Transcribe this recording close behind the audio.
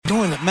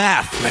doing the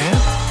math,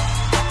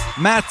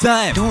 man. Math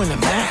time. Doing the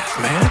math,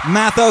 man.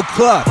 Math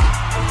o'clock.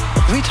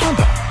 What are you talking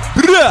about?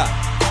 Bruh.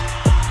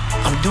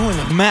 I'm doing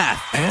the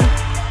math, man.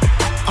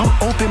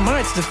 I'm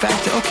open-minded to the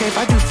fact that, okay, if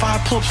I do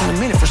 5 pull-ups in a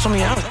minute for so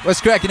many hours.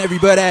 What's cracking,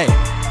 everybody?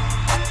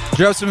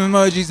 Drop some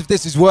emojis if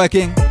this is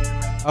working.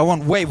 I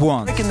want wave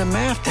one. Breaking the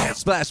math down.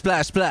 Splash,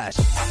 splash, splash.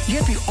 You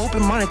have to be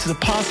open-minded to the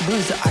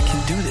possibilities that I can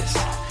do this.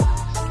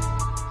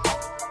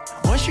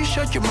 Once you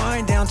shut your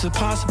mind down to the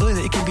possibility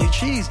that it can be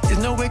achieved, there's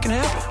no way it can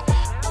happen.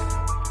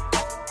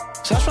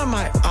 So that's why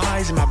my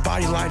eyes and my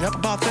body light up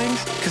about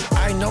things, because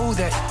I know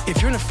that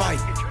if you're in a fight,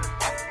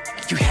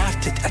 you have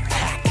to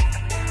attack.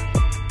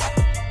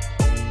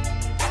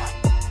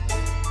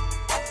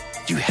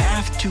 You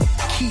have to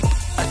keep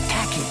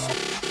attacking.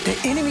 The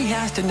enemy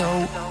has to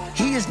know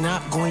he is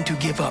not going to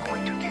give up.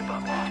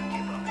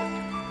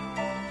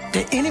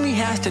 The enemy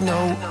has to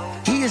know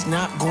he is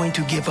not going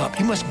to give up.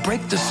 You must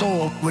break the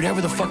soul,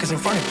 whatever the fuck is in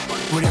front of him.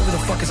 Whatever the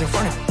fuck is in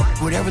front of him.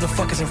 Whatever the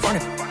fuck is in front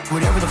of him.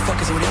 Whatever the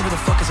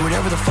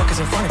fuck is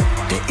in front of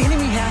him. The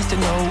enemy has to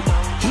know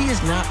he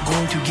is not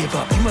going to give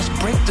up. You must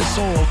break the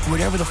soul,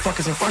 whatever the fuck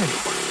is in front of you.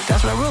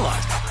 That's what I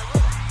realized.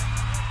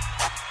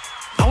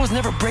 I was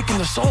never breaking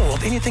the soul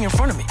of anything in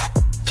front of me.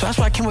 So that's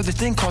why I came with this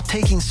thing called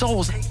taking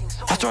souls.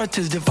 I started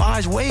to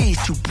devise ways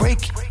to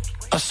break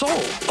a soul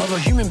of a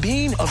human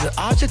being, of the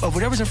object, of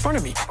whatever's in front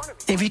of me.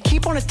 If you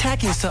keep on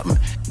attacking something,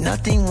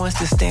 nothing wants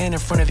to stand in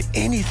front of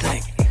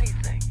anything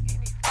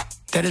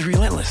that is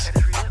relentless.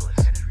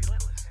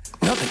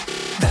 Nothing.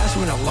 That's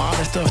when a lot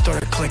of stuff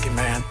started clicking,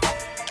 man.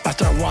 I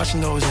started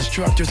watching those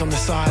instructors on the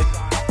side.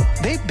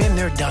 They've been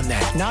there, done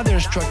that. Now they're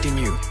instructing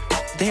you.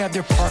 They have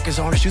their parkas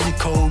on, it's usually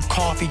cold,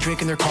 coffee,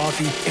 drinking their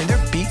coffee, and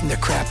they're beating the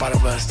crap out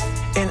of us.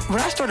 And when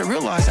I started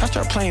realizing, I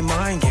started playing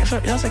mind games. I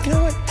was like, you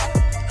know what?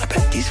 I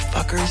bet these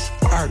fuckers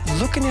are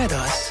looking at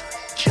us,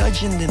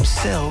 judging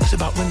themselves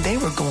about when they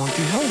were going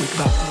through hell week.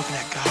 About looking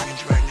at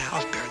Goggins right now. I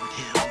was better than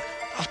him.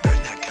 I was better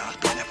than that guy. I was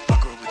better than that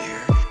fucker over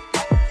there.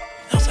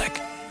 And I was like,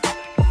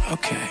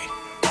 okay.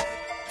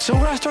 So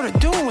what I started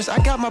doing was I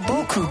got my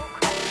boat crew.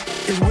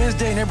 It's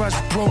Wednesday and everybody's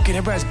broken,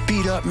 everybody's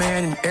beat up,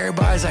 man, and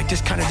everybody's like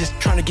just kind of just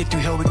trying to get through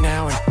Hell Week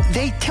now, and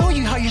they tell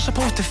you how you're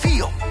supposed to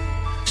feel.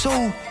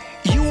 So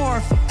you are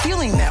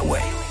feeling that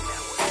way.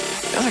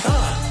 I was like,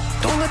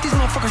 don't let these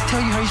motherfuckers tell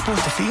you how you're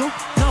supposed to feel.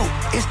 No,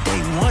 it's day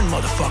one,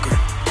 motherfucker.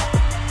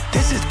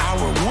 This is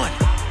hour one.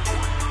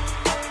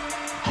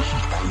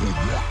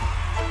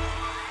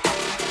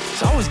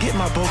 So I was getting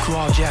my boat crew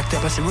all jacked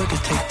up. I said, we're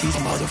gonna take these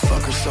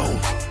motherfuckers'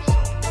 souls.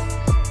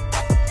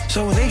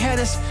 So they had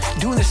us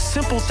doing this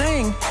simple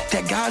thing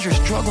that guys are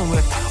struggling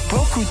with.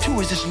 Boat Crew 2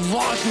 is just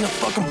lost in the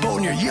fucking boat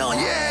and you're yelling,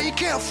 yeah, you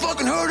can't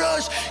fucking hurt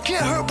us. You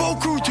can't hurt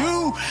Boat Crew 2.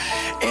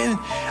 And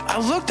I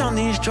looked on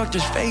the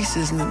instructors'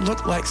 faces and it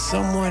looked like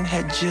someone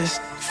had just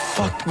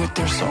fucked with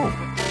their soul.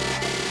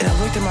 And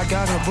I looked at my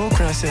guys on the boat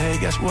crew and I said, hey,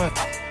 guess what?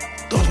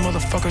 Those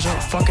motherfuckers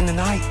aren't fucking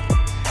tonight.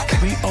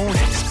 Cause we own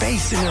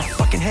space in their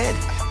fucking head.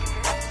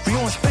 We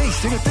own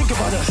space. They're gonna think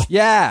about us.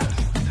 Yeah.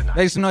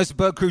 Make some noise for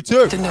Boat Crew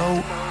 2. To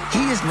know he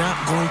is not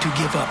going to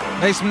give up.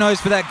 Make some noise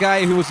for that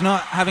guy who was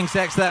not having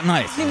sex that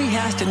night. He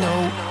has to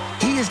know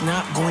he is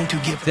not going to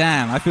give up.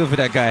 Damn, I feel for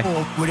that guy.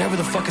 Whatever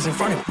the fuck is in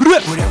front of him.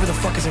 Whatever the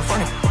fuck is in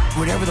front of him.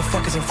 Whatever the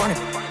fuck is in front of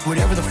him.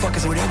 Whatever the fuck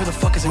is in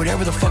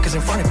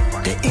front of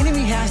him. The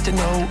enemy has to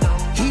know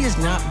he is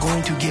not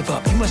going to give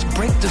up. You must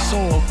break the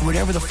soul,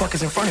 whatever the fuck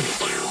is in front of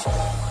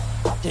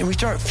you. And we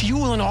start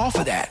fueling off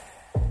of that.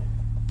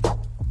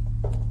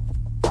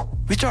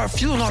 We start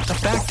fueling off the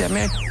fact that,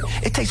 man,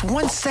 it takes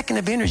 1 second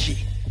of energy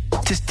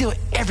to steal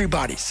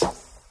everybody's.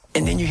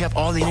 And then you have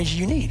all the energy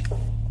you need.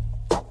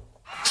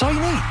 That's all you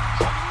need.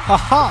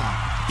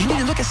 Ha-ha. You need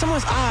to look at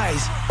someone's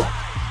eyes.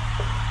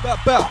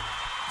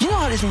 You know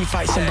how it is when you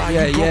fight somebody,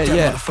 you broke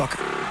that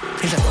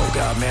motherfucker. He's like, oh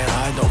God, man,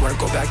 I don't want to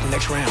go back to the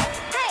next round.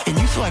 And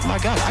you feel like, my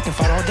God, I can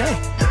fight all day.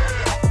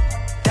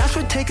 That's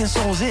what taking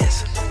souls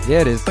is.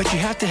 Yeah, it is. But you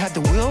have to have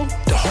the will,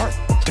 the heart,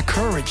 the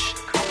courage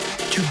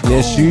to go.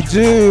 Yes, you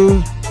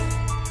do.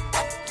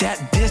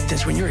 That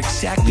distance when you're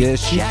exactly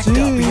jacked up,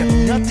 you have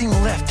nothing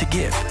left to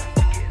give.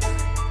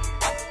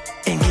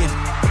 And give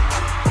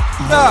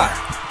more.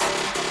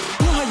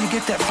 You know how you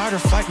get that fight or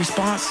flight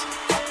response?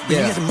 You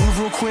have to move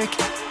real quick.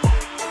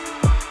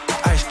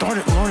 I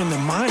started learning the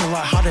mind a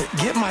lot, how to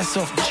get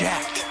myself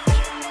jacked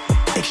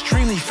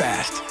extremely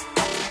fast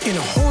in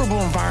a horrible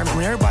environment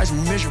when everybody's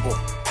miserable.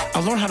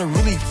 I learned how to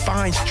really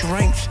find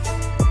strength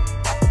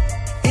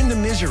in the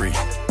misery.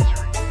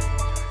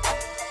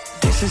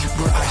 This is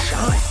where I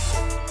shine.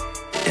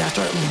 And I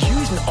started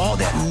using all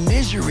that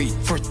misery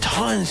for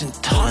tons and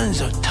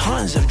tons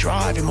of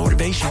drive and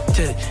motivation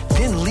to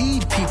then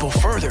lead people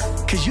further.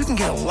 Because you can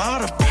get a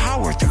lot of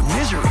power through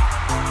misery.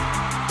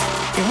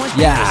 And once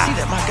people see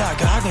that, my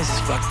God, Goggins is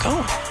fucking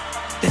going,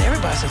 then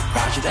everybody says,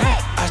 roger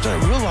that. I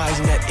started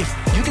realizing that if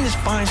you can just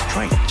find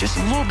strength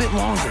just a little bit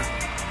longer,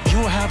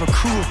 you will have a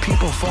crew of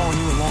people following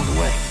you along the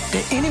way.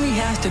 The enemy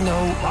has to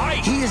know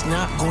he is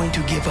not going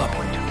to give up.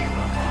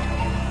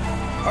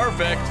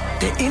 Perfect.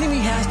 The enemy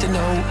has to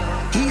know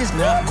He is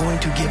not going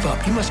to give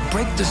up. He must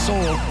break the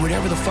soul,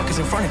 whatever the fuck is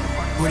in front of him.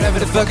 Whatever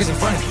the fuck is in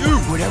front of you.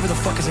 Whatever the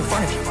fuck is in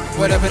front of you.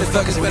 Whatever the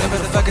fuck is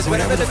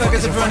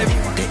in front of you.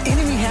 The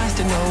enemy has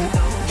to know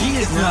he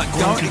is not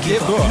going to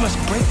give up. He must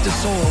break the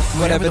soul,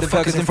 whatever the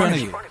fuck is in front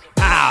of you.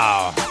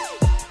 Ow!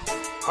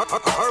 You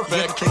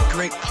have to take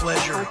great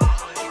pleasure in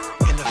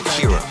the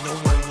fact that no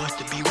one wants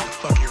to be where the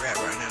fuck you're at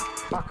right now.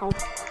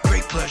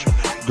 Great pleasure,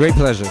 man. Great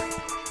pleasure.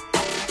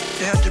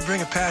 It has to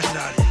bring a passion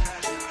out of you.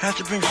 It has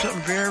to bring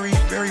something very,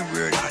 very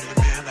weird out of you,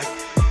 man. Like,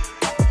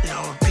 you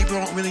know, people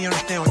don't really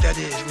understand what that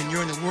is. When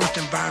you're in the worst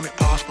environment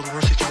possible, the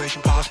worst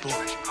situation possible,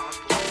 and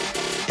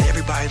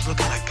everybody's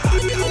looking like God,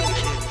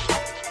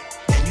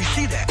 and you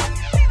see that.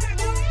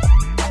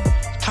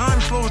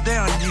 Time slows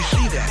down and you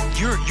see that.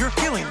 You're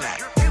feeling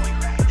that.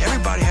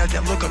 Everybody has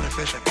that look on their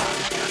face like, God,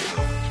 this gotta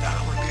go. I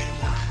don't want to be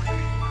anymore.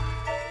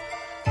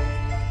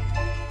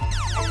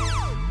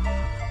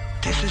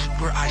 This is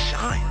where I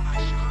shine.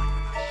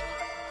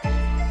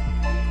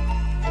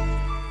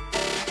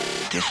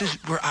 This is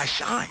where I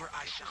shine.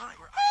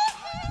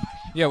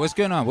 Yeah, what's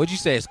going on? What'd you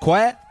say? It's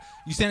quiet?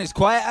 You saying it's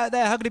quiet out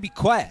there? How could it be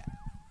quiet?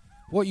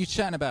 What are you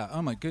chatting about?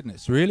 Oh my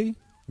goodness, really?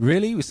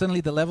 Really?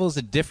 Suddenly the levels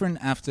are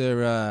different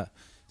after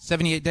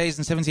 78 days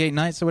and 78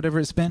 nights or whatever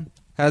it's been?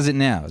 How's it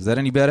now? Is that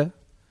any better?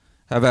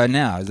 How about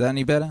now? Is that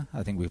any better?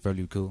 I think we're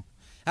probably cool.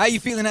 How you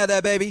feeling out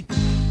there, baby?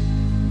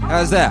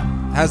 How's that?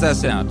 How's that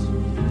sound?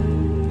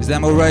 Is that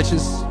more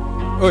righteous?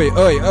 Oi,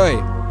 oi, oi.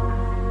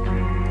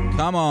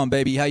 Come on,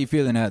 baby. How you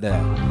feeling out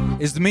there?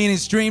 It's the Meaning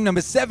Stream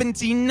number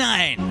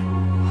 79.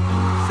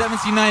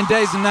 79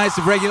 days and nights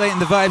of regulating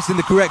the vibes in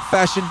the correct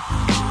fashion.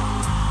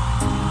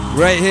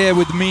 Right here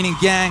with the Meaning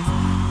Gang.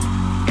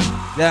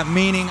 That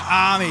Meaning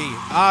Army.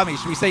 Army.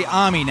 Should we say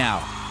Army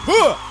now?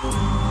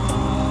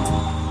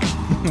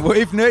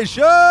 Wave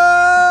Nation!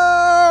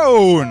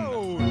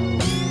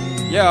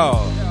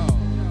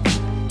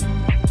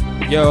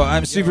 Yo,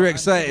 I'm super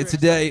excited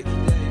today.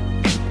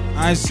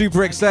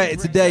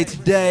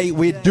 Today,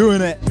 we're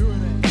doing it.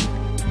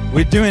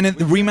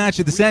 The rematch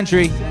of the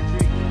century.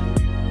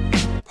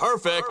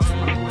 Perfect.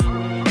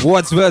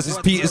 Watts versus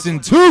Peterson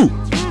 2.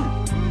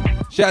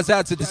 Shouts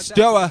out to the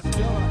Stoa.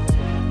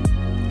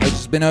 I've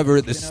just been over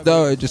at the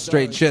Stoa, just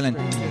straight chilling.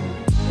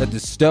 At the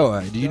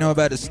Stoa. Do you know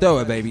about the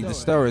Stoa, baby? The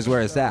Stoa is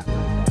where it's at.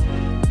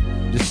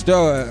 The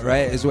Stoa,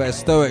 right, is where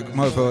stoic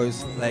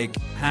mofos, like,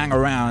 hang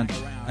around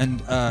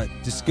and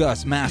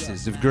discuss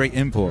masses of great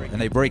import, and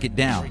they break it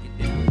down.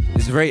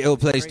 It's a very ill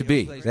place to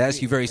be. They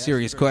ask you very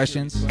serious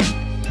questions,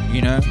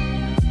 you know?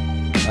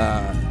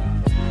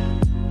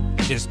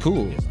 It's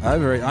cool.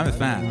 I'm a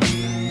fan.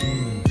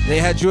 They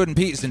had Jordan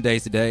Peterson Day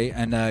today,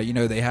 and,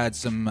 they had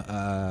some...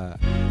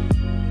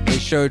 they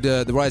showed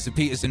the Rise of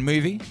Peterson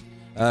movie,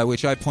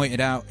 which I pointed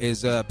out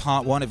is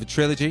part one of a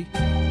trilogy.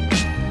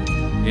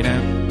 You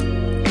know?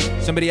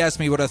 Somebody asked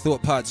me what I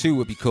thought part two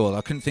would be called.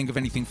 I couldn't think of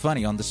anything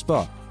funny on the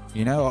spot.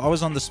 You know, I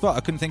was on the spot. I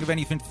couldn't think of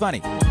anything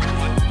funny.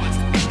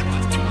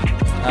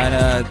 And,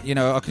 I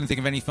couldn't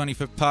think of any funny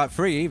for part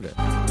three either.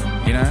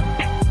 You know?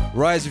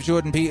 Rise of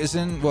Jordan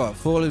Peterson,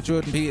 Fall of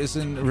Jordan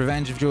Peterson,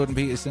 Revenge of Jordan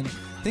Peterson.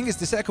 The thing is,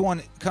 the second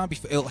one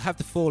it'll have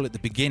to fall at the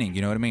beginning,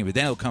 you know what I mean? But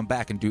then it'll come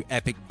back and do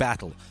epic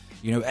battle.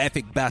 You know,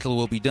 epic battle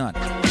will be done.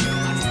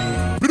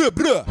 Bruh,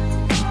 bruh.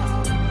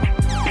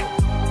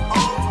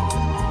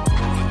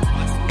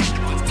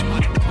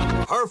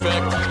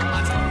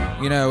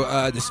 Perfect. You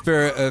know, the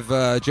spirit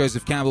of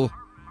Joseph Campbell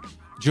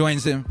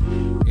joins him.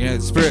 You know,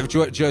 the spirit of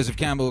Joseph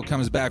Campbell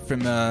comes back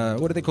from,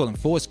 what do they call them?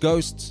 Force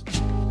ghosts?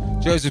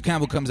 Joseph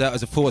Campbell comes out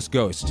as a force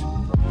ghost.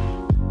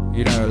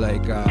 You know,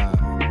 like,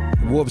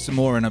 warps some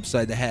more and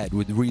upside the head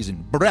with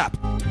reason. Brap!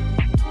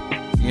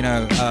 You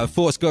know,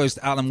 force ghost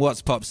Alan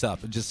Watts pops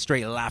up and just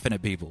straight laughing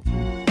at people.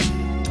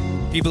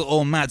 People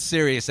all mad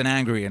serious and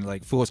angry, and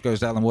like force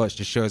ghost Alan Watts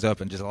just shows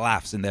up and just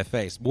laughs in their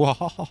face.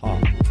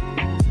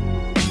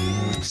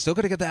 Still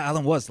gotta get that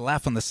Alan Watts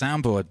laugh on the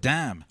soundboard.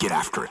 Damn. Get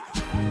after it.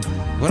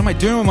 What am I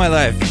doing with my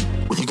life?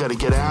 Well, you gotta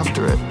get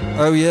after it.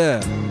 Oh,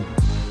 yeah.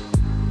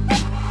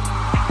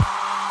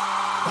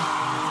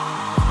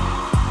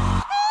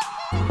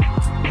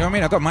 You know what I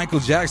mean? I got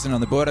Michael Jackson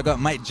on the board. I got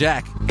Mike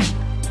Jack.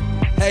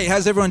 Hey,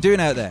 how's everyone doing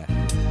out there?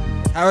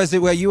 How is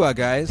it where you are,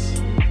 guys?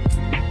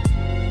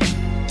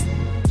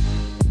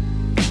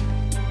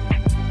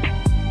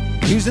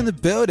 Who's in the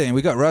building?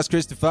 We got Ross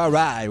Christopher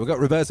Rye. We got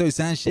Roberto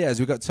Sanchez.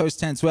 We got Toast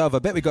 1012. I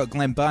bet we got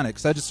Glenn Barnett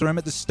because I just saw him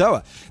at the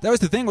Stoa. That was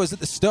the thing, was at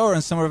the Stoa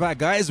and some of our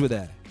guys were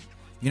there.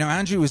 You know,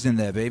 Andrew was in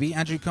there, baby.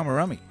 Andrew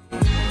Komarami.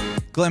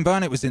 Glenn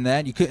Barnett was in there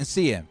and you couldn't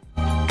see him.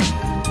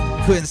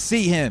 Couldn't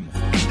see him.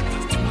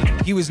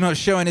 He was not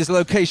showing his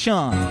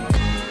location.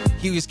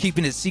 He was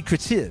keeping it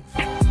secretive.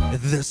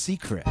 The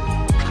secret.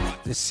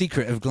 The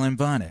secret of Glenn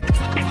Barnett.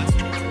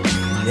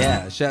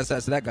 Yeah, shouts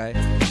out to that guy.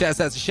 Shouts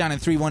out to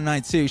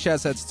Shannon3192.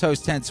 Shouts out to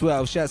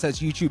Toast1012. Shouts out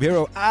to YouTube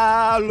hero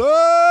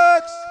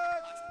Alex.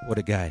 What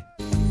a guy.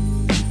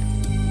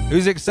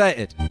 Who's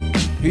excited?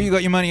 Who you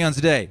got your money on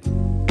today?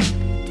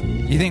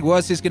 You think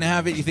Watts is going to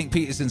have it? You think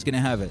Peterson's going to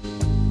have it?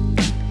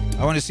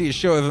 I want to see a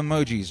show of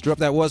emojis. Drop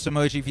that was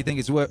emoji if you think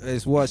it's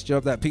was.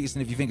 Drop that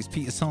Peterson if you think it's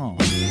Peterson.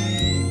 The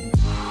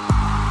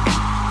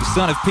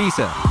son of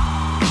Peter.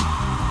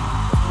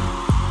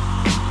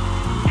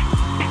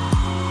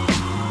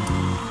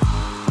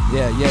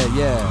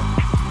 Yeah.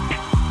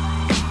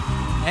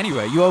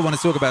 Anyway, you all want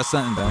to talk about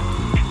something, though.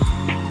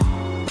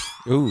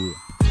 Ooh.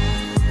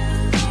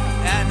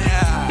 And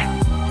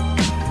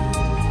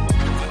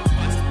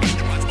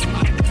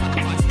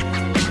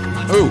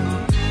ooh.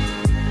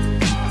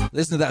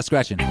 Listen to that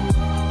scratching.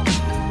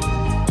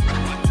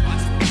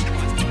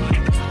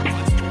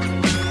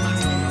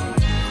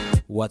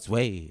 What's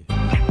wave?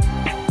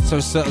 So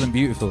subtle and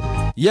beautiful.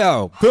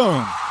 Yo,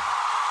 boom.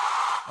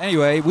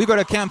 Anyway, we got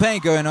a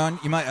campaign going on.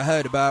 You might have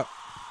heard about.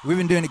 We've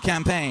been doing a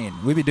campaign.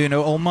 We've been doing it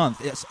all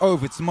month. It's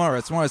over tomorrow.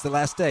 Tomorrow's the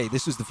last day.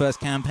 This was the first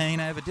campaign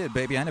I ever did,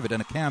 baby. I never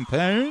done a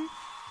campaign.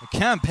 A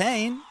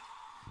campaign?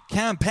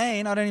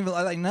 Campaign? I don't even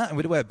like nothing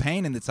with the word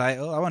pain in the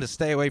title. I want to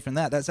stay away from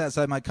that. That's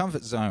outside my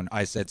comfort zone,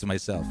 I said to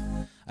myself.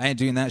 I ain't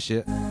doing that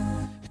shit.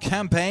 A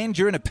campaign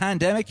during a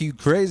pandemic? You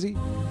crazy?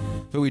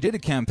 But we did a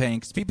campaign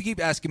because people keep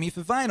asking me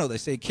for vinyl. They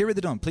say, Kira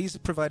the Don, please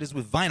provide us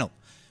with vinyl.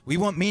 We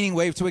want Meaning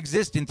Wave to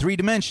exist in 3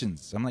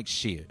 dimensions. I'm like,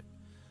 shit.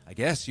 I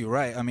guess you're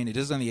right. I mean, it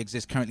does only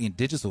exist currently in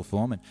digital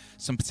form, and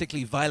some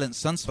particularly violent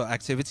sunspot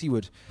activity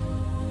would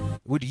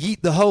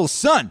yeet the whole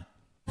sun.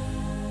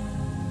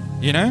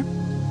 You know?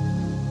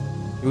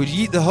 It would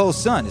yeet the whole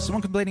sun. Is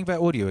someone complaining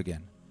about audio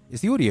again?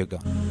 Is the audio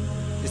gone?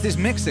 Is this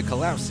mixer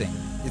collapsing?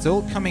 It's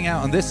all coming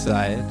out on this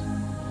side.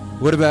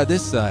 What about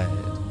this side?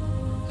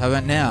 How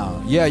about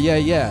now? Yeah.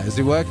 Is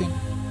it working?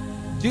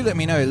 Do let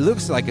me know. It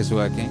looks like it's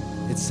working.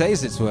 It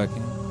says it's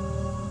working.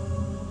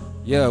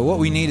 Yeah, what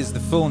we need is the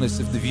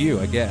fullness of the view,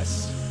 I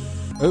guess.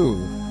 Oh.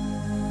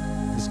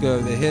 Let's go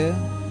over here.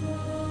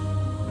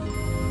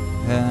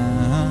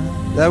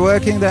 That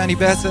working? That any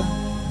better?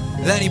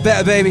 Is that any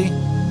better, baby?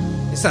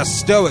 It's that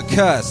stoic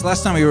curse.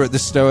 Last time we were at the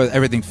store,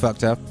 everything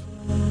fucked up.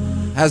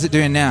 How's it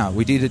doing now?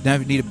 We need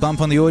a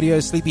bump on the audio.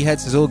 Sleepyhead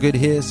says all good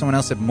here. Someone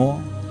else said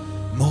more.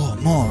 More.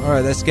 All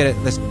right, let's get it.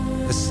 Let's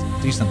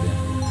do something.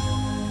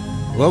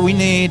 What we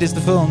need is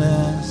the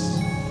fullness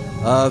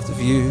of the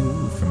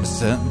view from a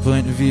certain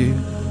point of view.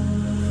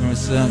 From a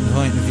certain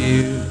point of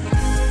view.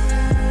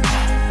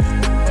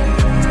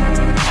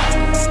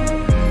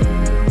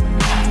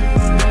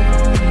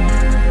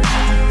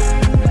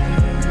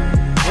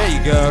 There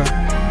you go.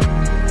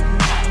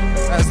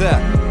 How's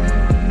that?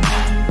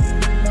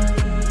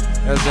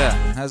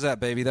 How's that,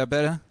 baby? That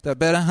better?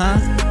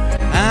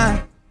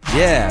 Huh?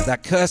 Yeah,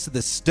 that curse of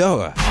the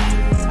stoa.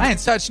 I ain't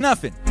touched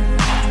nothing.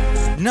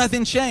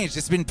 Nothing changed.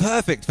 It's been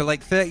perfect for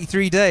like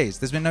 33 days.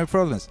 There's been no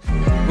problems.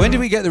 When did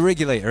we get the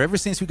regulator? Ever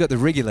since we got the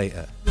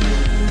regulator.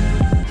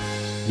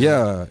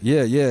 Yeah.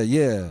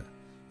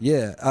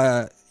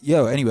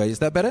 Anyway, is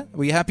that better?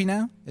 Are you happy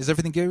now? Is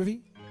everything good with you?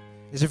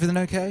 Is everything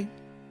okay?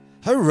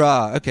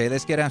 Hurrah! Okay,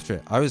 let's get after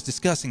it. I was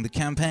discussing the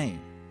campaign.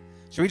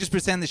 Should we just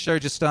pretend the show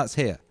just starts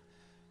here?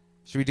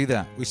 Should we do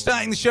that? We're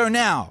starting the show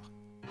now.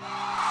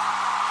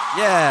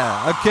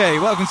 Yeah, okay,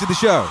 welcome to the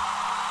show.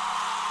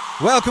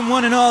 Welcome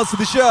one and all to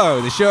the show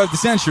of the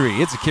century.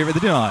 It's Akira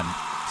the Dawn.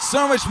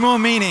 So much more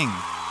meaning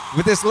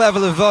with this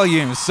level of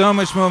volume. So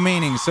much more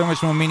meaning, so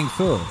much more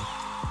meaningful.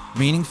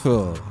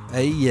 Meaningful.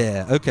 Hey,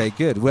 yeah. Okay,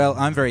 good. Well,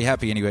 I'm very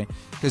happy anyway,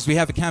 because we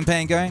have a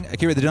campaign going.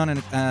 Akira the Dawn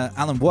and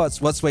Alan Watts.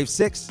 What's Wave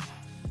 6?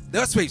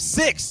 That's Wave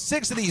 6.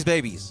 6 of these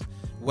babies.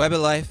 Web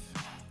of Life,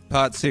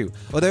 Part 2.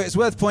 Although it's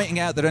worth pointing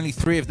out that only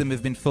 3 of them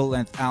have been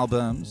full-length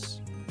albums.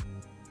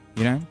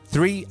 You know?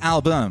 3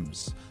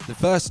 albums. The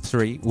first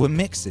 3 were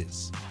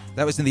mixes.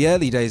 That was in the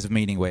early days of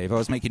Meaning Wave. I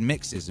was making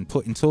mixes and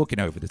putting talking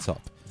over the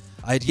top.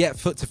 I had yet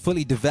to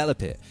fully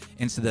develop it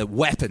into the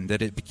weapon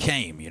that it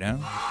became, you know?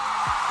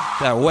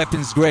 That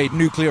weapons-grade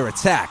nuclear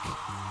attack.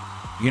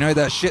 You know,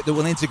 that shit that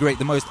will integrate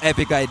the most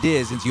epic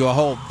ideas into your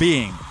whole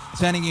being,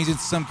 turning you into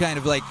some kind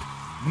of, like,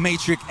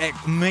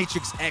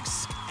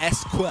 Matrix-esque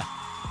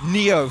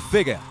Neo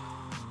figure.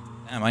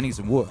 Damn, I need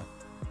some water.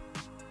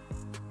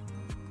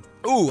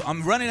 Ooh,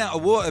 I'm running out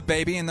of water,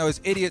 baby, and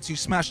those idiots who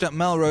smashed up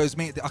Melrose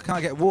mean I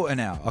can't get water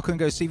now. I couldn't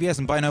go to CVS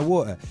and buy no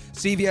water.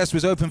 CVS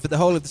was open for the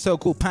whole of the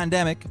so-called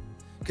pandemic.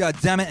 God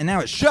damn it, and now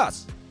it's shut.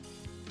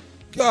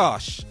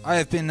 Gosh,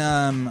 I've been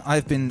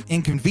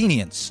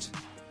inconvenienced.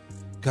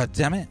 God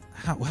damn it,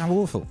 how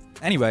awful.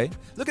 Anyway,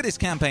 look at this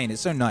campaign.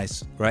 It's so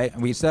nice, right?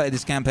 And we started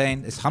this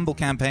campaign, this humble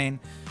campaign.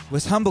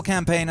 With humble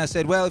campaign, I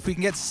said, well, if we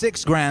can get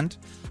 $6,000,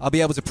 I'll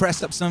be able to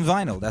press up some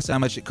vinyl. That's how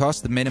much it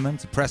costs, the minimum,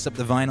 to press up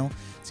the vinyl,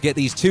 to get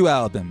these 2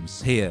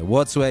 albums here.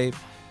 What's Wave,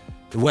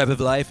 The Web of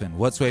Life, and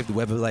What's Wave, The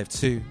Web of Life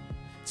 2.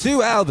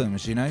 2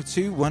 albums, you know,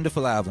 2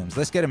 wonderful albums.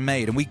 Let's get them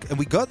made. And we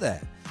got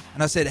there.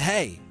 And I said,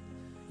 hey,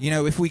 you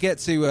know, if we get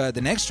to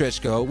the next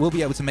stretch goal, we'll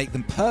be able to make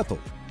them purple.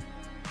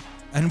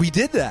 And we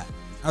did that.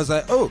 I was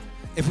like, oh,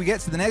 if we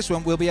get to the next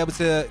one, we'll be able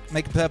to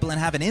make it purple and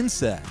have an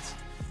insert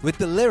with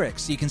the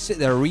lyrics. So you can sit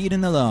there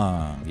reading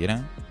along, you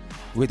know,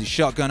 with your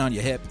shotgun on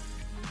your hip,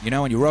 you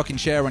know, on your rocking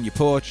chair on your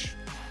porch,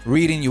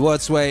 reading your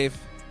What's Wave,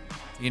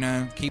 you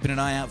know, keeping an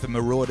eye out for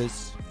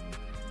marauders.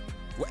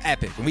 We're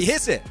epic. And we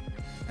hit it.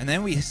 And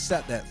then we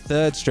set that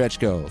third stretch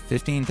goal,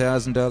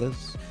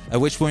 $15,000, at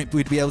which point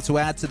we'd be able to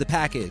add to the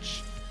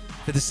package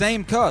for the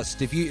same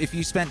cost. If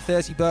you spent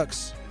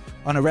 $30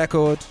 on a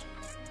record,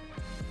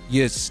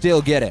 you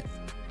still get it.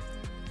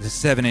 The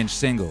 7-inch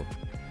single.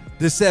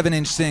 The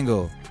 7-inch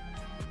single.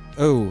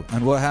 Oh,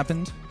 and what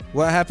happened?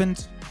 What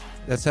happened?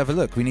 Let's have a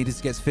look. We needed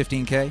to get to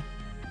 15K.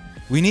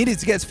 We needed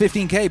to get to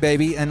 15K,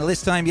 baby. And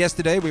this time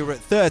yesterday, we were at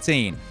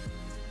 13.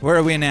 Where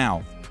are we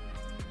now?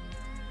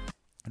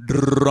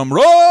 Drum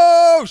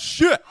roll!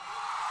 Shit!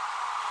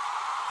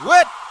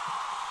 What?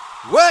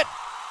 What?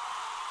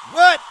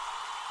 What?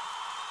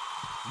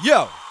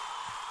 Yo!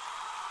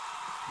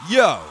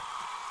 Yo!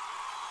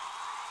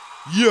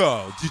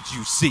 Yo! Did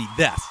you see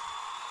that?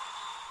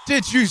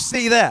 Did you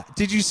see that?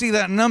 Did you see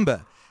that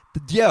number?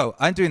 Yo,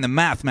 I'm doing the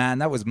math, man.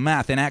 That was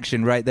math in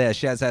action right there.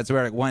 Shouts out to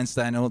Eric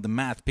Weinstein and all the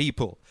math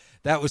people.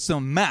 That was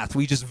some math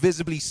we just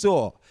visibly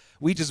saw.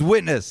 We just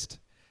witnessed.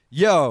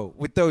 Yo,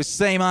 with those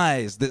same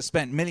eyes that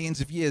spent millions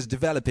of years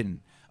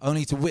developing,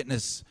 only to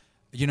witness,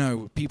 you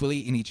know, people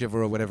eating each other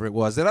or whatever it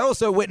was. And I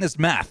also witnessed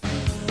math.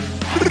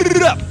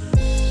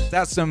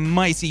 That's some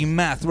mighty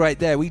math right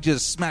there. We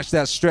just smashed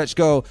that stretch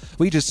goal.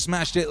 We just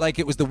smashed it like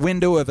it was the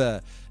window of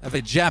a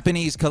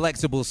Japanese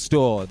collectible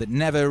store that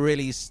never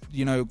really,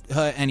 you know,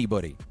 hurt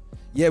anybody.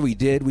 Yeah, we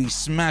did. We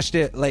smashed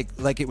it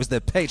like it was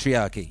the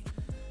patriarchy,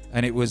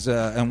 and it was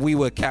and we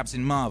were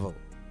Captain Marvel,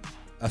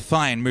 a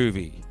fine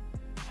movie,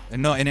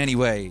 and not in any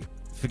way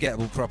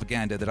forgettable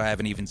propaganda that I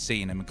haven't even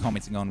seen and am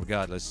commenting on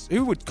regardless.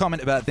 Who would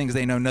comment about things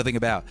they know nothing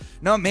about?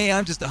 Not me.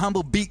 I'm just a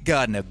humble beat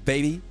gardener,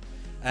 baby.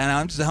 And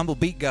I'm just a humble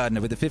beat gardener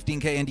with the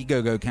 15K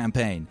Indiegogo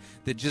campaign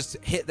that just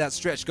hit that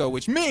stretch goal,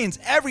 which means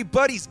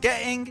everybody's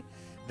getting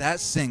that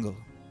single.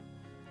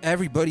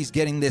 Everybody's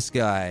getting this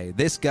guy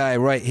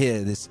right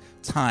here, this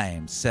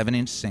Time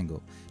 7-inch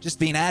single, just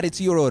being added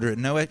to your order at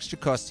no extra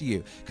cost to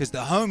you, because the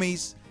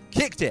homies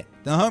kicked it.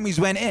 The homies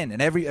went in,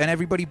 and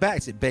everybody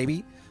backed it,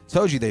 baby.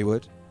 Told you they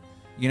would.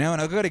 You know,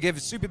 and I've got to give a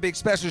super big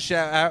special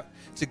shout out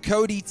to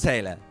Cody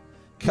Taylor.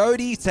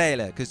 Cody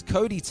Taylor, because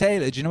Cody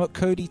Taylor, do you know what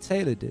Cody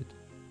Taylor did?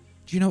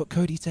 Do you know what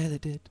Cody Taylor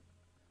did?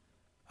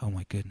 Oh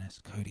my goodness,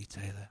 Cody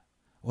Taylor.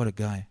 What a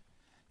guy.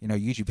 You know,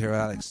 YouTube hero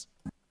Alex.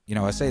 You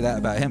know, I say that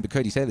about him, but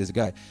Cody Taylor's a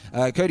guy.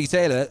 Cody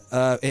Taylor,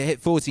 it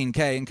hit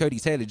 14K, and Cody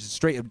Taylor just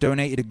straight up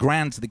donated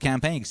 $1,000 to the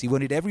campaign because he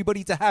wanted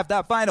everybody to have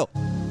that final.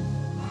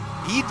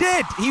 He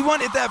did. He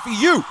wanted that for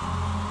you.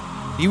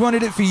 He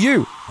wanted it for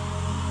you.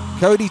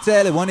 Cody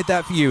Taylor wanted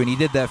that for you, and he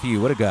did that for you.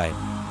 What a guy.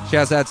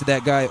 Shouts out to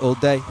that guy all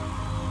day.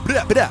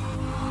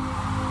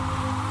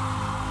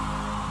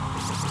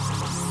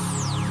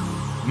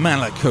 Man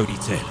like Cody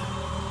Taylor.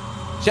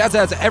 Shouts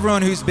out to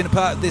everyone who's been a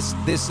part of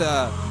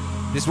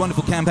this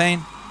wonderful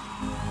campaign.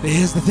 But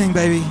here's the thing,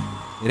 baby.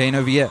 It ain't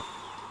over yet.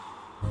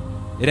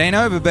 It ain't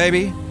over,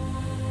 baby.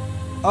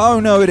 Oh,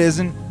 no, it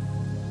isn't.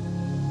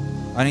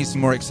 I need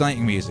some more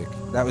exciting music.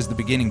 That was the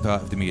beginning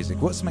part of the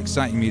music. What's some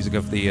exciting music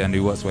of the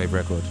new What's Wave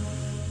record?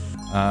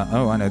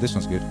 Oh, I know. This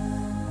one's good.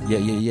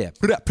 Yeah.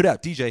 Put up,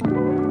 DJ.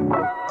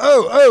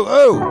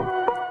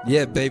 Oh.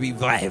 Yeah, baby.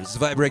 Vibes.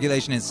 Vibe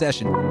regulation in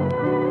session.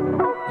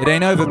 It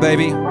ain't over,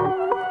 baby.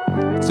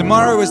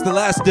 Tomorrow is the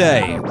last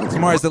day.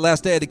 Tomorrow is the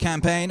last day of the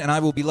campaign, and I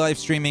will be live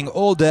streaming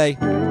all day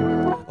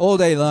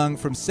long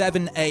from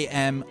 7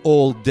 a.m.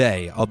 all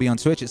day. I'll be on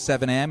Twitch at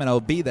 7 a.m., and I'll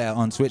be there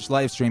on Twitch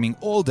live streaming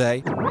all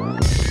day.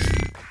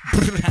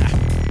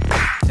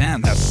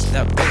 Damn,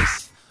 that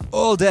bass.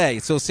 All day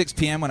till 6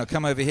 p.m. when I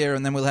come over here,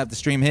 and then we'll have the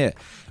stream here.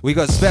 We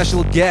got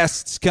special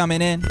guests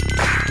coming in.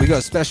 We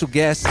got special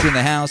guests in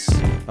the house.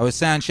 I was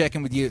sound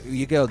checking with your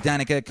girl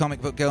Danica,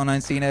 Comic Book Girl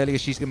 19 earlier.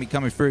 She's going to be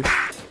coming through.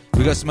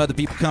 We got some other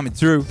people coming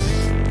through.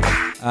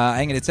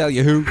 I ain't going to tell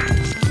you who.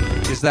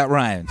 Just that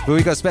rhymed. But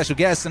we got special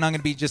guests, and I'm going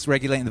to be just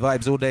regulating the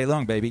vibes all day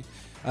long, baby.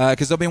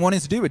 Because I've been wanting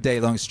to do a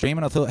day-long stream,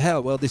 and I thought,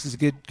 hell, well, this is a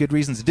good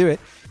reason to do it.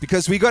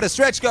 Because we got a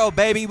stretch goal,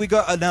 baby. We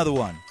got another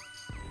one.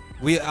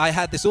 I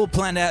had this all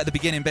planned out at the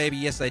beginning, baby.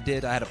 Yes, I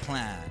did. I had a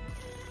plan.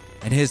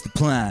 And here's the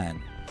plan.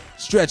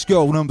 Stretch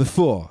goal number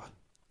 4.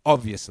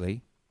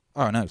 Obviously.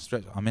 Oh, no.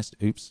 I missed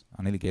it. Oops.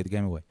 I nearly gave the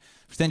game away.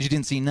 Pretend you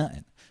didn't see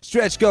nothing.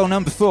 Stretch goal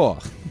number 4.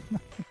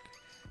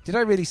 Did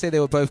I really say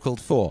they were both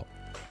called 4?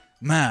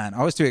 Man,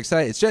 I was too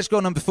excited. Stretch goal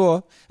number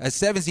 4 at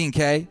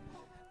 17K.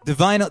 The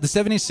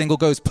 7-inch single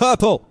goes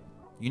purple.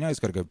 You know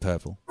it's got to go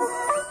purple.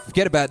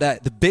 Forget about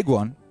that. The big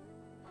one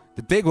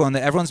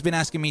that everyone's been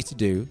asking me to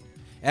do.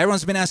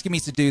 Everyone's been asking me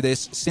to do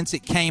this since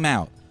it came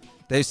out.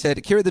 They've said,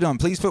 Kira the Don,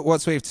 please put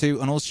What's Wave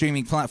 2 on all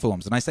streaming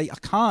platforms. And I say, I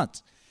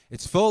can't.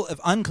 It's full of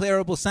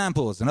unclearable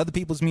samples and other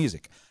people's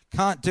music.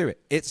 Can't do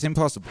it. It's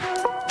impossible.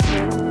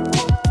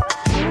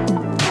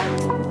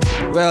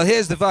 Well,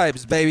 here's the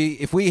vibes,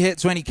 baby. If we hit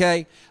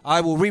 20K,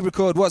 I will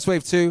re-record What's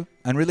Wave 2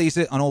 and release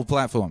it on all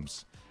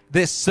platforms.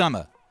 This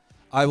summer,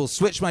 I will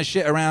switch my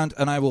shit around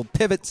and I will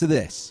pivot to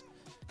this.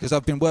 Because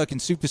I've been working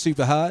super,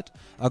 super hard.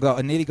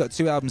 I nearly got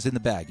 2 albums in the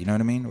bag, you know what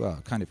I mean? Well,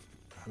 kind of.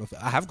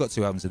 I have got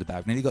 2 albums in the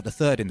bag. Nearly got the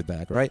 3rd in the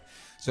bag, right?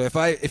 So if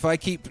I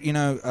keep,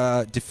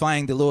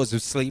 defying the laws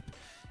of sleep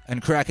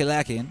and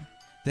crack-a-lacking,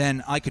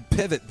 then I could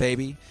pivot,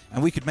 baby,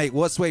 and we could make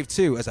What's Wave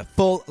 2 as a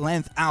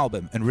full-length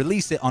album and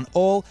release it on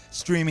all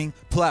streaming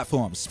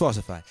platforms,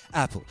 Spotify,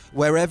 Apple,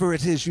 wherever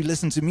it is you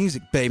listen to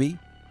music, baby.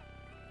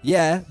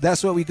 Yeah,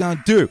 that's what we're going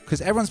to do,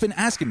 because everyone's been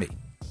asking me.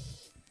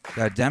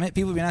 God damn it,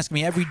 people have been asking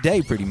me every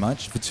day pretty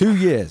much for 2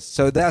 years.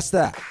 So that's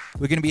that.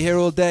 We're going to be here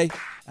all day,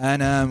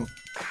 and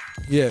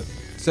yeah.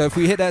 So if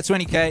we hit that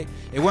 20K,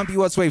 it won't be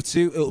What's Wave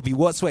 2, it'll be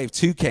What's Wave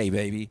 2K,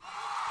 baby.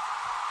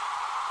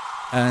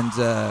 And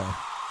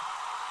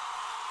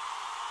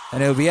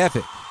it'll be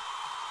epic.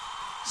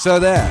 So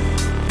there.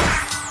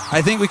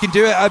 I think we can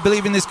do it. I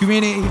believe in this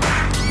community.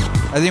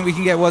 I think we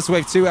can get What's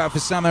Wave 2 out for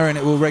summer, and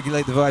it will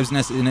regulate the vibes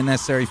in a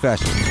necessary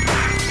fashion.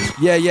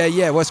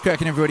 Yeah. What's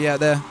cracking, everybody out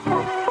there?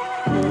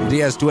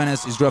 Diaz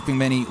Duenas is dropping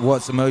many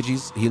What's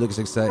emojis. He looks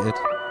excited.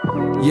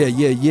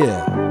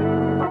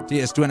 Yeah.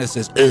 Diaz Duenas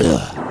says,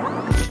 ugh.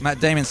 Matt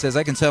Damon says,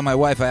 I can tell my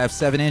wife I have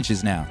 7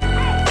 inches now.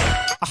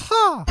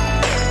 Aha!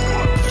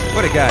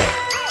 What a guy.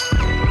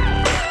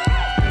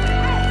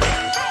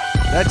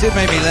 That did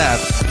make me laugh.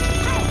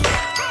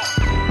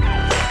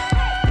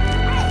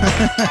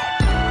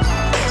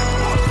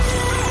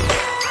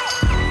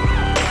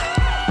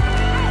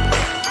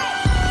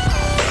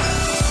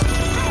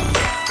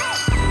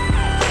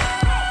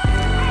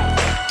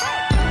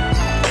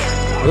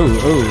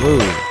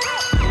 Ooh.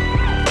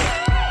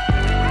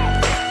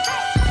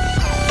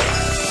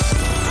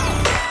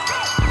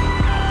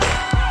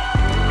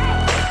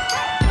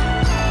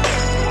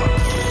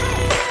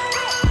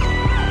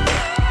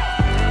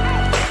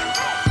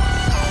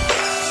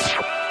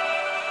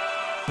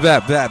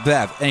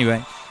 Bab.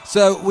 Anyway,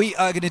 so we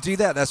are going to do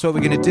that. That's what we're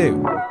going to do.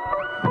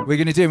 We're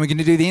going to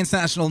do the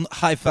international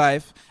high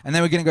five, and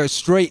then we're going to go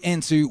straight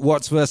into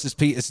Watts versus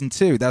Peterson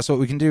 2. That's what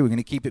we can do. We're going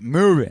to keep it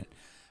moving.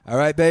 All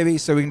right, baby?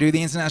 So we can do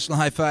the international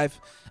high five,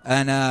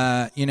 and,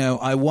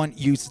 I want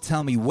you to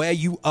tell me where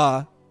you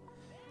are,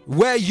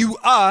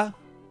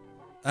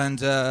 and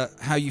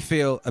how you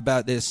feel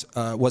about this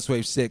What's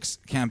Wave 6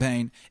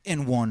 campaign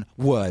in one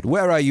word.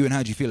 Where are you, and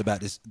how do you feel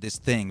about this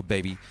thing,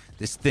 baby?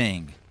 This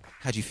thing.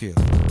 How do you feel?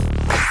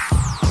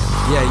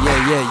 Yeah.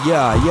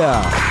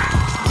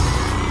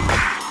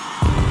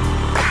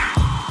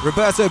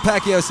 Roberto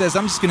Pacquiao says,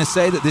 I'm just going to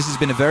say that this has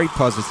been a very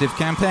positive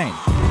campaign.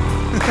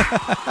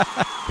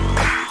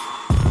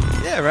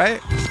 Yeah,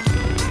 right?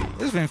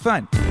 It's been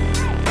fun.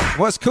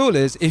 What's cool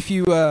is if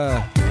you...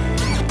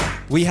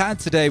 we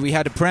had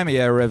a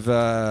premiere of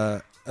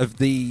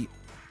the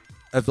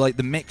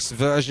mixed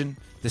version,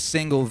 the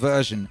single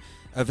version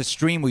of a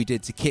stream we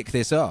did to kick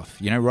this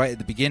off, right at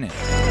the beginning.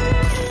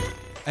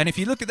 And if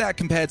you look at that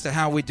compared to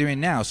how we're doing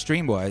now,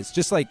 stream-wise,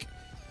 just like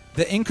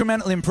the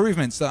incremental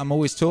improvements that I'm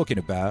always talking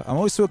about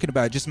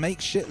just make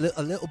shit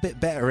a little bit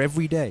better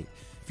every day.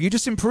 If you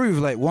just improve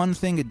like one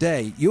thing a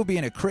day, you'll be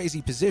in a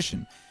crazy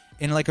position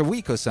in like a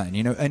week or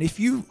something, And if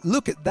you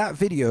look at that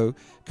video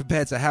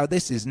compared to how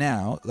this is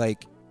now,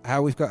 like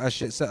how we've got our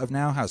shit set up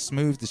now, how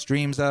smooth the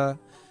streams are.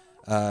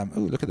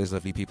 Look at those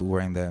lovely people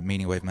wearing their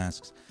Meaning Wave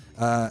masks.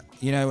 How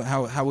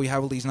we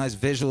have all these nice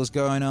visuals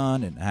going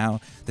on, and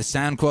how the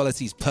sound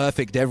quality is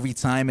perfect every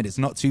time, and it's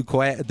not too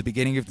quiet at the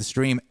beginning of the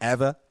stream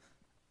ever.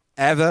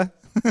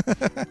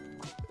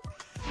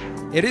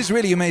 It is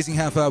really amazing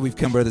how far we've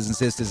come, brothers and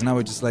sisters, and I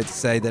would just like to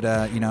say that,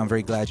 I'm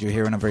very glad you're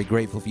here, and I'm very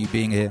grateful for you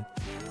being here.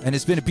 And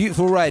it's been a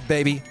beautiful ride,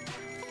 baby.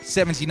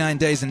 79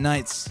 days and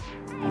nights.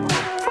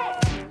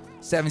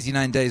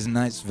 79 days and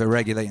nights for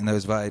regulating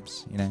those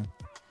vibes,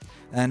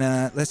 And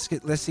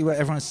let's see what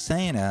everyone's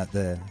saying out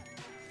there.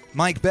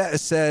 Mike Better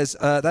says,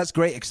 that's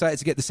great, excited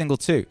to get the single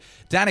too.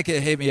 Danica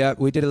hit me up,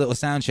 we did a little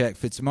sound check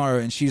for tomorrow,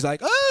 and she's like,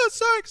 oh,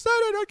 so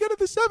excited, I'm getting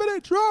the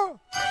 7-inch draw.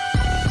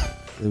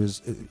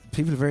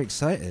 People are very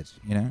excited,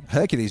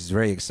 Hercules is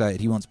very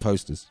excited, he wants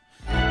posters.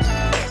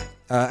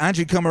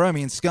 Andrew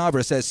Komaromi in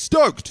Scarborough says,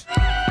 stoked.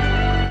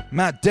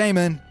 Matt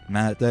Damon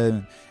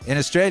in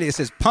Australia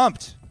says,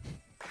 pumped.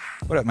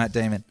 What up, Matt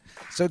Damon?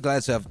 So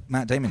glad to have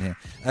Matt Damon here.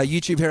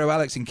 YouTube Hero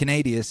Alex in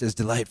Canada says,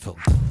 delightful.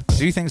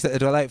 Do things that are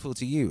delightful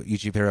to you,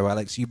 YouTube Hero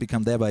Alex. You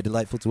become thereby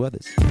delightful to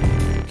others.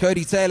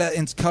 Cody Taylor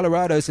in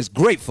Colorado says,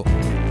 grateful.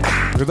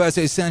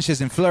 Roberto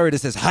Sanchez in Florida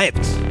says,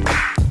 hyped.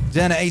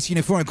 Dana Ace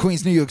Uniform in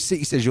Queens, New York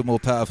City says, you're more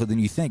powerful than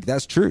you think.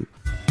 That's true.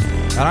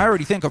 And I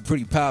already think I'm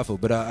pretty powerful,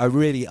 but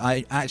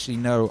I actually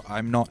know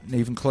I'm not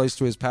even close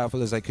to as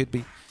powerful as I could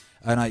be.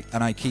 And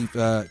I keep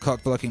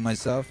cock blocking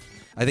myself.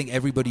 I think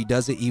everybody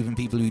does it, even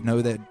people who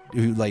know that,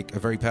 who are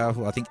very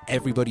powerful. I think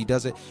everybody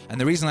does it. And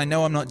the reason I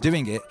know I'm not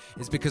doing it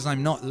is because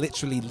I'm not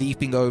literally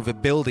leaping over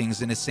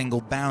buildings in a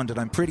single bound. And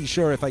I'm pretty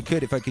sure if I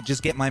could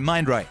just get my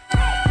mind right.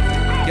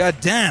 God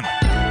damn.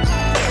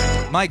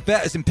 Mike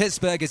Betters in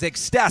Pittsburgh is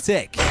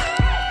ecstatic.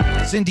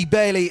 Cindy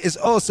Bailey is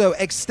also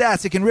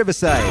ecstatic in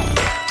Riverside.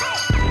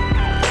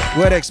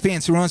 Word XP in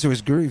Toronto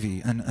is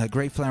groovy. And a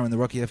Great Flower in the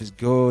Rocky F is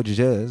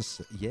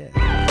gorgeous. Yeah.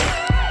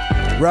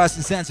 Ross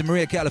in Santa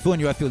Maria,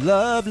 California, I feel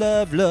love,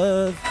 love,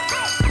 love.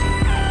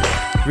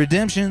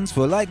 Redemptions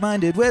for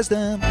like-minded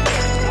wisdom.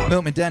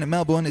 Milton down in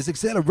Melbourne is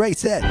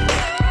accelerated.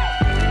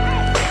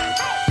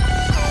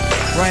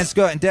 Brian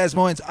Scott in Des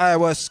Moines,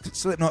 Iowa,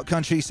 Slipknot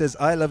Country says,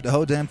 I love the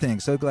whole damn thing.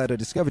 So glad I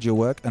discovered your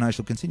work, and I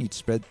shall continue to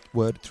spread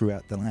word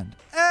throughout the land.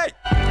 Hey!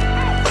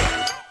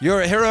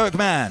 You're a heroic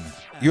man.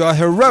 You are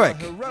heroic.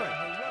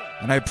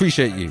 And I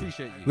appreciate you.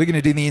 We're going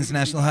to do the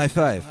international high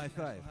five.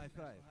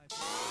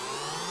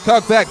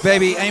 Cock back,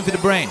 baby. Aim for the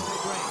brain.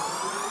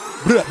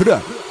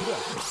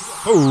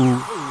 Oh.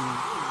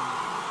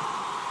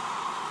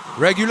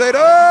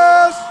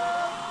 Regulators!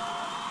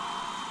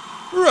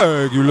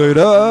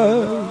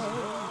 Regulators!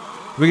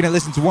 We're going to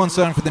listen to one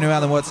song for the new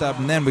Alan Watts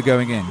album, and then we're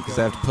going in, because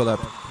I have to pull up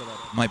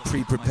my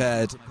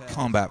pre-prepared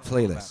combat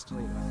playlist.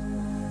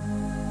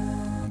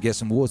 And get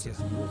some water.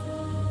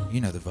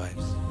 You know the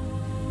vibes.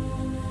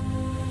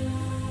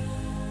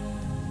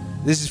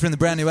 This is from the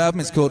brand new album.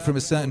 It's called From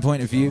a Certain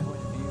Point of View.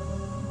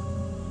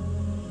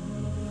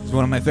 It's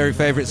one of my very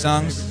favorite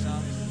songs.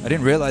 I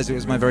didn't realize it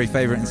was my very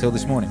favorite until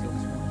this morning.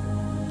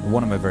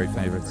 One of my very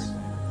favorites.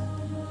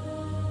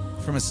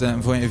 From a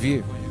Certain Point of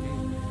View.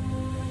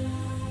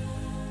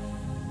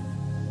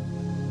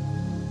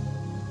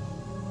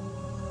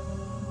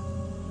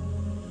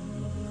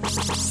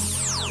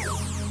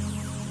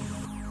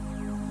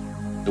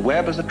 The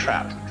web is a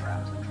trap,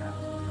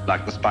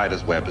 like the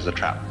spider's web is a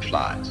trap for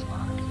flies.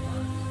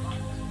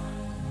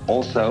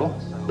 Also,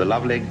 the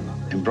lovely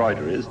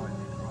embroideries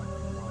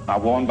are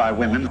worn by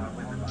women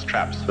as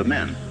traps for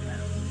men,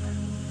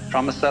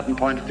 from a certain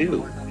point of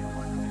view.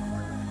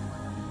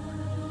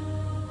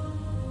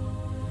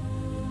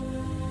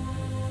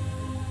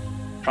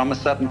 From a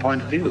certain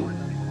point of view.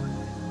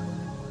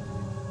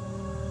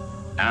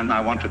 And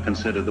I want to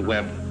consider the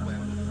web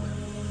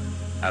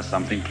as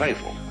something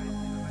playful.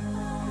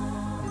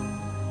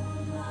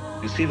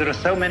 You see, there are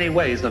so many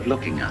ways of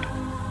looking at it.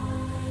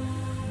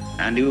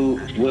 And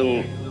you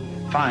will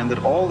find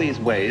that all these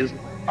ways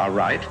are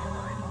right,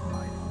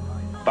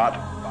 but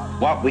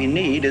what we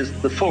need is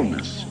the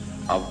fullness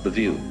of the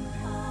view.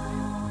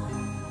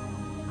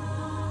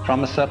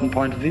 From a certain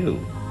point of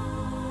view.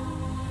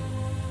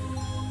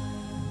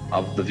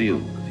 Of the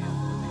view.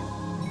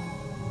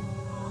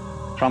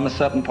 From a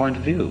certain point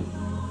of view.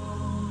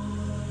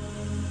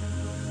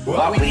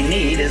 What we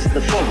need is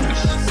the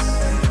fullness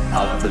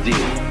of the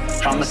view.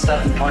 From a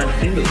certain point of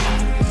view.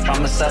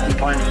 From a certain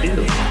point of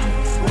view.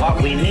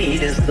 What we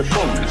need is the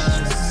fullness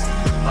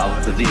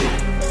of the view.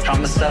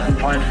 From a certain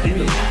point of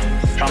view.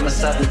 From a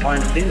certain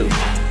point of view.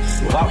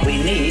 What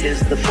we need is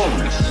the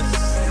fullness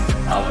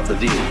of the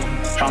view.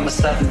 From a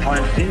certain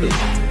point of view.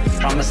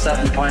 From a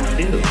certain point of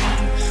view.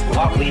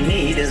 What we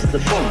need is the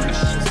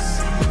fullness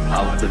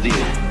of the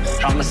view.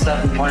 From a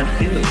certain point of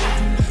view.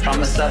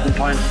 From a certain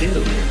point of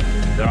view.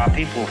 There are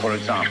people, for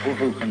example,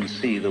 who can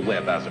see the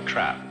web as a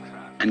trap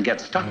and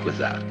get stuck with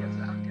that.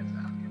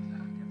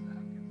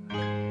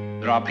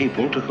 There are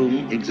people to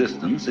whom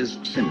existence is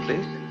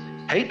simply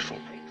hateful.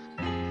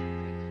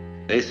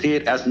 They see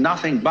it as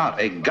nothing but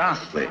a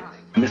ghastly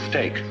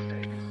mistake.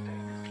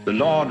 The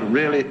Lord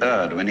really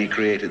erred when he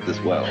created this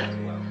world,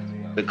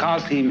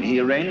 because he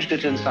arranged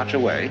it in such a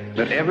way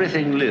that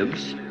everything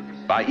lives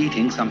by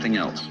eating something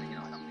else.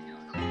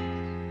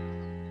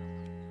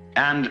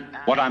 And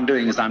what I'm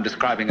doing is I'm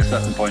describing a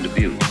certain point of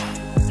view.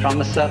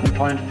 From a certain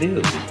point of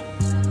view.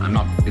 I'm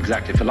not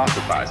exactly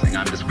philosophizing,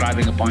 I'm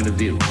describing a point of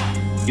view.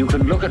 You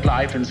can look at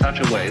life in such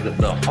a way that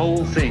the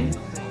whole thing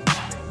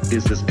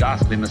is this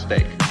ghastly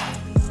mistake.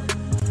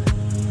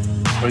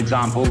 For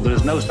example, there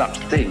is no such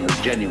thing as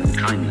genuine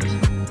kindness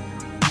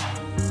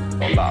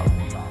or love.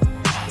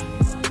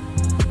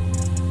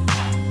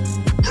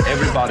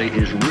 Everybody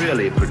is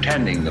really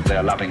pretending that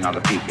they're loving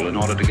other people in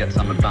order to get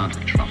some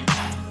advantage from them.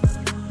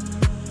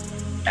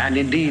 And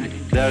indeed,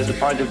 there is a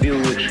point of view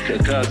which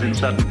occurs in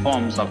certain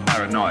forms of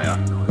paranoia,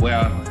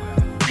 where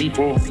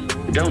people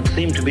don't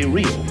seem to be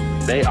real.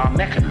 They are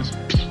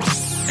mechanisms.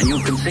 And you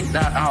can think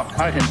that out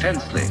quite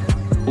intensely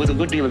with a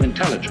good deal of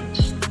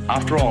intelligence.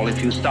 After all,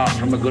 if you start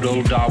from a good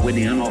old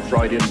Darwinian or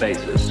Freudian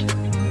basis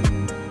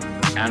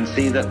and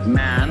see that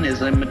man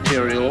is a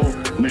material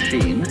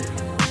machine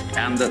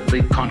and that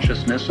the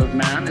consciousness of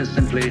man is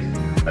simply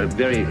a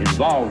very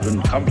involved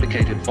and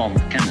complicated form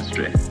of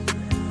chemistry,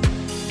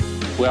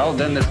 well,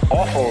 then this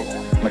awful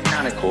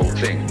mechanical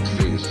things,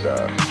 these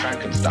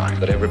Frankenstein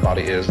that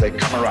everybody is, they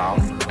come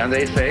around and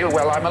they say,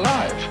 well, I'm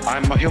alive.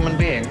 I'm a human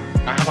being.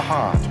 I have a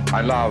heart.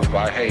 I love,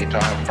 I hate,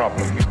 I have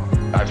problems.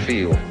 I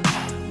feel.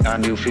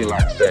 And you feel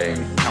like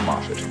saying, come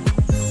off it.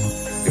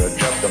 You're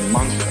just a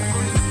monster.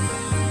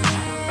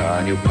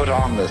 And you put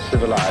on the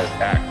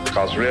civilized act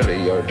because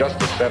really you're just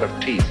a set of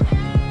teeth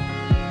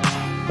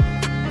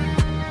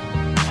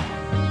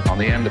on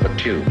the end of a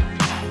tube.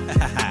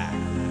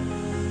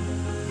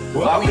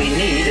 What we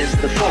need is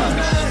the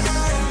fullness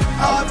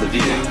of the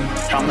view.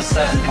 From a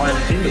certain point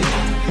of view.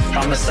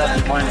 From a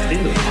certain point of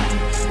view.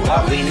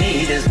 What we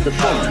need is the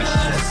fullness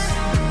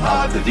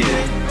of the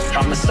view.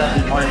 From a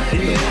certain point of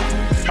view.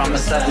 From a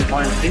certain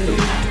point of view.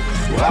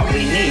 What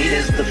we need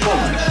is the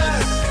fullness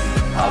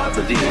of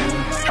the view.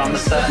 From a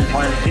certain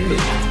point of view.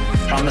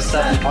 From a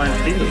certain point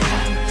of view.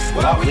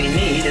 What we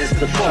need is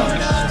the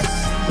fullness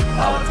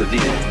of the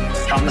view.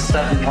 From a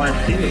certain point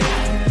of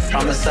view.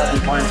 from a certain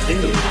point of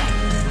view.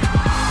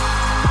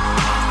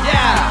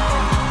 Yeah!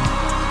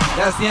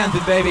 That's the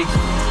anthem, baby.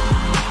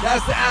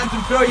 That's the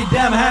anthem. Throw your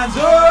damn hands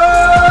up!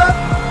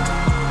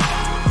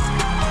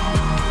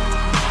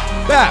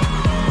 Back!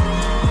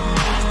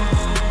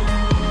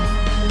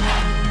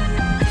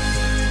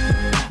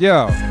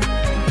 Yo.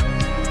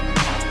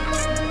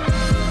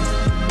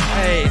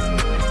 Hey.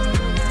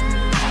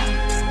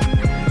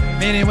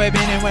 Meaning way,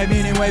 meaning way,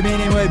 meaning way,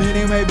 meaning way,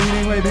 meaning way,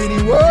 meaning way,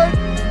 meaning way.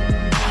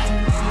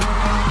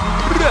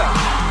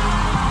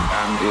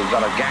 And you've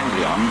got a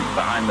ganglion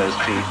behind those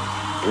teeth,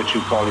 which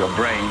you call your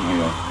brain or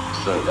your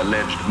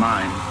alleged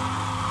mind.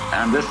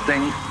 And this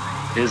thing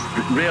is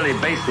really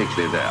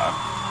basically there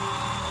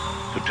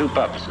for two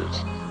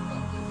purposes.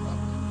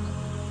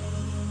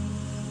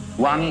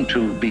 One,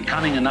 to be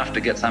cunning enough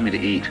to get something to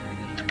eat,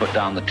 to put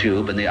down the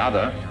tube, and the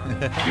other,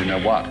 you know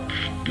what,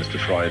 Mr.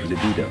 Freud,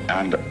 libido.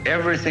 And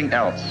everything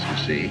else, you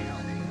see,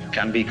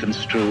 can be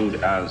construed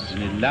as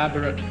an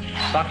elaborate,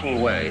 subtle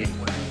way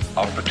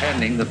of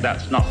pretending that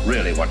that's not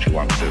really what you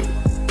want to do.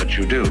 But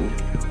you do,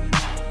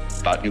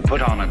 but you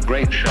put on a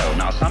great show.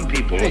 Now, some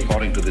people,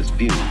 according to this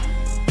view,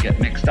 get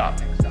mixed up.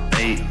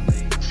 They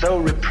so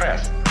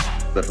repress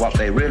that what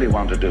they really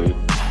want to do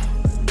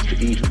is to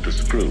eat and to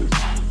screw.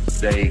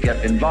 They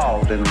get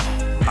involved in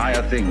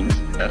higher things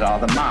that are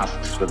the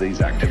masks for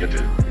these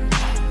activities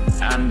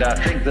and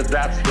think that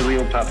that's the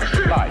real purpose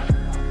of life.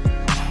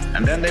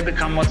 And then they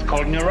become what's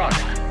called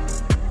neurotic.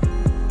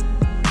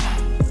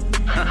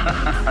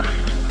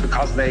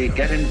 Because they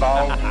get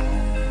involved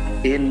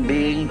in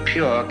being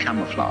pure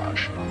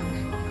camouflage.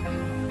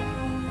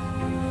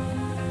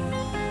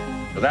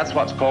 So that's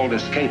what's called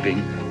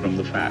escaping from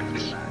the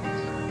facts.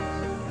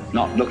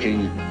 Not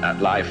looking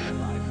at life,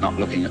 not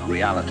looking at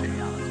reality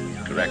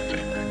correctly.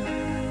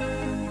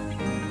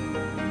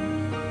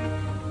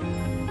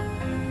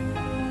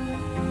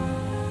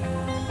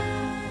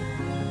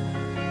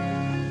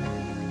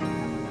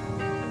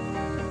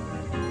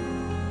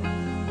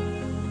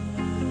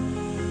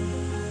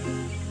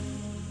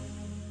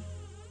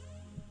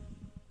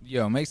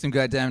 Yo, make some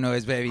goddamn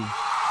noise, baby.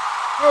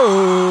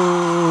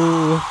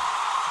 Oh,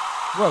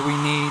 what we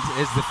need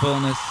is the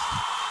fullness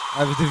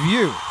of the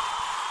view.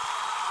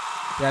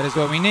 That is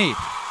what we need.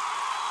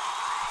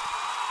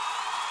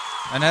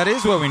 And that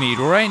is what we need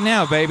right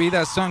now, baby.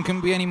 That song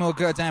couldn't be any more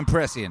goddamn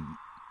prescient.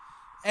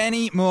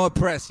 Any more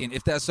prescient.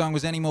 If that song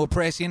was any more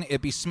prescient,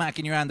 it'd be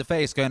smacking you around the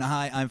face going,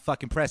 hi, I'm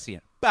fucking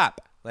prescient.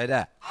 Bap! Like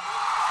that.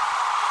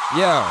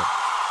 Yo,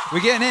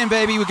 we're getting in,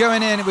 baby. We're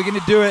going in. We're going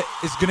to do it.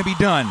 It's going to be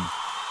done.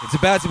 It's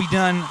about to be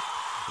done.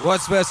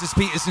 Watts versus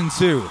Peterson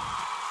 2.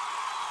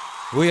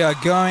 We are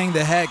going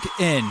the heck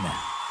in.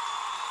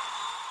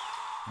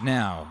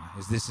 Now,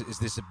 is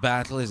this a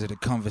battle? Is it a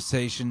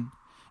conversation?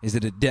 Is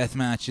it a death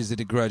match? Is it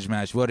a grudge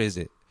match? What is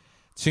it?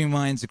 Two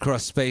minds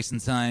across space and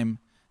time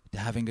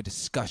having a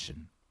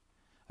discussion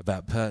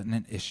about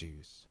pertinent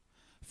issues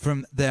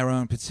from their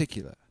own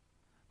particular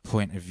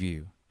point of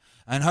view.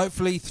 And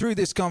hopefully through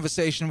this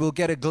conversation we'll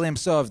get a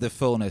glimpse of the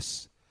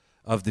fullness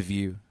of the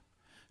view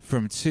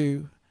from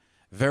two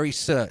very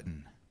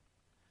certain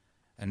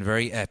and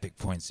very epic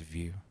points of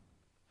view.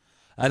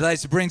 I'd like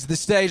to bring to the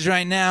stage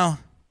right now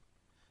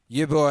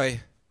your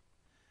boy,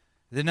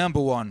 the number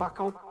one.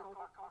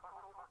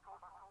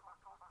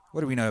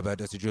 What do we know about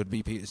Dr. Jordan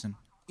B. Peterson?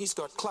 He's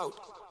got clout.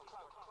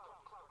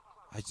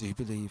 I do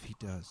believe he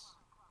does.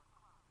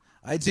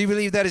 I do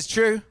believe that is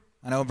true,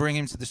 and I'll bring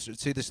him to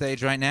the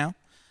stage right now.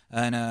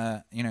 And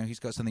he's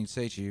got something to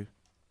say to you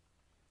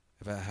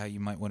about how you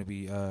might want to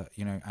be,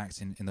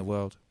 acting in the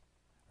world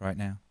right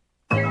now.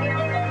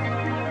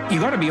 You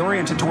got to be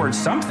oriented towards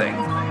something,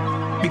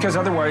 because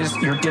otherwise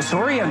you're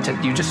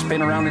disoriented. You just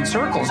spin around in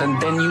circles, and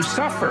then you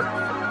suffer,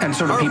 and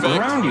so do people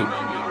around you.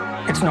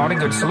 It's not a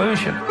good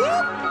solution.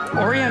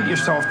 Orient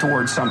yourself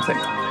towards something.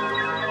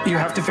 You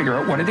have to figure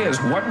out what it is.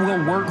 What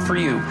will work for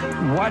you?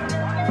 What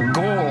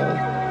goal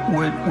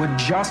would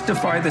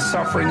justify the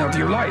suffering of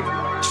your life?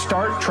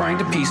 Start trying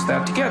to piece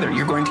that together.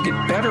 You're going to get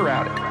better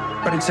at it.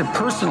 But it's a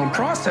personal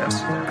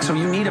process. So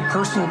you need a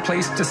personal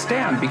place to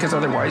stand, because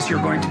otherwise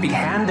you're going to be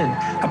handed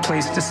a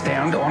place to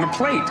stand on a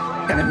plate.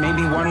 And it may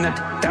be one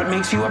that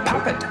makes you a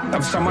puppet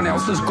of someone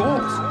else's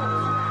goals.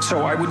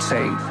 So I would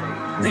say,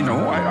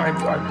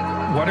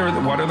 what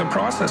are the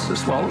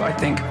processes? Well, I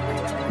think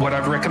what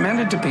I've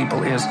recommended to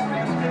people is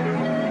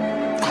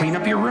clean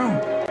up your room.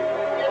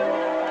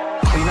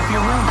 Clean up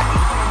your room.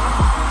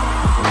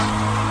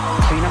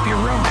 Clean up your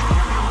room.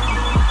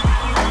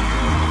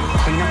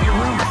 Clean up your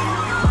room.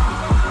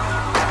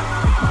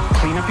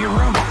 Clean up your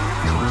room.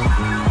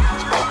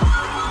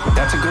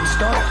 That's a good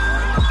start.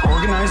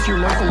 Organize your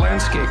local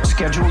landscape.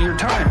 Schedule your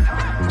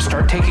time.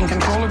 Start taking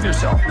control of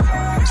yourself.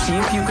 See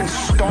if you can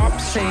stop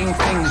saying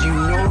things you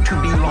know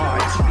to be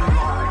lies.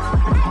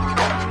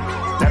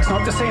 That's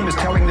not the same as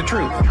telling the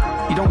truth.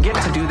 You don't get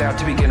to do that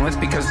to begin with,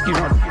 because you're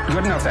not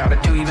good enough at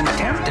it to even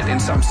attempt it in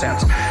some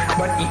sense.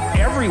 But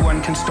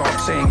everyone can stop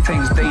saying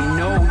things they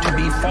know to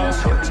be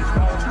falsehoods.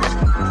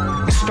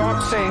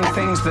 Stop saying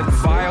things that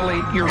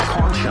violate your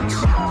conscience.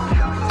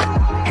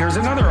 Here's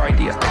another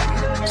idea.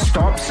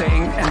 Stop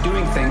saying and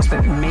doing things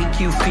that make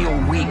you feel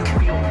weak.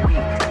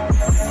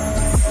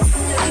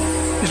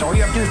 Just all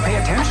you have to do is pay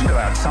attention to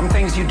that. Some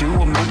things you do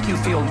will make you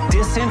feel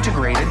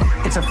disintegrated.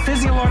 It's a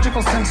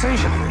physiological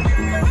sensation.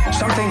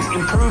 Some things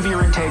improve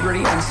your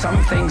integrity and some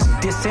things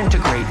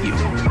disintegrate you.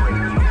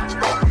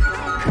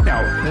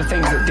 Now, the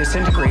things that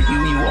disintegrate you,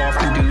 you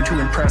often do to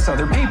impress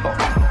other people,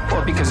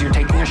 or because you're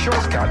taking a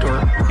shortcut,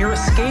 or you're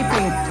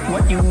escaping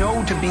what you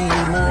know to be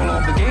your moral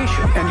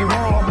obligation. And your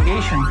moral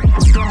obligation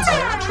stems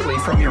naturally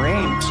from your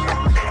aims.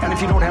 And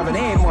if you don't have an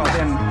aim, well,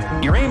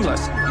 then you're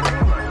aimless.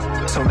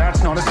 So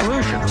that's not a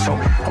solution. So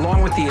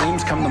along with the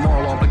aims come the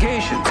moral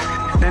obligations.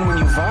 Then when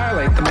you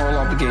violate the moral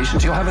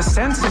obligations, you'll have a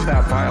sense of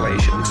that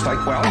violation. It's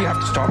like, well, you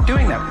have to stop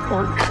doing that.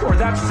 Or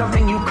that's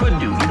something you could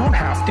do. You don't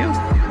have to.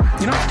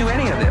 You don't have to do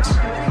any of this.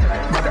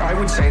 But I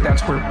would say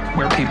that's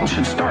where people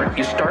should start.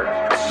 You start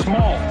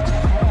small.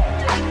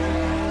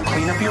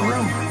 Clean up your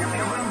room.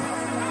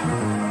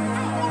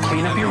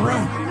 Clean up your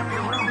room.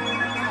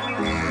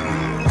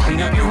 Clean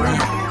up your room.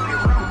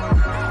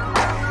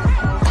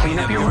 Clean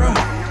up your room.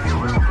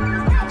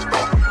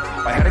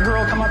 I had a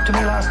girl come up to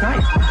me last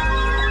night.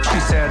 She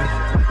said,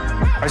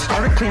 I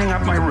started cleaning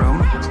up my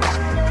room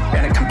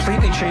and it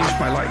completely changed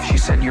my life. She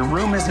said, your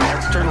room is an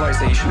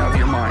externalization of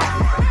your mind.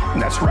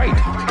 And that's right.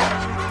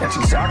 That's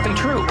exactly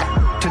true.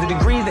 To the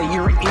degree that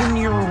you're in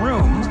your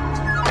room,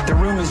 the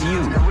room is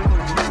you.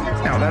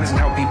 Now, that isn't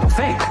how people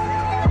think.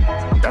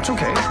 That's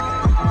okay.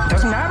 It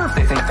doesn't matter if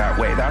they think that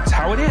way. That's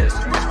how it is.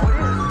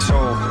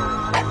 So,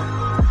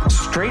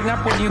 straighten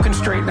up what you can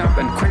straighten up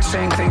and quit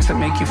saying things that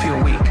make you feel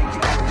weak.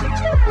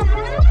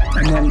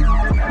 And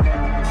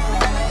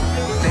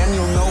then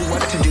you'll know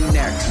what to do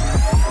next.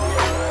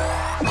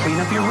 Clean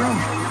up your room.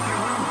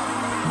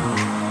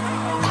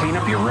 Clean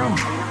up your room.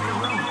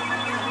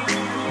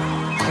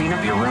 Clean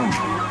up your room.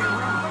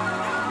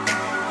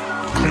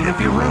 Clean up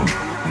your room.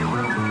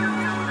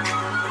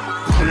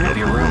 Clean up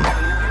your room.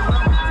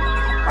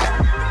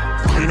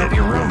 Clean up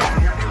your room.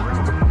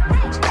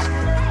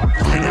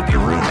 Clean up your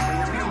room.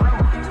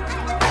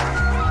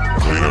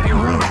 Clean up your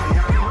room.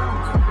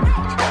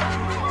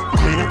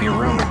 Clean up your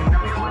room.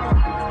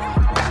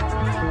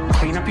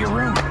 Clean up your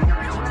room.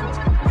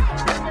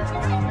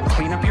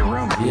 Clean up your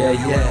room. Yeah.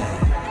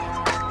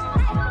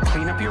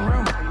 Clean up your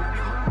room.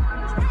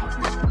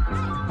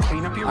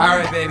 Clean up your room. All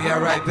right,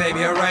 baby.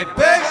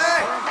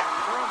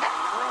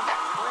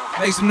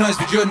 Make some noise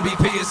for Jordan B.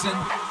 Peterson.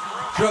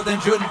 Drop them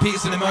Jordan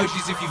Peterson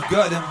emojis if you've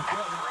got them.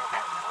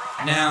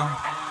 Now,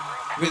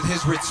 with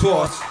his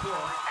retort,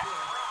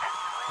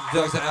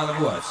 Dr.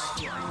 Alan Watts.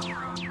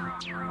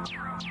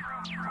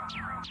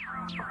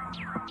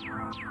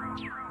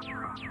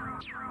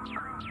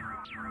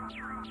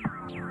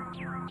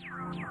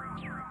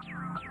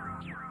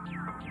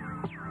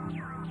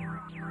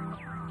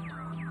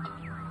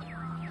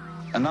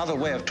 Another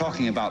way of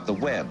talking about the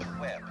web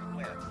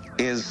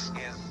is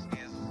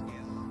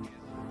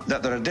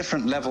that there are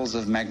different levels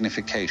of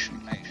magnification.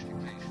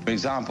 For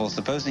example,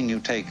 supposing you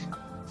take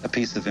a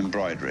piece of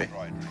embroidery,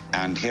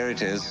 and here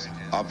it is,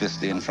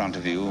 obviously in front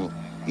of you,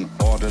 an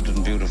ordered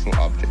and beautiful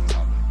object.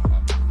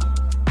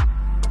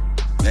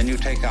 Then you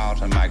take out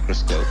a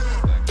microscope,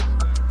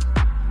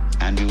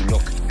 and you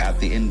look at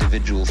the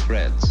individual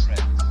threads.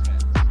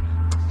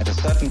 At a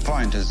certain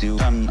point, as you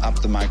turn up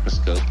the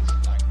microscope,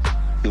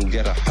 you'll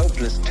get a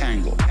hopeless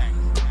tangle.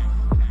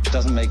 It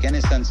doesn't make any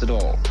sense at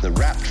all. The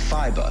wrapped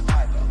fiber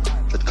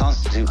that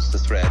constitutes the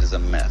thread is a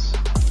mess.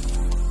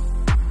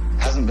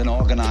 Hasn't been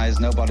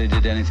organized, nobody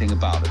did anything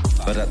about it.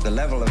 But at the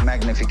level of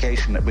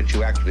magnification at which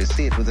you actually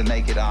see it with the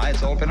naked eye,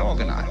 it's all been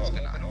organized.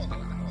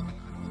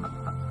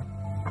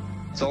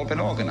 It's all been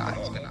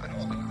organized.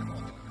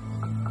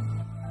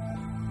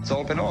 It's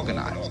all been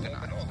organized.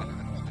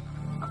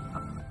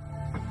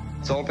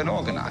 It's all been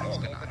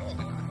organized.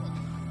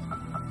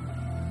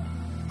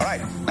 All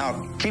right,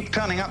 now keep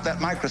turning up that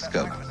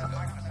microscope.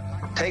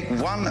 Take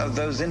one of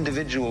those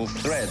individual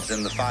threads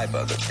in the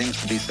fiber that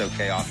seems to be so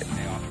chaotic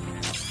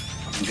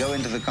and go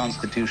into the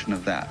constitution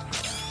of that.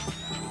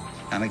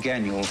 And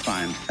again, you will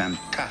find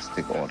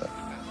fantastic order.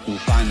 You'll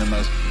find the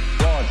most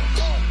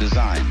gorgeous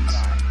designs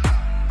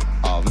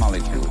of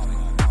molecules.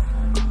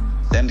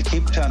 Then to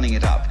keep turning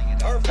it up.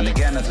 And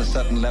again, at a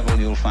certain level,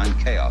 you'll find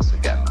chaos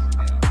again.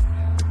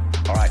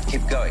 All right,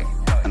 keep going.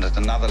 And at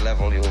another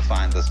level, you'll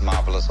find this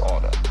marvelous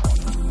order.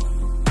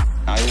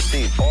 Now you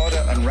see,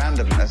 order and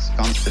randomness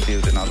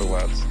constitute, in other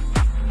words,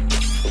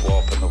 the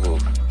warp and the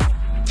whoop.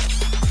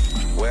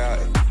 Where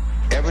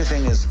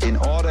everything is in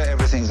order,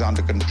 everything's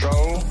under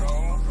control.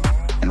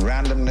 In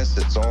randomness,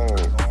 it's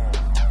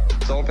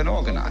all been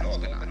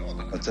organized.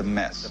 It's a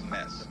mess.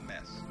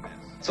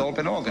 It's all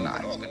been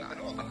organized.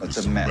 It's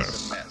a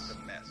mess.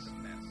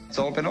 It's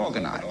all been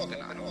organized.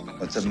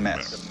 It's a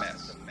mess.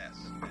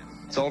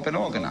 It's all been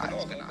organized.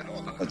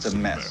 It's a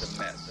mess.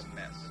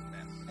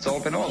 It's all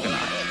been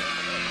organized.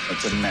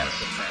 It's a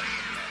mess.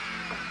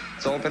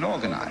 It's all been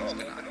organized.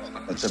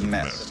 It's a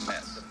mess.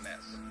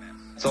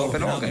 It's all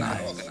been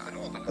organized.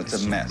 It's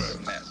a mess.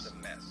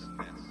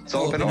 It's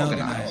all been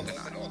organized.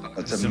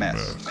 It's a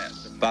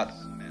mess. But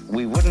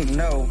we wouldn't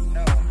know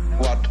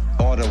what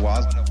order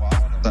was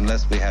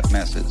unless we had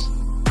messes.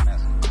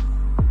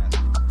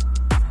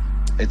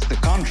 It's the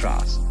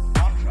contrast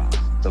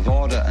of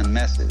order and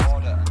messes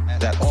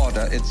that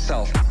order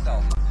itself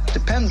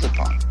depends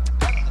upon.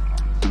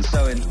 And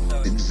so in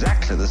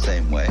exactly the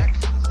same way,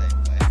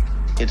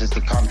 it is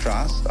the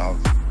contrast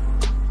of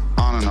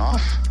on and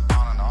off,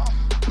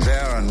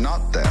 there and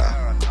not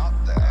there.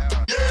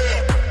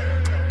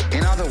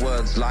 In other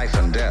words, life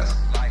and death,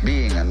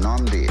 being and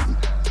non-being,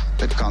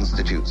 that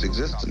constitutes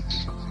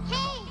existence.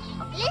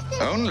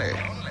 Only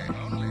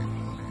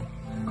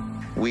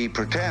we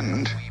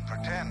pretend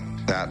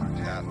that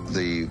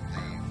the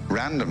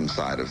random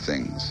side of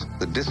things,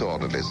 the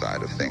disorderly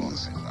side of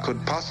things,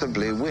 could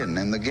possibly win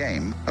in the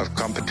game of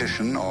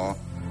competition, or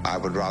I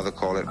would rather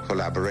call it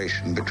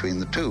collaboration between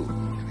the two.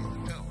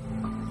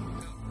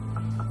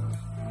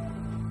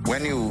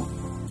 When you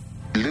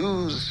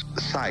lose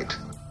sight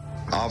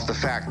of the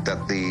fact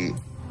that the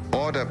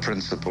order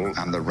principle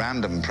and the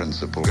random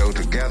principle go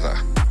together,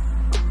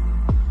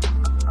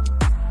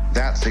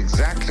 that's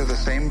exactly the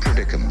same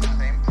predicament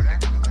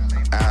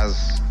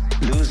as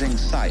losing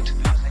sight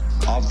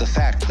of the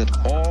fact that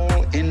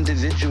all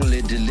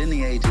individually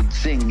delineated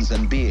things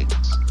and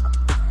beings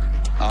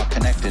are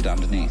connected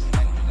underneath.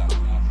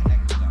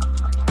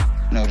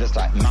 You know, just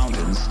like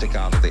mountains stick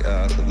out of the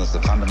earth and there's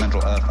the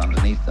fundamental earth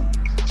underneath them,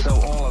 so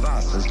all of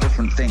us as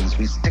different things,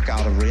 we stick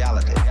out of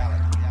reality.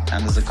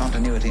 And there's a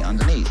continuity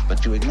underneath,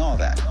 but you ignore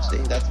that, see?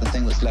 That's the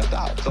thing that's left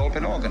out. It's all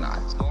been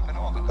organized.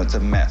 It's a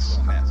mess.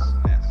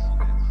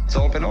 It's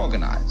all been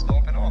organized.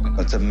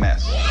 It's a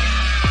mess.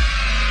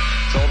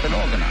 It's all been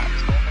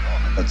organized.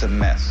 It's a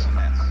mess.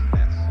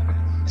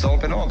 It's all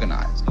been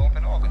organized.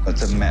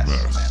 It's a mess.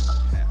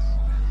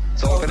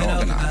 It's all been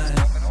organized.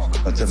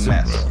 It's a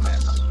mess.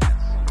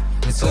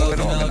 It's all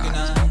been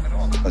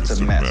organized. It's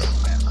a mess.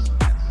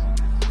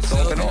 It's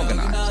all been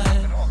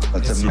organized.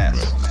 It's a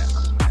mess.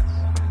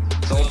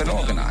 It's all been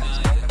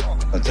organized.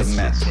 It's a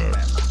mess.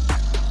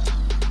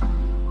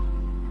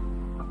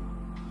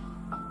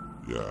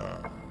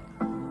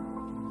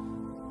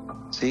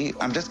 See,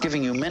 I'm just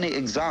giving you many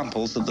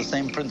examples of the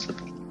same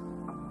principle.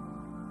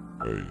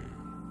 Hey.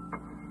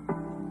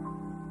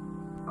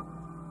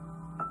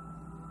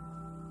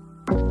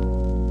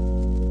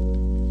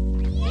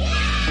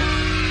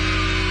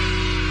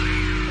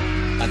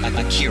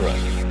 Akira.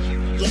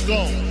 Let's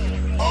go.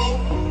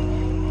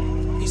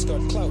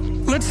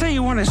 Let's say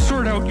you want to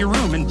sort out your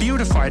room and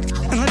beautify it.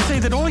 And let's say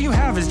that all you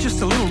have is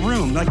just a little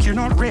room, like you're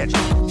not rich.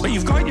 But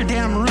you've got your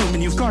damn room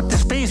and you've got the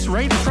space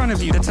right in front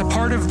of you that's a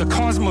part of the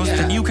cosmos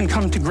that you can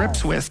come to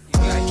grips with.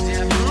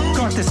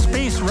 Got the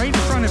space right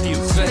in front of you,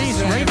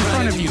 space right in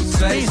front of you,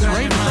 space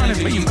right in front of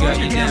you. But you've got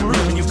your damn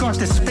room and you've got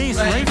the space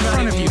right in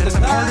front of you that's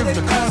a part of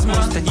the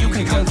cosmos that you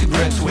can come to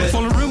grips with.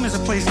 Well, a room is a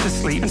place to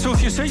sleep. And so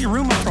if you set your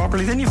room up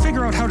properly, then you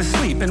figure out how to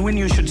sleep and when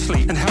you should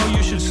sleep and how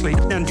you should sleep.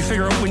 And you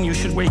figure out when you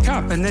should wake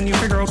up. And then you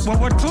figure out, well,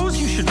 what clothes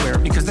you should wear,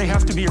 because they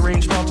have to be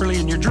arranged properly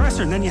in your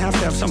dresser. And then you have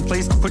to have some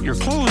place to put your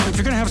clothes. If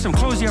you're going to have some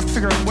clothes, you have to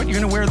figure out what you're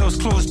going to wear those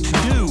clothes to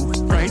do,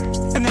 right?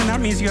 And then that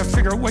means you have to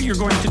figure out what you're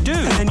going to do.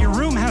 And then your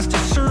room has to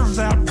serve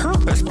that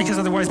purpose, because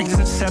otherwise it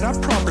isn't set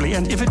up properly.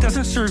 And if it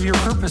doesn't serve your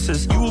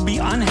purposes, you will be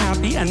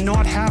unhappy and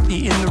not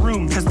happy in the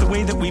room, because the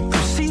way that we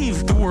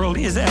perceive the world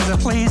is as a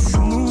place to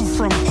move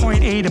from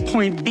point A to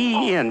point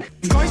B in.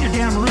 You've got your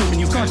damn room and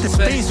you've got the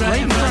space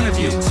right in front of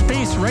you,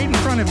 space right in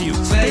front of you,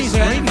 space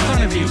right in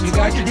front of you. You've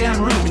got your damn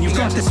room and you've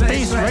got the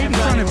space right in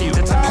front of you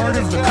that's a part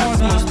of the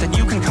cosmos that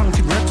you can come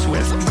to grips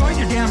with. You've got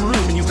your damn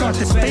room and you've got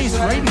the space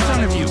right in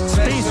front of you,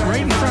 space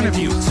right in front of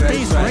you,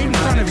 space right in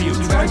front of you.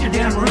 You've got your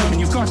damn room and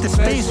you've got the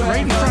space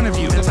right in front of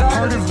you that's a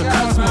part of the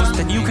cosmos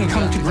that you can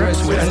come to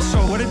grips with. And so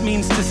what it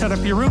means to set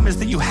up your room is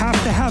that you have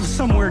to have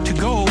somewhere to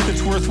go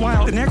that's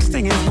worthwhile. The next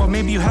thing is, well,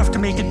 maybe you have to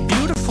make it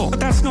beautiful. But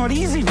that's not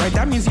easy, right?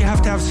 That means you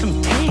have to have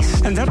some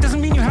taste. And that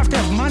doesn't mean you have to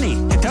have money.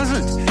 It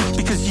doesn't.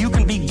 Because you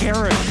can be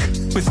garish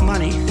with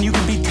money and you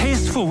can be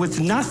tasteful with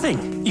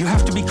nothing. You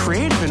have to be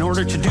creative in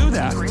order to do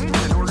that.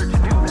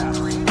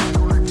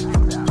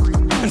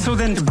 And so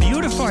then to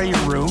beautify your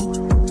room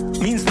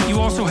means that you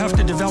also have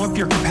to develop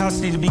your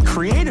capacity to be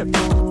creative.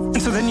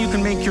 And so then you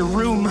can make your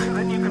room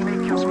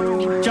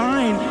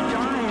shine.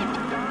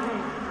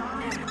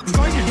 You've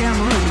got your damn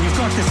room and you've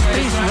got the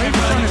space right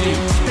in front of you,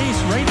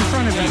 space right in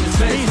front of you,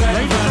 space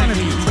right in front of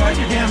you. You've got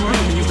your damn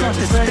room and you've got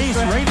the space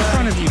right in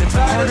front of you that's a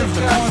part of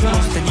the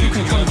cosmos that you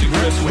can come to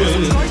grips with.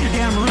 You've got your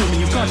damn room and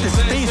you've got the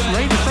space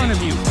right in front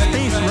of you,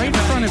 space right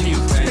in front of you,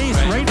 space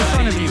right in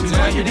front of you. You've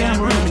got your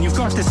damn room and you've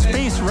got the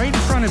space right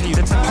in front of you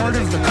that's a part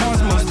of the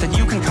cosmos that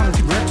you can come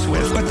to grips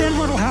with. But then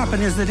what'll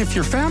happen is that if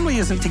your family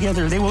isn't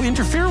together, they will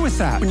interfere with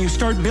that. When you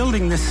start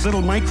building this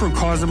little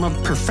microcosm of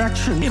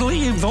perfection, it'll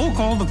evoke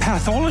all the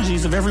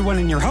pathologies of everyone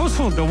in your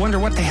household. They'll wonder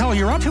what the hell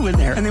you're up to in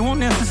there. And they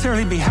won't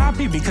necessarily be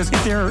happy, because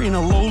if they're in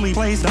a lowly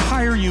place, the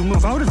higher you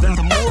move out of them,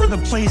 the more the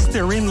place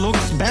they're in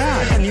looks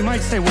bad. And you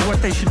might say, well,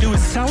 what they should do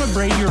is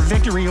celebrate your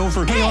victory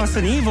over chaos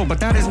and evil,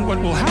 but that isn't what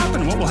will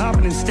happen. What will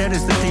happen instead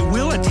is that they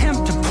will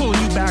attempt to pull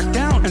you back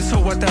down. And so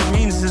what that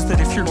means is that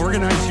if you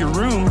organize your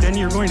room, then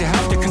you're going to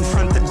have to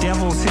confront the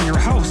devils in your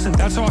house. And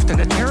that's often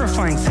a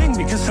terrifying thing,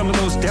 because some of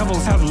those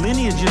devils have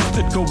lineages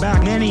that go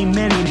back many,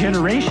 many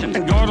generations.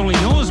 And God only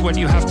knows what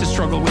you have to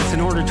struggle with in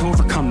order to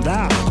overcome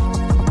that.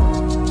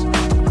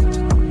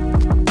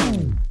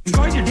 You've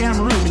got your damn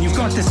room, and you've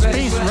got this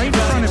space right in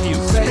front of you.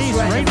 Space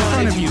right in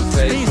front of you.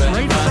 Space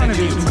right in front of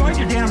you. You've got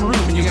your damn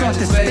room, and you've got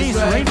this space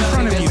right in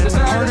front of you. It's a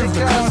part of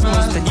the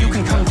cosmos that you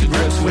can come to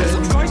grips with.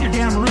 You've got your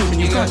damn room, and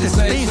you've got this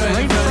space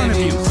right in front of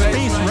you.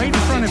 Space right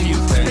in front of you.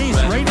 Space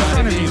right in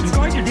front of you. You've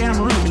got your damn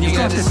room, and you've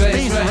got this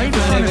space right in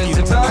front of you.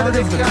 It's a part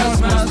of the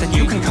cosmos that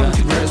you can come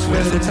to grips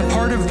with. It's a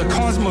part of the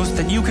cosmos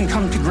that you can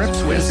come to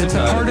grips with. It's a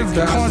part of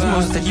the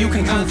cosmos that you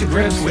can come to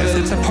grips with.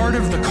 It's a part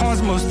of the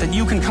cosmos that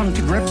you can come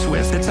to grips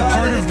with. It's a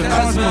part of the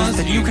cosmos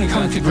that you can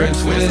come to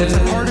grips with. It's a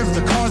part of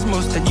the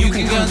cosmos that you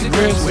can come to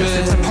grips with.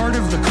 It's a part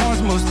of the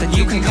cosmos that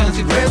you can come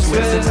to grips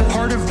with. It's a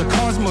part of the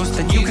cosmos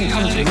that you can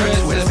come to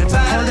grips with. It's a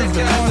part of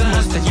the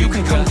cosmos that you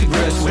can come to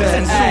grips with.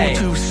 And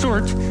so to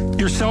sort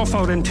yourself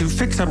out and to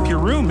fix up your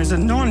room is a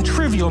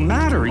non-trivial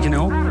matter, you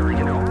know.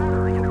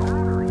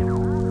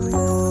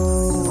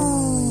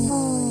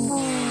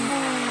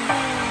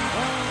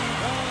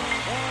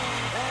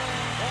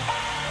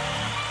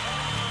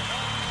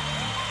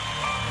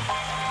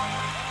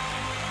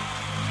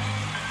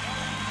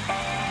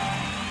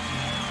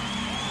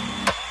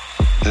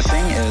 The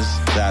thing is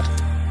that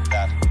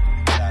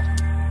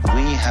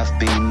we have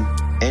been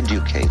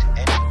educated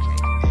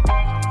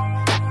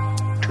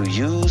to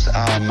use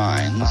our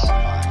minds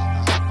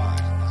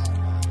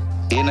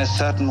in a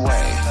certain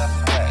way,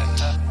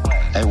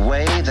 a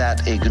way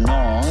that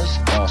ignores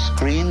or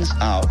screens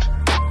out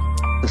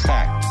the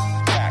fact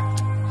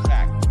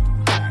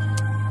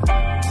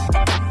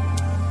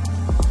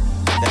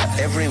that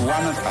every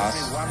one of us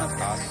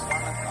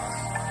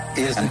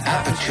is an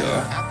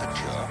aperture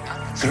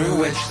through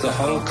which the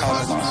whole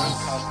cosmos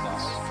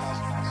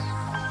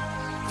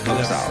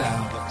looks out.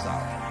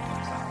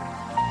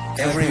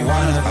 Every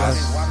one of us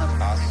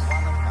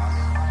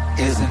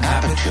is an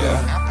aperture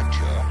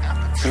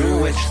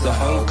through which the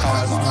whole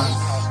cosmos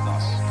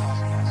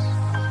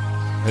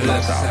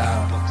looks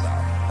out.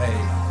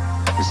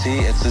 You see,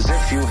 it's as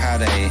if you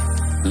had a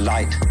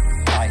light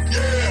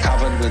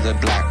covered with a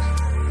black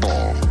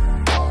ball,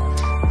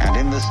 and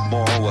in this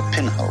ball were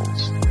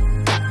pinholes.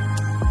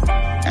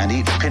 And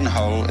each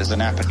pinhole is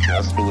an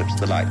aperture through which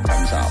the light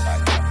comes out.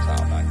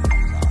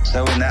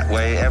 So in that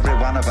way, every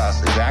one of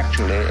us is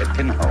actually a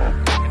pinhole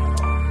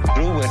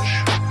through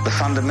which the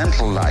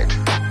fundamental light,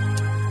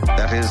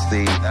 that is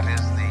the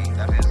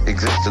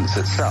existence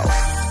itself,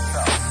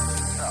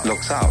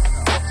 looks out.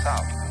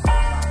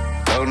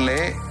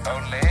 Only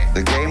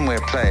the game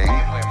we're playing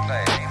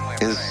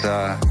is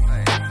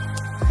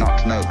not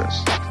to know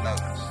this.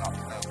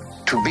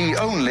 To be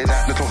only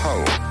that little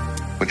hole,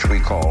 which we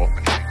call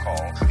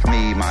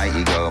me, my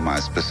ego, my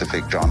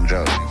specific John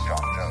Jones,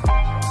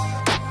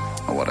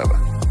 or whatever.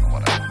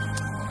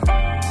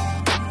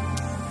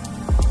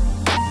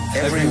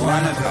 Every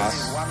one of us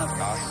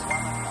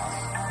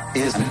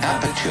is an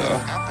aperture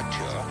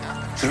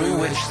through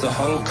which the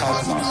whole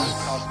cosmos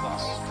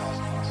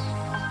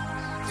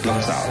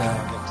looks out.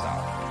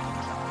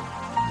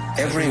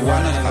 Every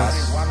one of us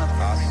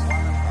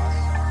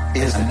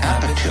is an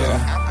aperture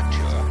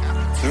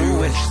through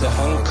which the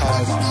whole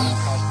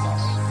cosmos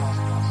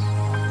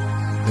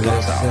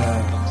looks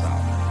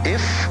out.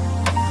 If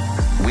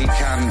we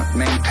can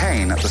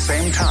maintain at the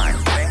same time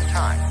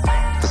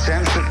the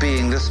sense of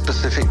being this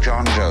specific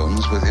John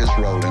Jones with his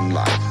role in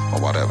life, or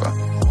whatever,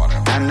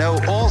 and know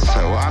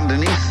also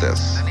underneath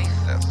this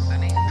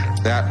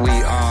that we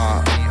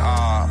are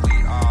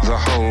the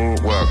whole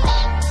works,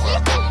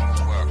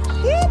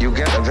 you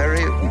get a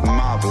very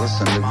marvelous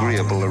and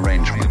agreeable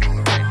arrangement.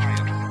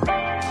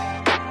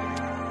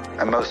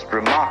 A most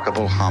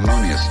remarkable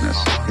harmoniousness.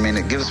 I mean,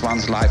 it gives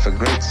one's life a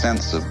great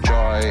sense of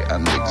joy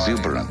and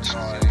exuberance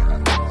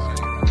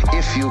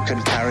if you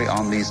can carry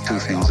on these two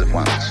things at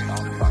once.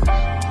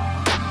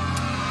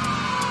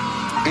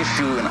 If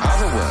you, in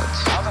other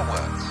words,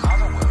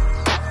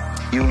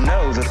 you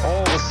know that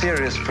all the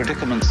serious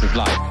predicaments of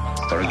life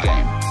are a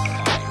game.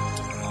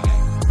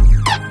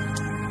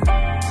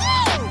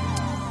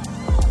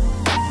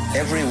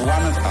 Every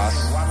one of us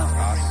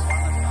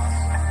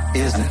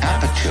is an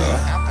aperture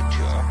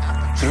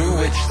through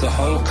which the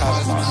whole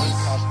cosmos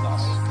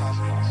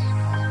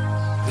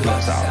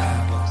looks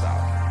out.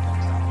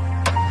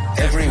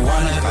 Every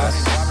one of us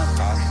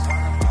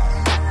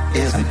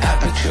is an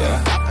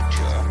aperture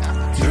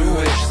through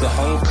which the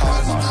whole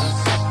cosmos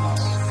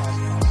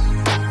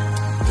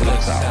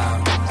looks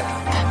out.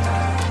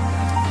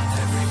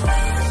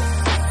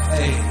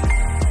 Hey.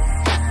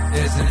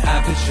 is an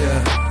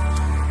aperture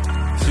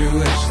through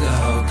which the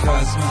whole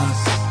cosmos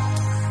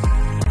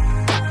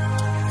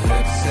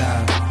looks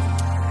out.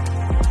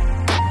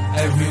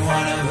 Every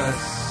one of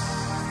us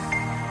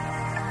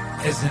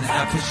is an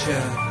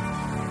aperture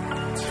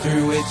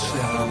through which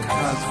the whole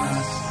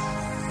cosmos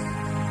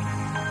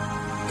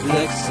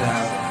looks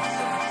out.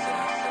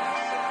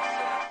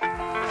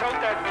 Without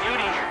that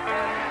beauty,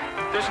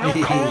 there's no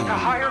call to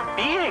higher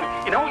being.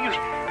 You know,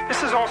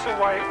 this is also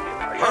why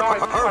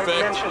I've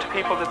mentioned to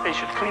people that they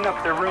should clean up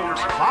their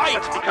rooms.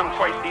 That's become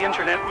quite the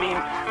internet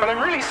meme. But I'm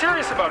really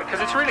serious about it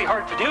because it's really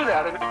hard to do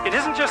that. And it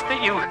isn't just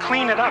that you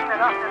clean it up.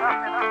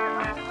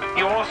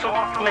 You also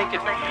make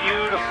it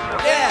beautiful.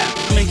 Yeah!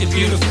 Make it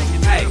beautiful.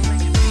 Hey!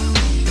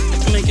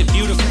 Make it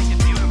beautiful.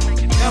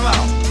 Come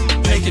on!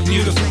 Make it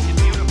beautiful.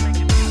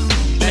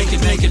 Make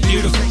it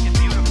beautiful.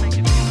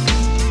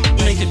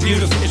 Make it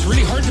beautiful. It's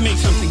really hard to make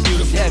something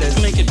beautiful. Yeah, it is.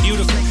 Make it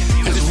beautiful.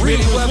 It's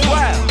really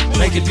worthwhile.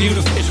 Make it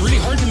beautiful. It's really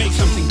hard to make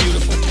something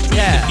beautiful.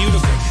 Yeah. Make it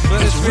beautiful.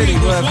 But it's really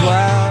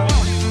worthwhile.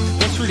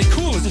 What's really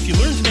cool is if you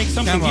learn to make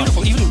something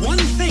beautiful, even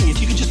one thing, if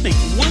you can just make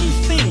one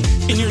thing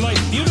in your life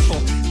beautiful,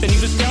 then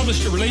you've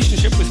established a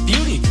relationship with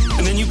beauty.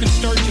 And then you can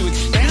start to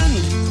expand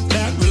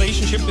that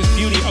relationship with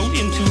beauty out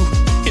into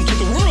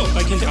the world,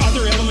 like into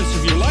other elements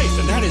of your life.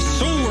 And that is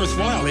so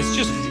worthwhile. It's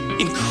just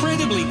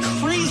incredibly,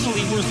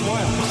 crazily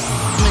worthwhile.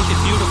 Make it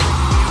beautiful.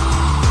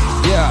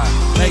 Yeah.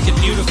 Make it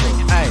beautiful.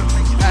 Hey,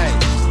 hey,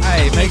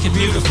 hey, make it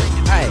beautiful.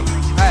 Hey,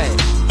 hey,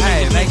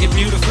 hey, make it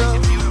beautiful.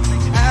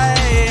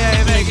 Hey, hey,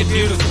 make it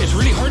beautiful. It's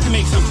really hard to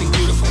make something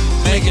beautiful.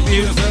 Make it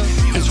beautiful.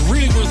 It's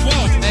really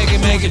worthwhile.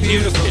 Make it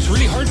beautiful. It's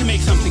really hard to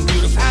make something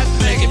beautiful.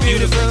 Make it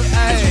beautiful.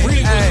 It's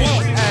really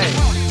worthwhile. Hey.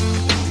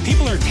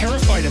 People are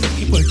terrified of it.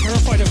 People are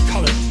terrified of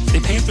color. They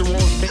paint their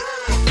walls.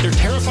 They're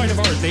terrified of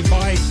art. They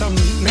buy some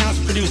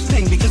mass-produced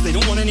thing because they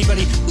don't want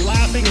anybody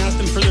laughing at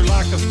them for their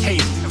lack of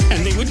taste.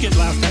 And they would get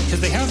laughed at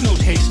because they have no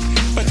taste.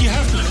 But you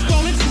have to,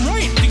 well, it's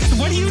right, because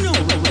what do you know?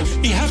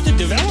 You have to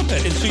develop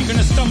it. And so you're going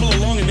to stumble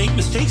along and make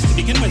mistakes to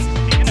begin with.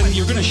 And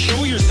you're going to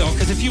show yourself,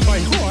 because if you buy,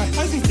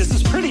 I think this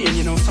is pretty,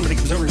 and somebody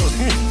comes over and goes,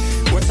 hey,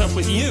 what's up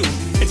with you?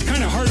 It's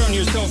kind of hard on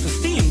your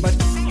self-esteem, but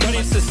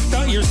it's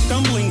you're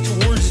stumbling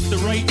towards the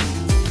right,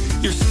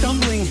 you're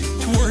stumbling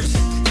towards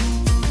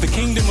the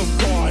kingdom of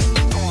God.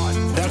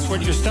 That's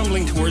what you're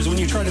stumbling towards when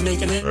you try to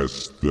make an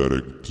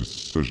aesthetic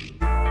decision.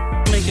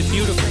 Make it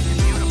beautiful.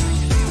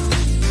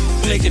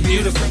 Make it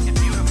beautiful.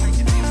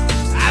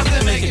 I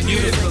said make it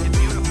beautiful.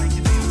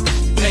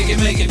 Make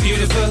it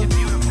beautiful.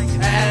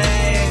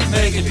 Hey,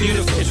 make it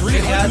beautiful. It's really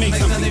hard to make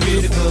something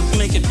beautiful.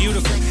 Make it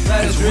beautiful.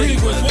 That is really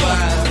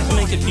worthwhile.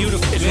 Make it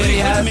beautiful. It's really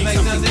hard to make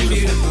something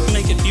beautiful.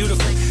 Make it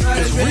beautiful.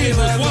 It's really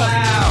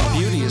worthwhile.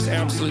 Beauty is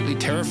absolutely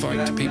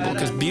terrifying to people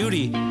because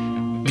beauty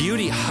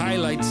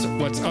highlights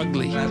what's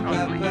ugly.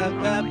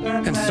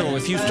 And so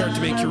if you start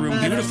to make your room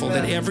beautiful,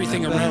 then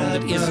everything around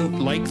that isn't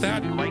like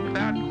that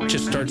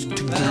just starts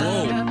to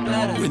grow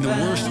in the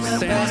worst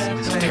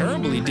sense. It's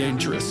terribly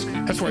dangerous.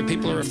 That's why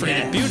people are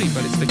afraid of beauty,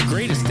 but it's the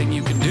greatest thing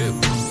you can do.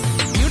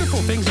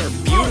 Beautiful things are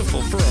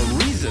beautiful for a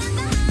reason.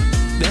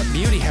 That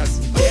beauty has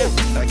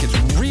depth, like it's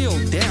real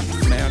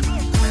depth, man.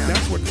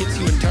 That's what gets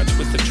you in touch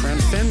with the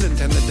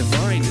transcendent and the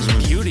divine is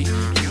beauty.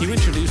 You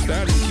introduce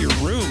that into your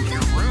room,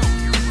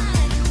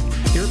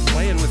 you're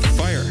playing with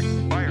fire.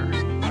 And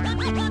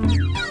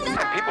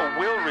people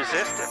will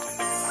resist it.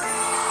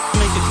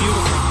 Make it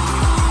beautiful.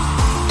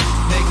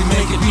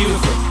 Make it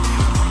beautiful.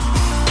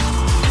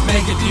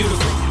 Make it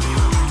beautiful.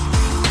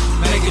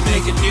 Make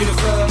it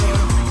beautiful.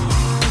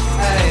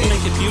 Hey.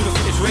 Make it beautiful.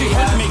 It's really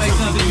hard to make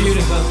something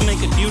beautiful.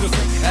 Make it beautiful.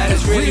 That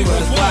is really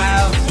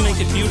worthwhile. Make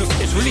it beautiful.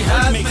 It's really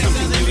hard to make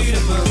something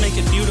beautiful. Make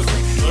it beautiful.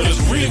 It's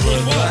really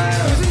worthwhile.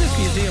 I was in this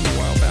museum a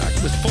while back.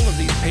 It was full of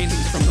these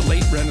paintings from the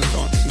late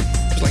Renaissance.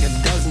 There's like a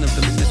dozen of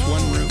them in this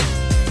one room.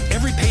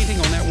 Every painting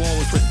on that wall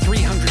was worth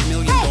 $300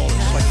 million,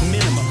 like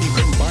minimum. You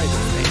couldn't buy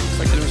those paintings.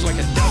 Like there was like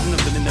a dozen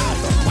of them in there. I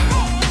thought,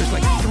 wow, there's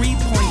like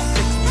 $3.6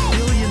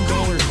 billion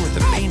worth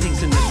of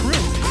paintings in this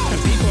room, and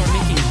people are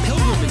making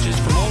pilgrimages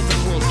from all over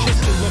the world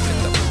just to look at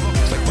them.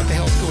 It's like, what the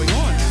hell's going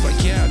on? It's like,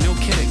 yeah, no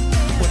kidding.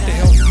 What the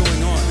hell's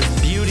going on?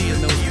 There's beauty in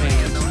those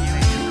paintings.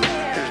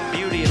 There's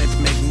beauty and it's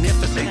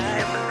magnificent.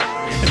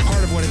 And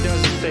part of what it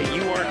does is say,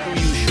 you are who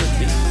you should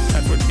be.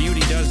 That's what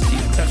beauty does to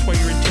you. That's why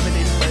you're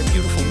intimidated by a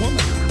beautiful woman.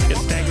 A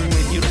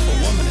staggeringly beautiful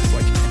woman. It's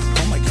like,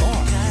 oh my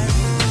God.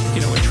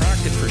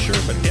 Attracted for sure,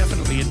 but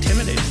definitely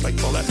intimidated. It's like,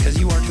 well, that's because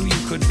you aren't who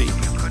you could be.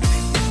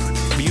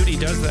 Beauty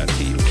does that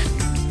to you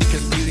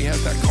because beauty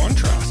has that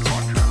contrast.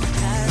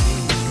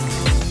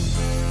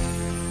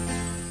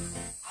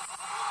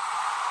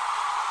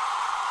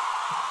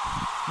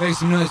 Make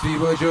some noise for your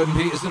boy Jordan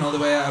Peterson all the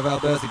way out of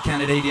Alberta,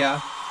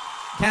 Canada.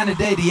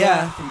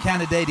 From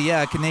Canada.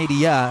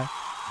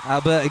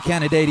 Alberta,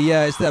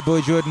 Canada. It's that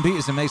boy Jordan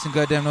Peterson. Make some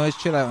goddamn noise.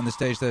 Chill out on the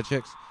stage there,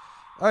 chicks.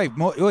 Oi,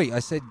 I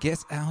said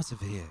get out of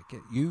here.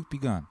 You be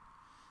gone.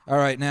 All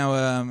right, now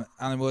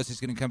Alan Watts is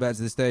going to come back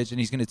to the stage and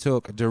he's going to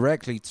talk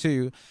directly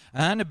to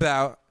and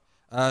about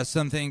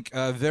something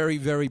very,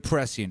 very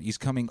prescient. He's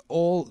coming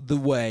all the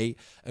way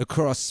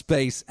across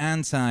space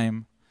and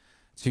time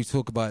to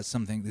talk about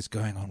something that's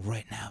going on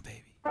right now,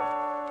 baby.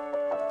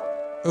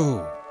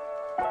 Ooh.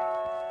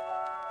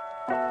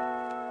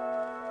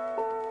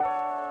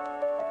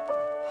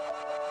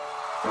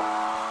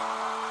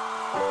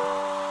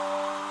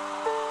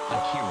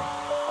 Akira.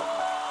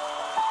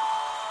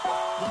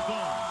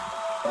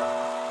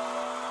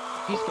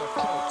 He's got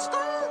clothes.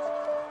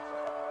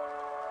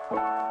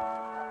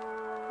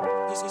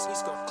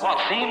 What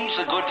seems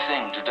a good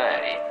thing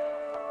today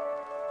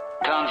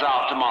turns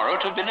out tomorrow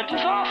to have been a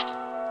disaster.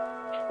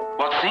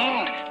 What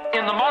seemed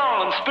in the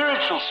moral and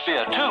spiritual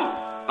sphere too,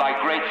 like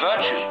great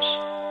virtues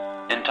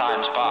in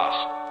times past,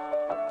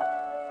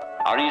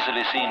 are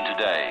easily seen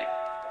today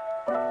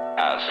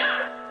as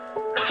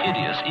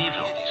hideous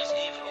evils.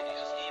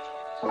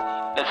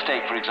 Let's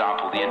take, for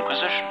example, the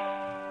Inquisition.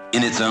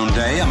 In its own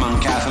day,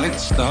 among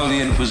Catholics, the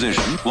Holy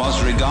Inquisition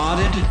was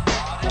regarded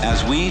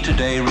as we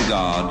today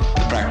regard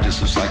the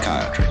practice of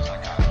psychiatry.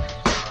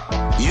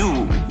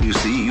 You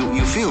see,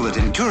 you feel that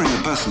in curing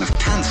a person of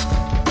cancer,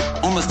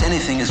 almost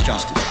anything is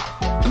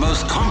justified. The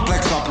most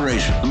complex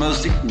operation, the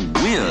most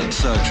weird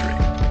surgery.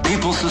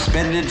 People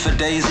suspended for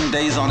days and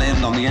days on the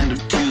end of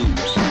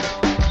tubes,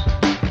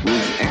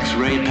 with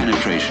X-ray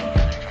penetration,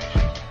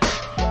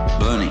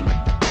 burning,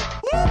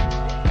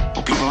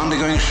 or people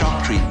undergoing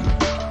shock treatment,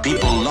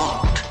 people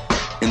locked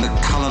in the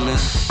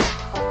colorless,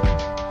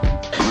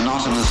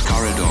 monotonous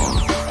corridor,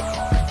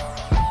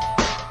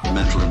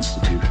 mental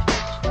institutions.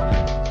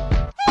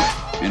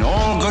 In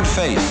all good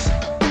faith,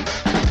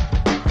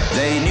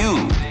 they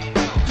knew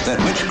that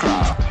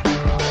witchcraft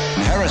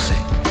and heresy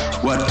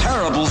were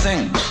terrible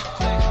things,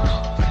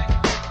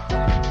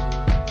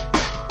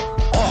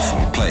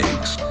 awful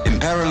plagues,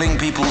 imperiling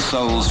people's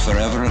souls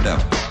forever and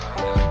ever.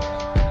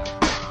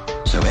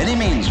 So any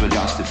means were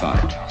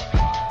justified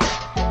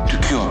to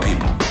cure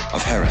people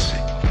of heresy.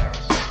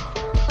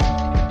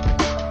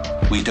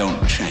 We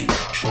don't change.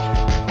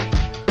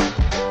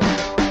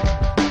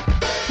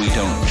 We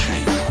don't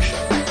change.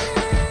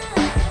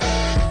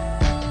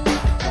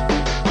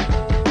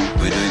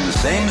 We're doing the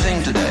same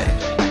thing today,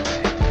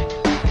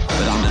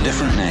 but under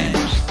different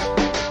names.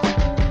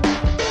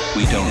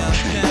 We don't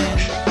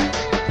change.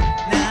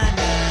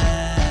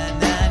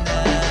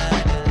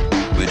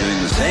 We're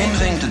doing the same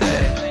thing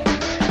today,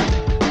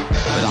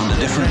 but under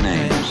different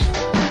names.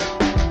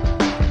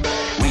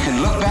 We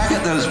can look back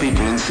at those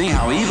people and see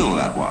how evil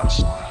that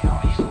was.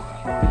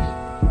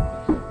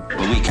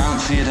 But we can't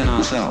see it in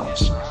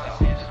ourselves.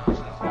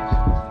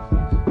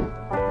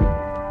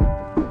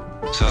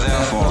 So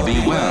therefore,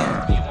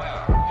 beware.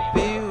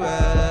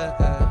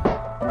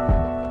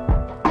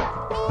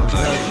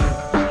 Virtue.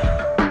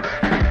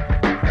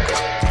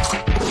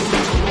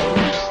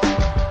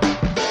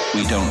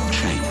 We don't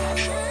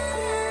change.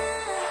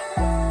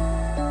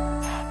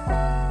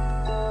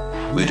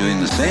 We're doing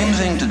the same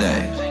thing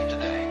today,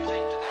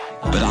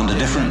 but under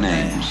different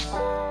names.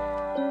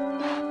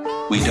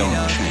 We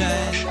don't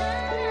change.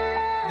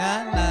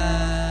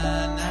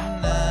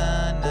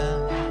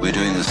 We're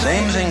doing the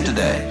same thing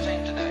today,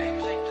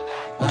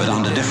 but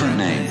under different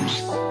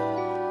names.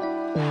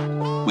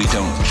 We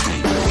don't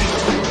change.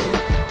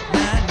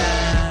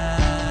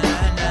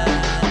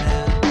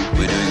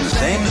 We're doing the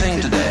same thing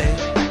today,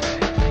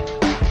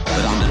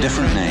 but under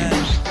different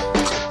names.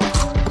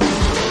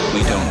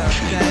 We don't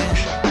change.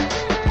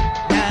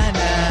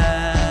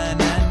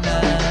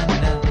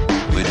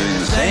 We're doing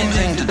the same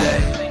thing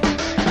today,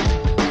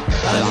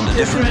 but under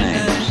different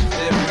names.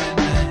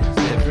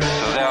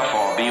 So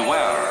therefore,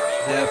 beware.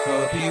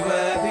 Therefore,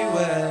 beware,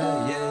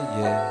 yeah,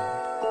 yeah.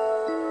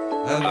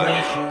 Of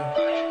virtue.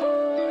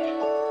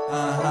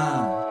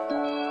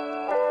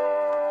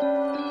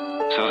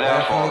 So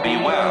therefore,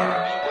 beware.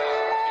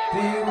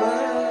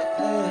 Beware.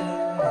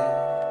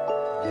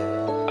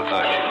 Of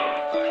virtue.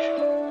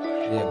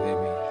 Yeah,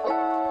 baby.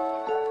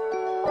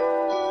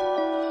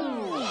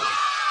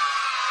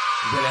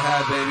 You better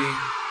have, baby.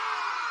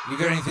 You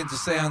got anything to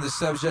say on the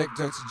subject,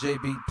 Dr.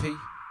 JBP?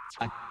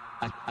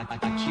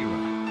 Akira.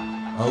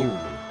 Oh,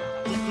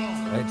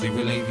 I do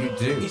believe you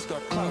do.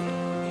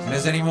 And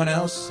has anyone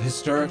else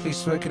historically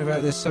spoken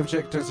about this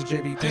subject, Dr.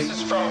 JBP? This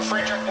is from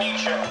Friedrich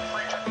Nietzsche.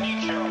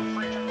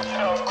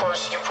 Now, of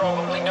course, you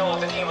probably know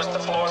that he was the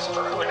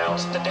philosopher who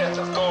announced the death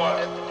of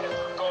God.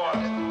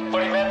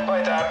 What he meant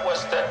by that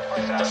was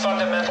that the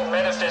fundamental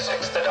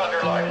metaphysics that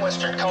underlie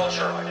Western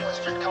culture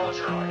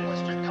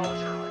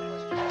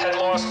had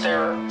lost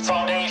their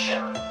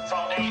foundation.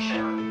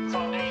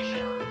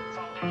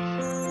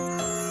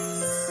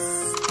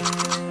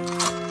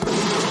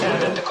 And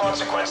that the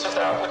consequence of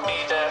that would be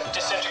the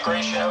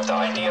disintegration of the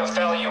idea of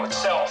value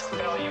itself.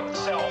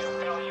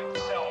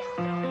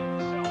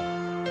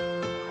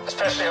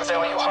 Especially of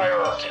value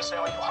hierarchies.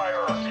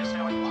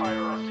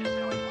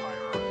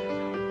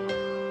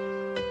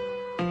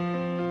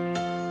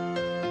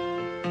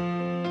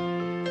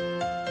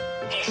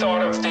 He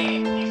thought of the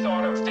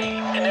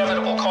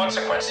inevitable consequences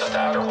consequence of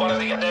that, or one of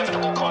the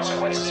inevitable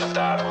consequences of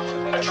that,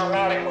 a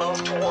dramatic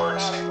move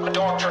towards a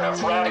doctrine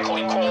of radical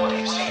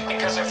equality. See,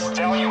 because if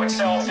value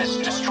itself is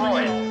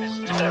destroyed,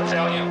 the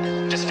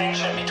value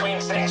distinction between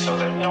things, so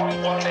that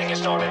one thing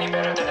is not any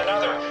better than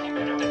another,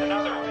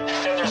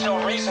 then there's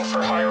no reason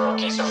for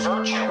hierarchies of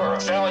virtue or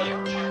of value.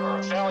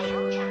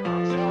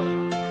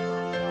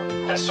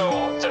 And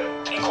so the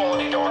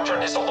equality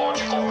doctrine is a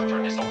logical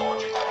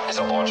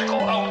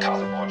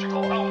outcome.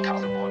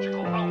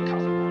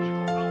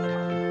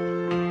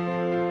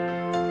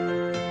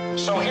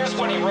 So here's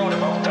what he wrote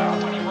about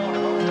that.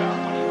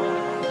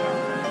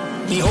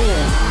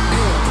 Behold,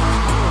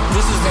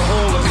 this is the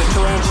whole of the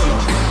tarantula.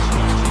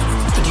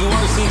 Do you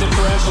want to see the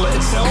tarantula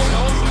itself?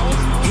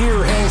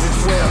 Here hangs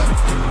its web.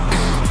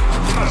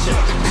 Touch it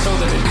so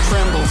that it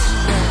trembles.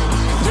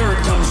 There it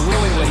comes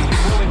willingly.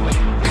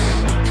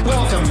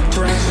 Welcome,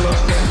 tarantula.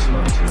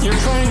 Your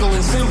triangle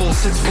and symbol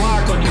sits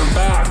black on your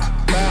back.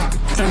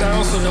 And I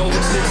also know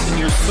what sits in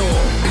your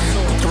soul.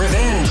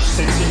 Revenge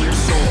sits in your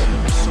soul.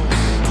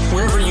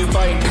 Wherever you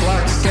bite,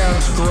 black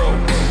scabs grow.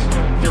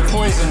 Your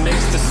poison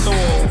makes the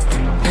soul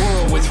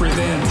whirl with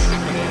revenge.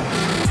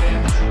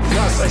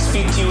 Thus I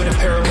speak to you in a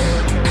parable.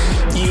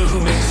 You who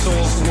make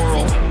souls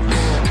whirl.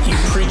 You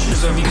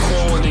preachers of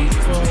equality.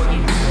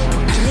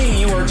 To me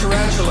you are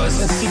tarantulas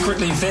and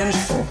secretly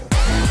vengeful.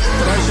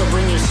 But I shall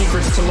bring your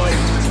secrets to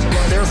light.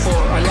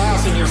 Therefore I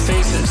laugh in your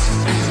faces.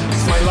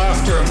 It's my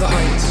laughter of the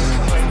heights.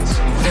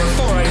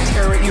 Therefore I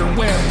tear at your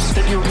webs,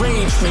 that your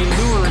rage may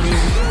lure you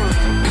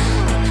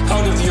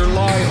out of your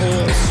lie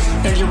holes,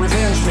 and your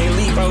revenge may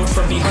leap out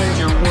from behind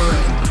your word.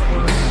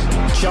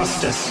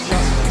 Justice.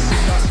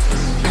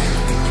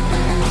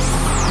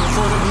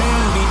 For that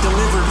man be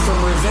delivered from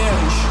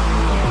revenge.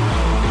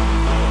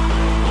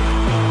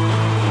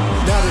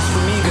 That is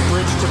for me the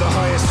bridge to the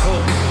highest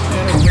hope.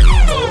 And a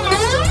rainbow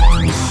after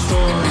long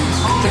storms.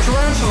 The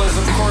tarantulas,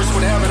 of course,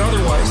 would have it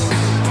otherwise.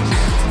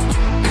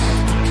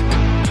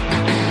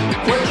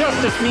 What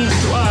justice means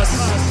to us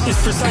is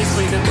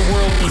precisely that the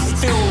world be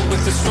filled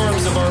with the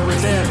storms of our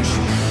revenge.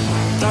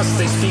 Thus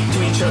they speak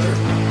to each other.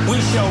 We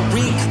shall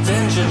wreak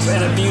vengeance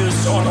and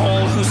abuse on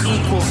all whose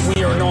equals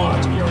we are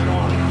not.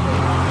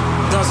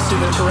 Thus do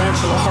the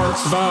tarantula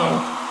hearts vow.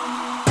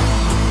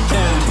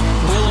 And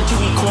will to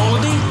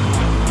equality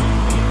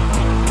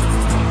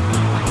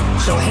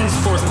shall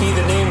henceforth be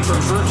the name for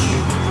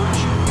virtue.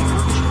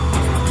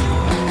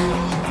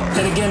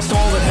 And against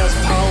all that has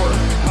power,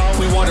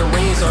 we want to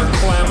raise our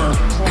clamor.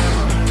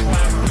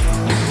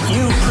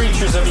 You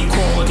preachers of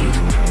equality.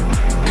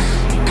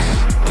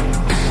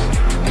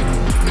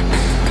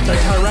 The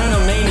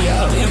tyrannomania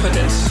of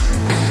impotence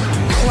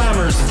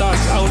clamors thus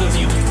out of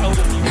you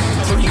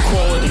for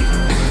equality.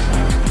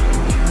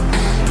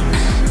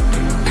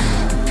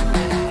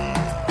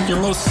 Your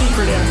most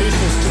secret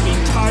ambitions to be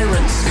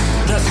tyrants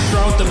thus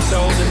shroud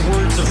themselves in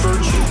words of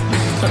virtue.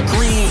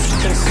 Aggrieved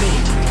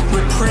conceit,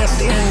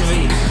 repressed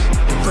envy,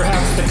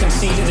 perhaps the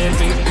conceit and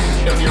envy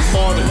of your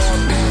fathers,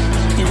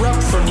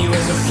 erupt from you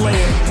as a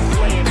flame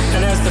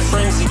and as the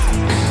frenzy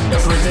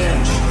of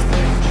revenge.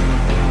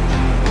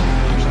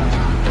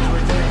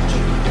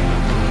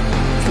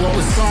 What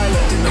was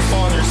silent in the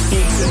Father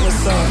speaks in the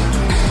Son.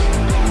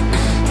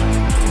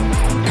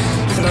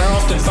 And I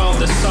often found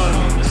the Son,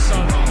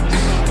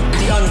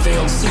 the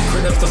unveiled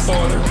secret of the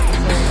Father.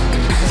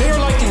 They are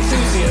like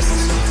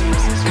enthusiasts,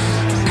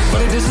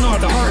 but it is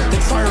not the heart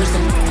that fires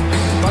them,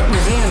 but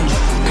revenge.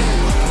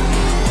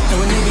 And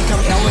when they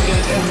become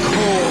elegant and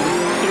cold,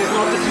 it is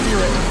not the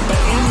spirit, but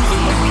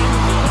envy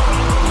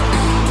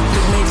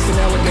that makes them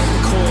elegant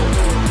and cold.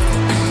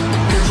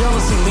 Their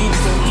jealousy leads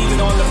them even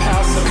on the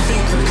paths of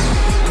thinkers,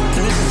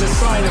 and this is a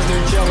sign of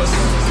their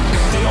jealousy.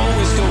 They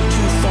always go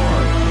too far.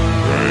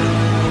 Right.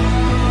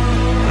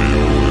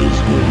 They always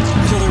go too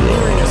far. Till their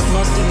weariness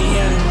must in the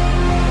end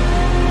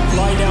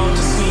lie down to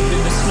sleep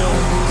in the snow.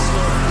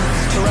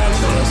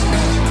 Tarantulas.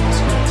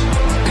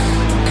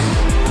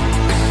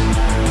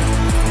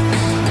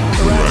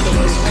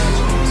 Tarantulas.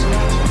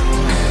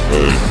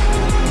 Hey.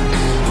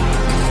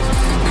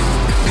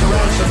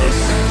 Tarantulas.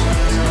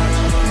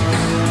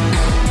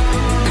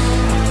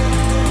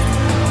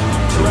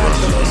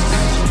 Tarantulas.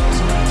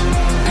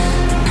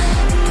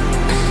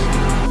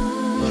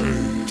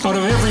 Out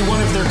of every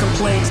one of their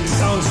complaints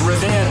sounds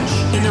revenge.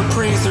 In their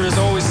praise there is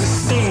always a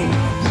sting.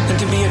 And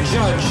to be a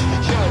judge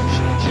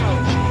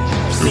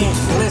seems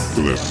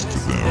bliss to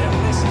them.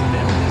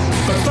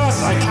 But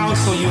thus I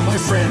counsel you, my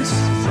friends,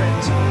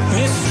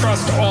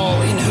 mistrust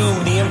all in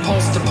whom the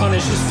impulse to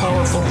punish is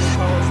powerful.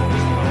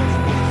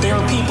 They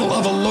are people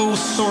of a low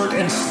sort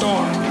and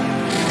stock,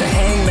 the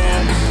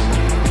hangman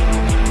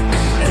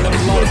and the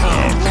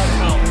bloodhound.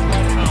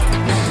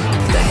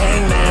 The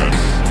hangman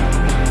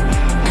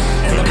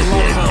and the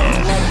bloodhound.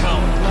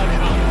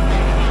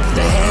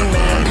 The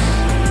hangman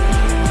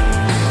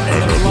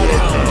and the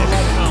bloodhound.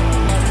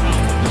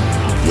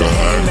 The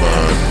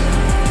hangman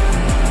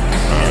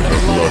and the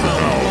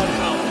bloodhound.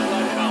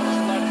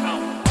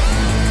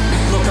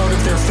 Look out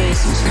of their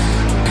faces.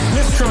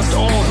 Mistrust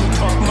all who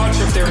talk much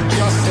of their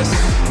justice.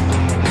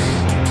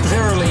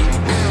 Verily,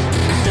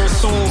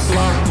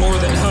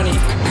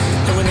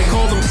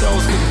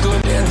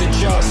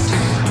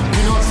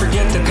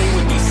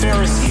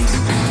 Pharisees,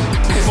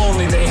 if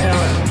only they had.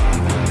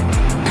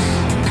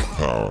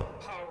 Power.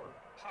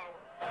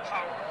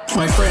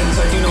 My friends,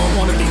 I do not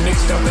want to be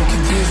mixed up and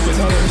confused with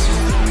others.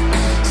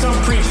 Some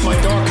preach my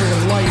doctrine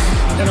of life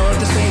and are at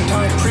the same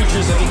time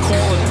preachers of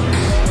equality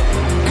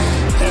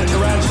and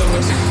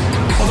tarantulas,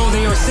 although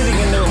they are sitting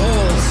in their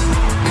holes,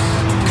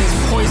 these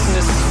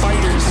poisonous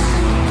spiders.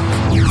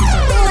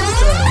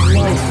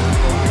 Life.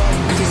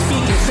 They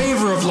speak in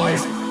favor of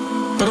life,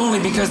 but only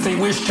because they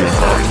wish to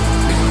hurt.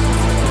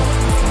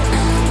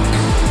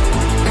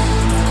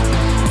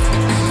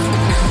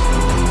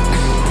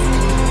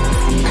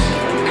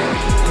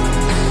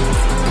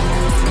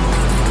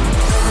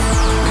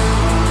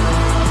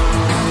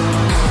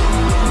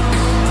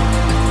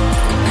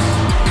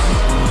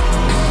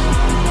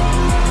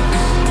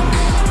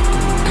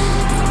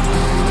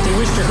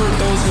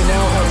 Those who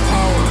now have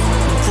power,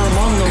 for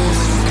among those,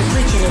 the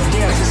preaching of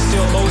death is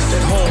still most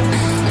at home.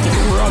 If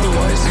it were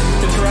otherwise,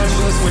 the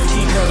tarantulas would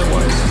teach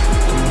otherwise.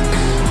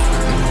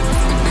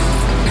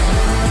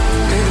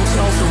 They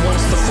themselves were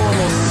once the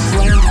foremost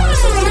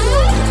slanderers of the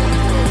world,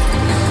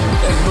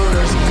 and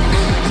burners,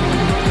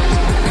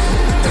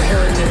 the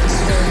heretics.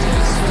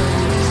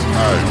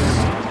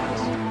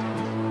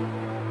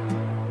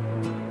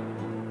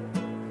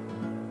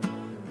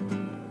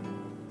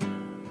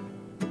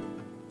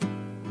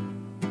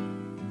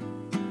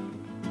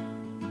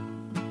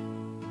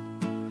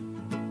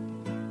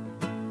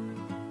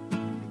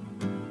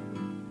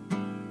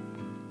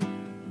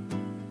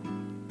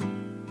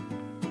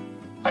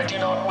 I do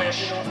not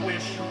wish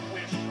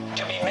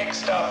to be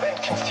mixed up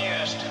and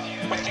confused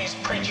with these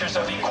preachers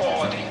of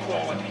equality.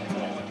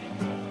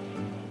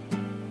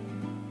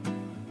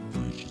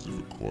 Preachers of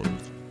equality.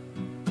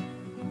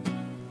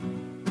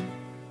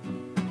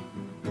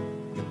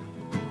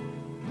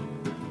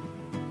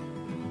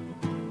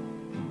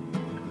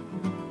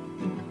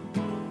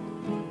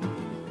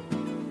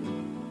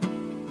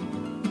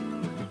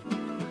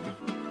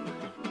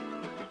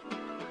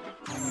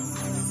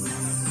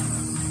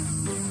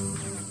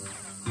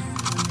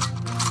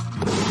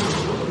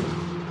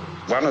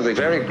 One of the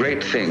very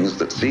great things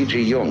that C.G.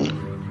 Jung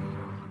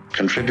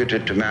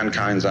contributed to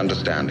mankind's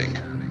understanding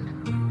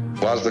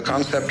was the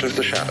concept of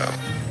the shadow.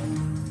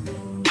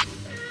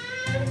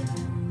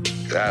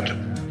 That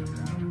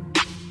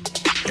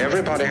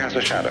everybody has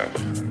a shadow,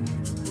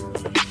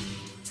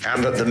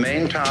 and that the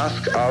main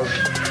task of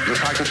the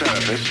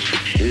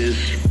psychotherapist is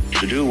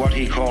to do what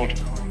he called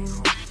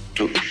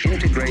to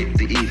integrate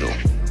the evil,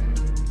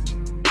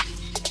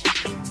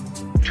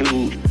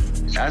 to,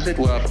 as it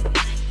were,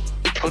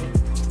 put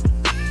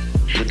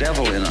the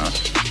devil in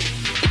us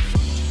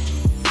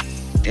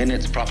in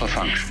its proper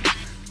function.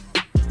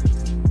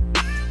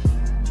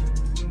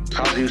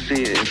 Because you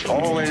see, it's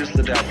always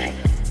the devil,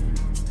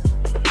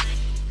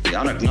 the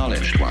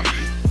unacknowledged one,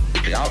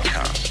 the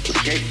outcast, the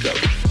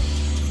scapegoat,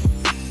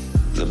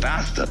 the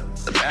bastard,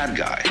 the bad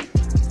guy.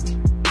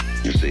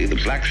 You see, the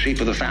black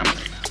sheep of the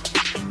family.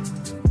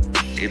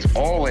 It's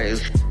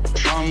always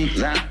from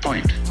that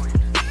point,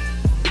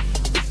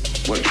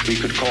 what we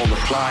could call the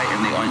fly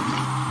in the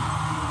ointment.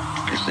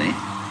 You see,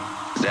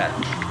 that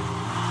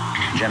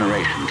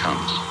generation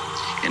comes.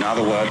 In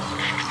other words,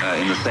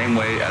 in the same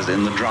way as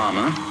in the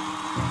drama,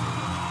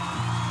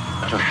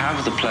 to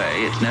have the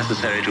play, it's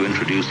necessary to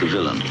introduce a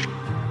villain.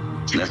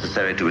 It's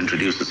necessary to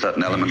introduce a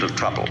certain element of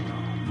trouble.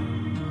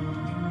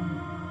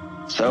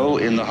 So,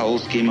 in the whole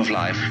scheme of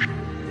life,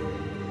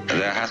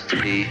 there has to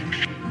be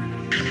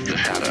the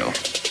shadow.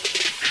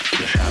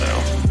 The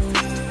shadow.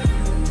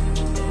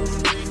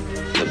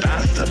 The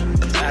bastard,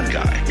 the bad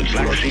guy, the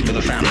black sheep of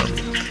the family.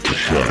 The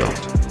shadow.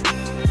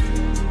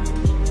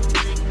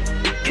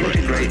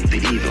 Integrate the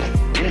evil.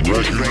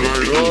 Integrate the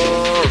evil.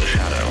 The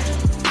shadow.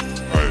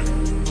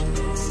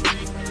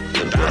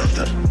 The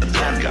bastard, the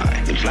bad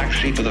guy, the black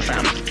sheep of the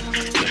family.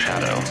 The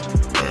shadow.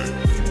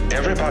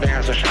 Everybody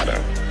has a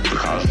shadow,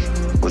 because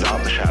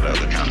without the shadow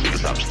there can't be the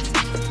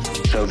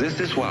substance. So this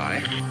is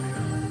why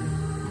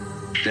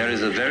there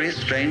is a very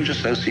strange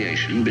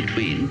association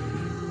between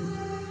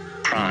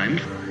crime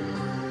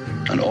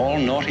and all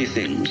naughty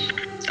things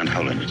and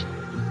holiness.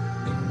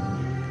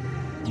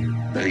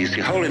 You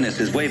see, holiness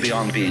is way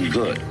beyond being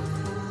good.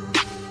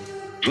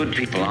 Good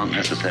people aren't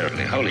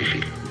necessarily holy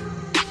people.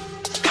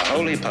 A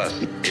holy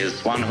person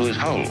is one who is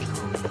whole,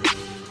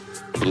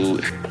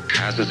 who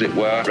has, as it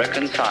were,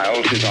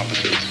 reconciled his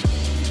opposites.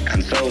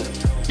 And so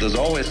there's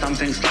always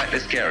something slightly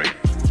scary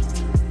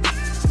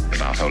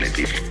about holy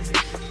people.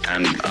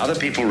 And other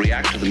people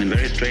react to them in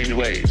very strange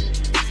ways.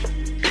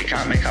 They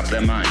can't make up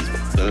their minds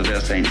whether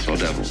they're saints or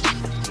devils.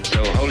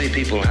 So holy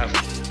people have,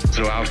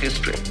 throughout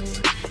history,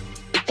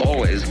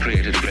 always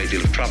created a great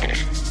deal of trouble,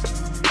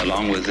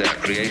 along with their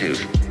creative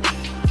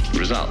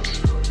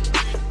results.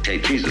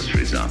 Take Jesus, for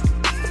example.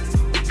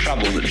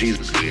 Trouble that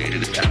Jesus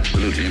created is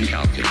absolutely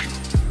incalculable.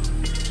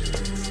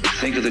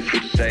 Think of the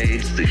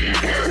Crusades, the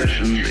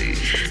Inquisition, the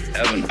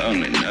heaven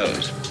only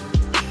knows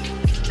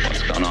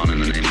what's gone on in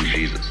the name of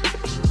Jesus.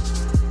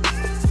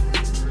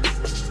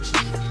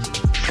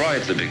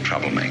 Freud's a big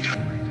troublemaker.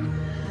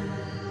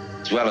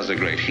 as well as a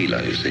great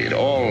healer, you see. It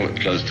all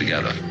goes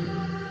together.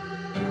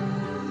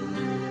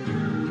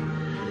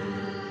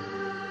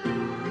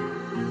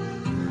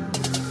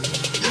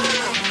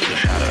 The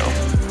shadow.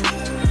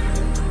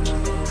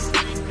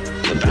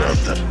 The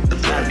bastard. The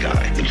bad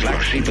guy. The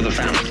black sheep of the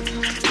family.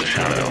 The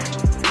shadow.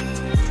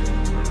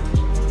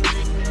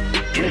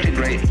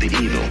 Integrate the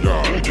evil.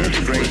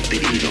 Integrate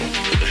the evil.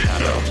 The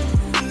shadow.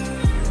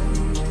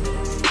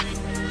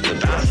 The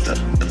bastard.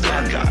 The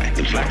bad guy.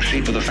 The black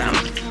sheep of the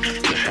family.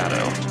 The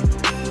shadow.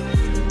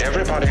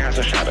 Everybody has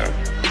a shadow,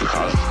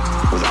 because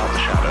without the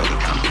shadow there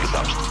can't be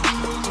substance.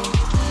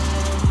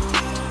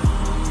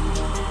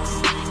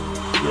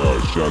 Yo,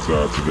 shouts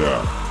out to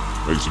that.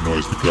 Make some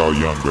noise for Carl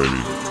Young,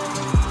 baby.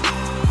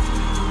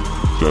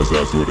 Shouts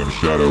out to them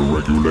shadow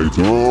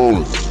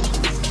regulators.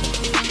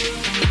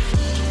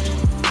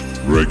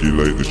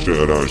 Regulate the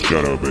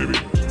shadow, baby.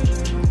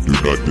 Do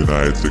not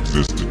deny its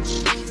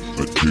existence,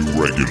 but do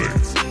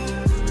regulate.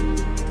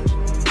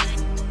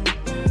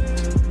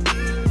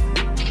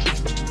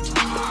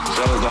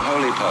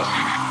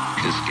 Person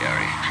is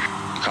scary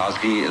because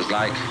he is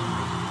like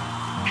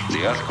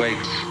the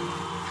earthquakes,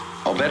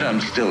 or better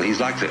still, he's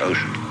like the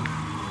ocean.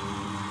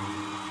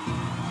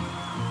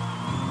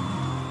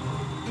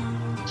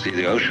 See,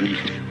 the ocean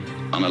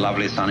on a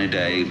lovely sunny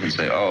day, you can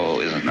say, oh,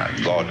 isn't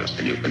that gorgeous,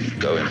 and you can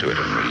go into it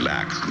and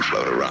relax and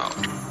float around.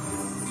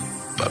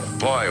 But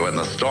boy, when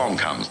the storm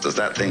comes, does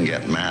that thing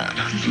get mad.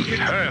 It's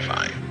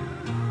terrifying.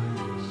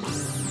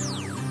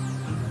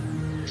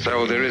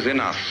 So there is in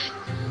us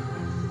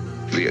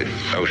the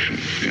ocean,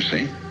 you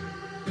see.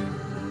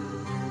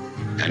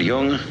 And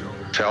Jung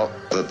felt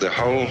that the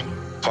whole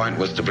point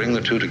was to bring the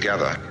two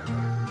together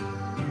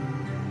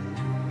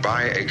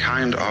by a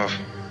kind of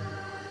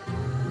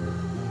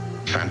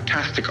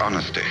fantastic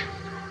honesty,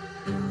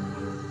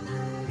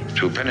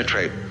 to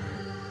penetrate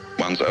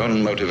one's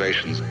own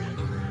motivations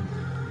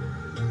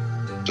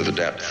to the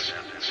depths.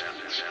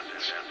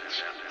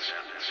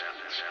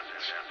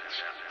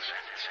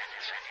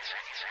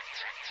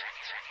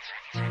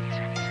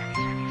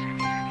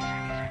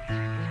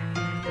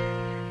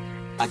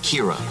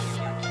 Akira.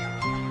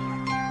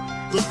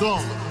 Let's go.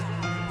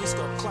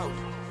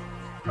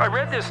 I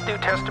read this New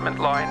Testament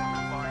line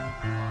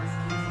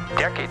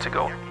decades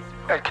ago.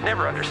 I could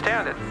never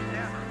understand it.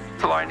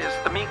 The line is,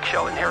 the meek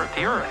shall inherit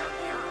the earth.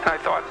 And I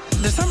thought,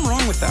 there's something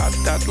wrong with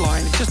that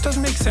line. It just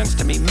doesn't make sense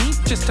to me.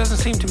 Meek just doesn't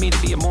seem to me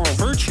to be a moral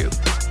virtue.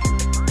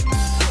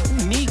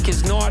 Meek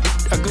is not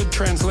a good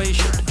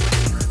translation.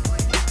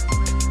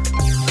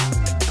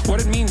 What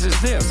it means is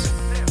this.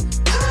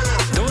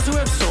 Those who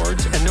have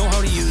swords and know how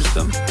to use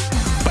them,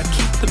 but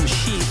keep them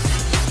sheathed,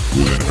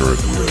 will inherit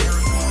the earth.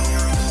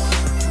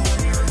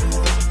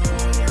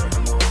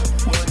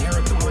 Will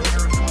inherit the world.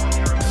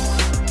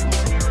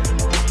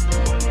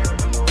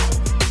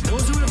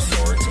 Those who have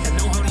swords and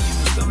know how to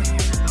use them,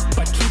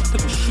 but keep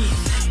them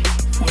sheathed,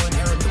 will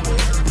inherit the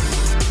world.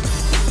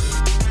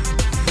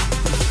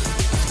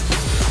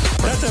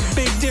 That's a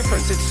big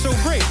difference. It's so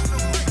great.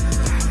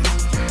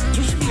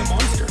 You should be a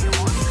monster.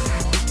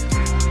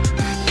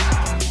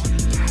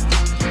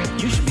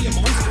 You should be a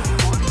monster.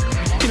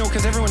 You know,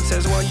 because everyone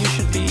says, well, you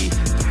should be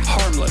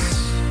harmless,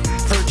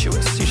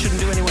 virtuous. You shouldn't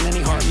do anyone any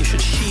harm. You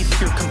should sheath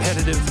your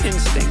competitive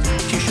instinct.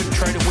 You shouldn't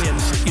try to win.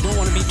 You don't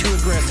want to be too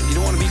aggressive. You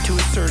don't want to be too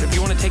assertive. You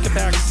want to take a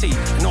back seat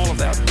and all of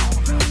that.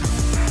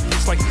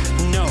 It's like,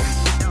 no.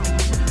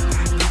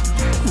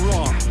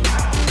 Wrong.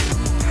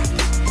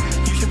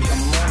 You should be a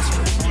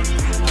monster.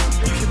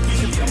 You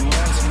should be a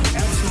monster.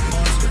 Absolute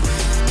monster.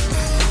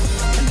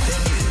 And then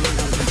you should learn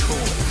how to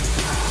control it.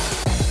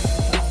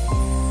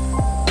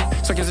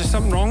 It's like, is there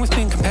something wrong with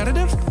being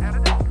competitive?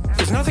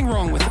 There's nothing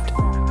wrong with it.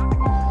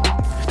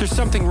 There's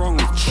something wrong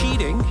with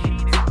cheating.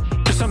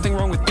 There's something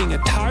wrong with being a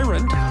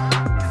tyrant.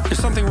 There's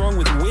something wrong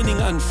with winning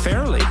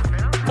unfairly.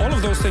 All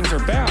of those things are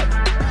bad.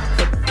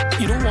 But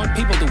you don't want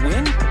people to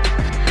win?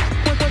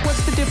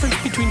 What's the difference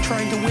between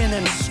trying to win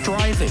and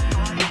striving?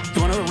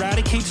 You want to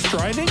eradicate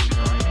striving?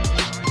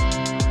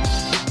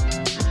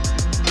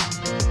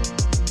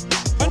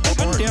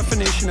 One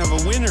definition of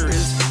a winner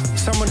is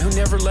someone who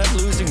never let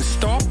losing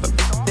stop them.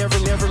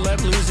 Never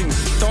let losing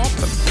stop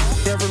them.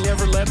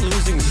 Never let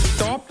losing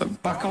stop them.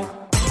 Buckle.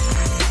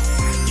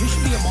 You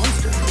should be a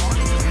monster.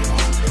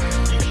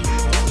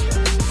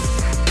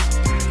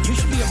 You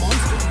should be a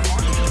monster.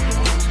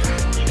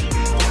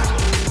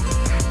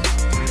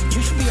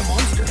 You should be a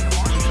monster.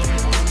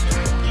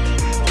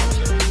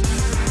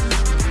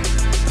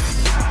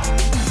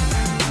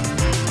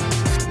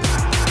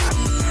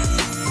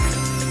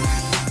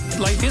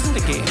 Life isn't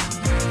a game.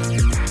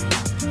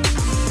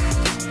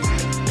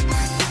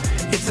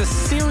 It's a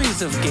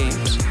series of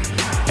games,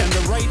 and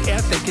the right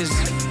ethic is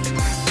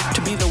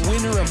to be the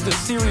winner of the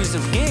series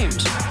of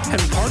games.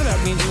 And part of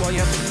that means, well, you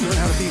have to learn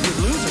how to be a good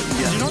loser.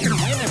 You're not going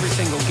to win every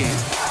single game.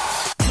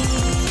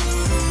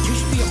 You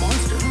should be a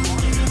monster.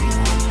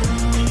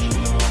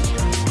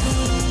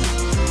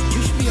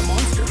 You should be a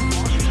monster.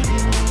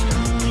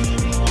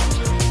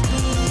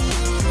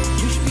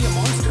 You should be a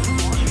monster.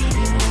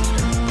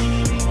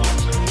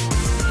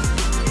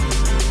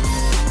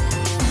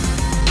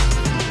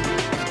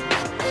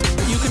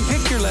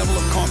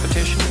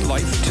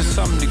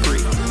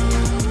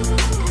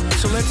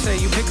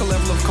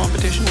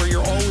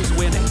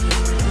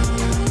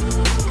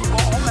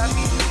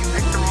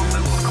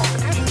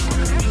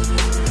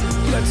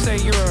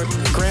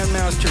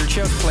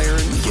 chess player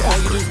and all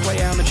you do is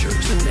play amateurs,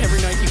 and every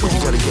night you go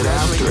home and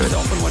congratulate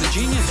yourself on what a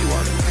genius you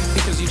are,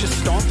 because you just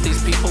stomp these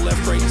people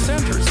left, right, and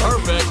center. It's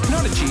Perfect.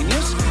 not a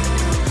genius.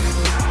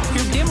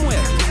 You're dimwit.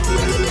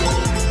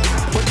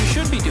 What you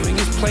should be doing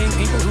is playing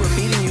people who are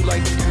beating you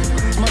like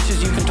as much as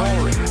you can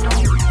tolerate.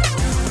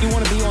 You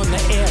want to be on the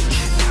edge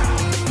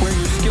where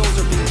your skills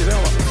are being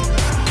developed.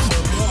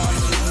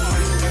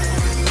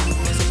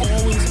 It's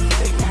always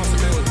a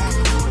possibility.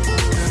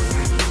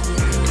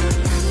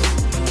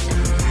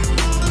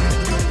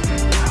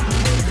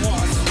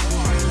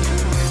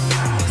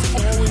 It's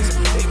always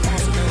a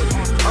possibility.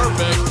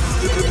 Perfect.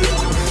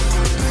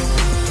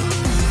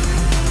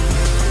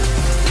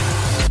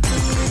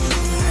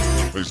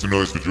 Make some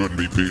noise for Jordan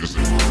B.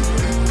 Peterson.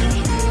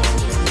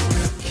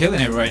 Killing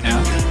it right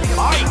now.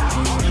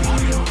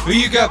 Who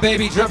you got,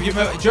 baby? Drop your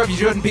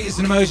Jordan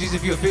Peterson emojis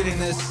if you're feeling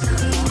this.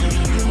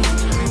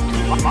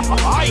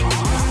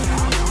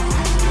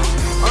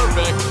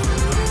 Perfect.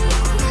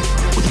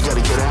 Well, you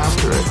gotta get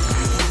after it.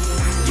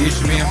 You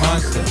should be a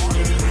monster.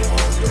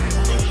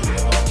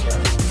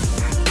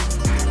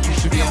 You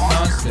should be a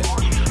monster.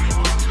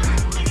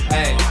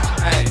 Hey,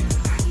 hey.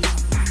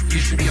 You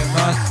should be a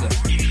monster.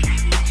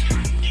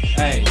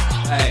 Hey,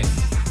 hey.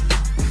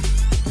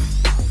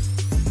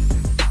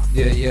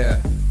 Yeah.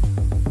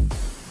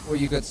 What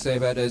you got to say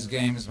about those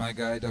games, my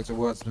guy? Dr.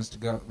 Watts,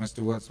 Mr.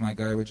 Watts, my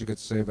guy, what you got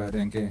to say about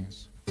them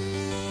games?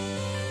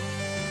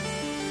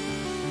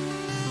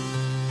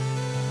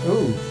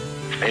 Ooh.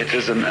 It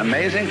is an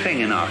amazing thing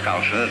in our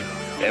culture.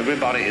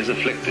 Everybody is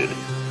afflicted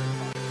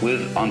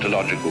with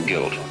ontological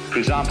guilt. For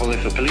example,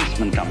 if a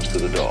policeman comes to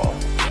the door,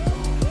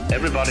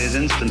 everybody is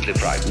instantly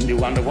frightened. You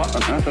wonder, what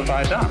on earth have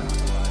I done?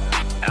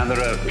 And there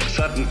are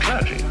certain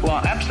clergy who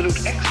are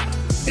absolute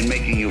experts in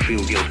making you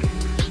feel guilty.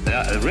 They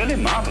are really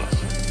marvelous.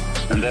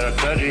 And there are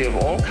clergy of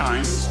all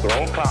kinds, for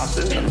all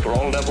classes, and for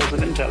all levels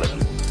of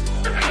intelligence.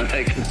 And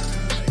they can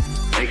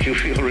make you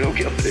feel real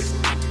guilty.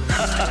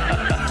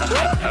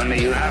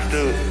 Only you have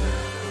to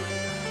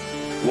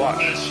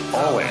watch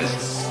always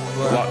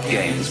what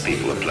games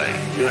people are playing.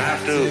 You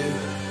have to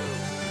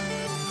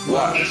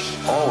watch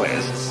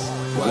always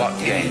what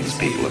games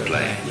people are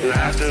playing. You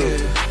have to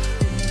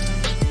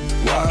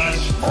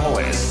watch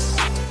always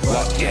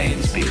what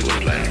games people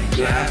are playing.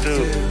 You have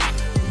to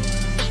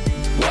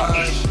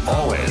watch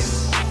always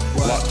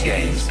what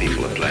games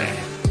people are playing.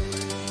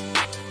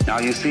 Now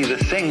you see, the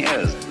thing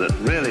is that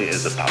really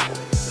is a puzzle.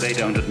 They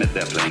don't admit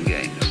they're playing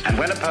games. And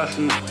when a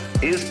person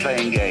is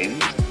playing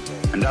games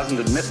and doesn't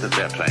admit that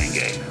they're playing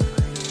games,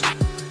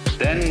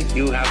 then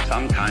you have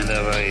some kind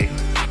of a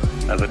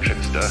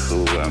trickster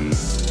who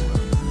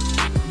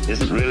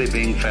isn't really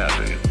being fair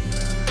to you.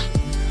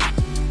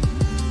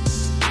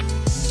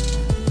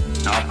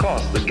 Now, of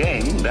course, the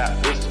game,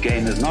 that this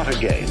game is not a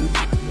game,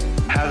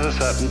 has a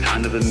certain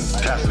kind of a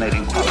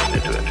fascinating quality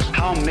to it.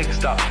 How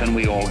mixed up can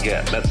we all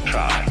get? Let's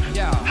try.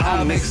 Yeah,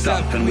 how mixed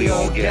up can we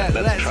all get?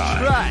 Let's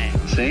try.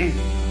 See?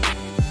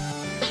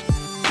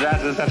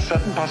 There's a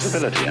certain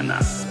possibility in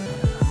that.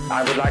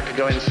 I would like to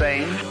go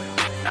insane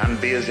and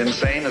be as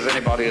insane as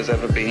anybody has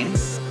ever been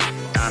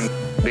and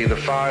be the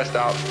farthest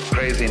out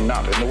crazy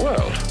nut in the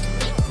world.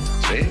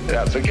 See?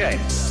 That's a game.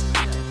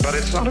 But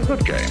it's not a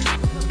good game.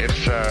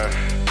 It's a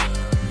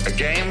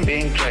game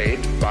being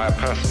played by a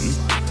person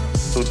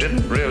who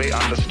didn't really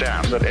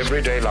understand that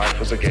everyday life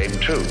was a game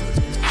too.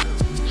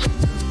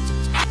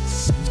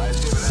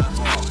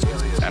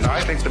 And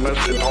I think the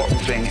most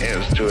important thing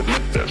is to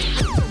admit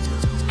this.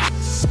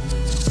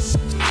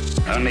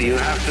 Only you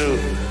have to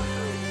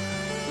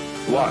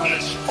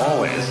watch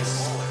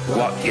always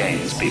what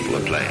games people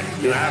are playing.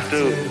 You have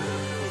to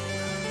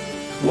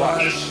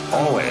watch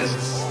always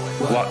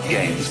what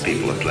games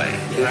people are playing.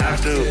 You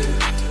have to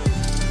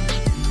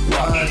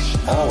watch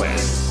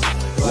always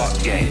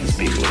what games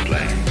people are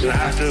playing. You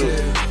have to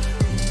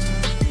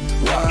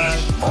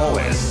watch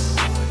always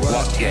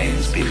what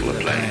games people are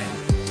playing.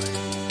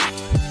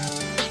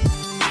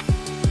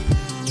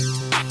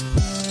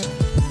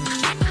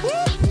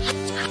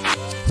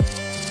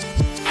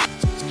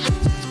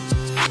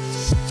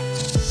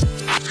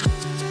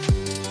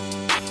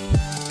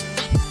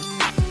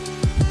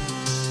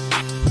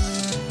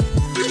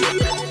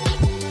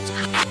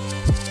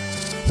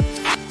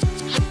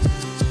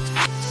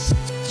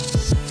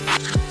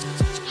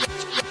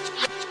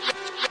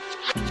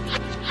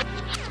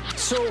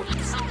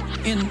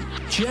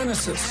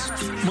 Genesis,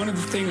 one of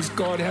the things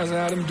God has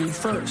Adam do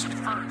first.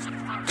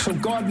 So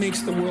God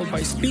makes the world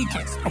by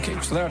speaking. Okay,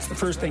 so that's the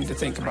first thing to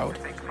think about.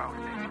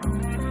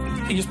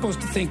 You're supposed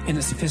to think in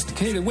a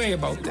sophisticated way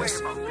about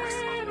this.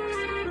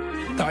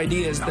 The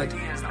idea is that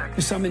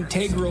there's some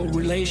integral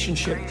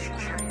relationship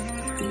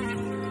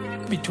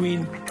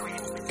between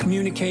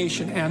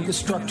communication and the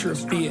structure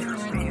of being.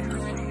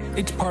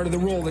 It's part of the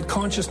role that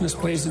consciousness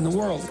plays in the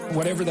world,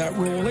 whatever that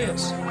role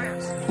is.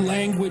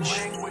 Language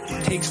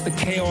takes the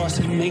chaos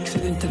and makes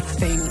it into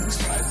things.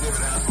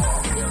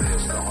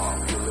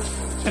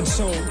 And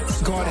so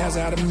God has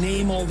Adam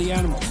name all the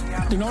animals.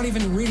 They're not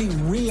even really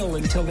real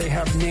until they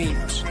have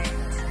names.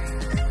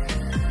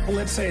 Well,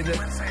 let's say that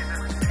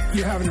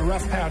you're having a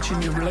rough patch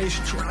in your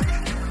relationship.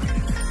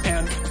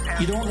 And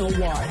you don't know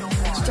why.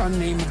 It's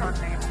unnameable.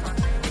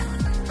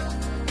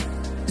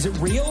 Is it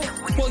real?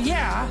 Well,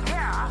 yeah.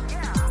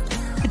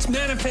 It's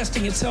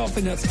manifesting itself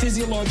in a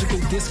physiological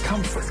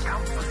discomfort.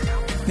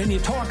 Then you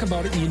talk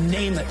about it and you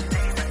name it.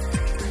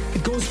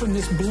 It goes from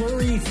this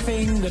blurry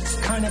thing that's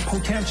kind of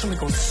potential, it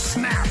goes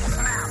snap.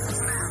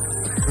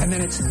 And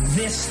then it's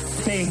this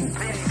thing.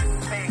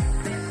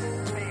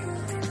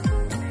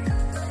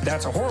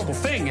 That's a horrible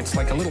thing. It's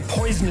like a little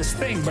poisonous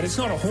thing, but it's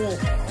not a whole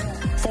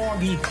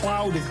foggy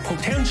cloud of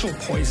potential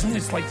poison.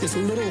 It's like this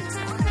little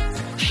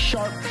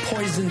sharp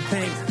poison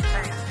thing.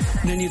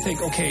 And then you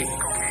think, okay,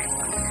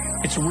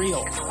 it's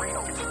real.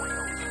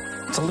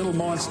 It's a little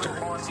monster.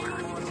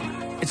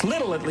 It's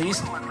little, at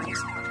least.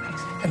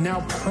 And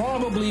now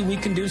probably we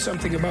can do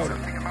something about it,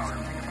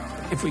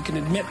 if we can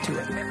admit to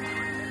it.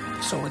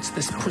 So it's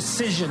this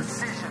precision.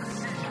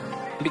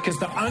 Because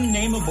the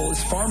unnameable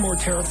is far more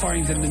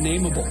terrifying than the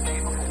nameable.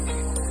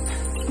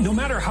 No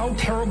matter how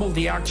terrible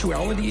the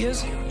actuality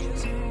is,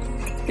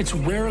 it's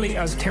rarely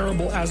as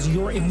terrible as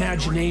your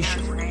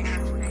imagination.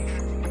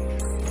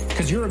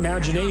 Because your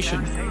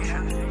imagination,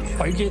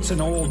 like, it's an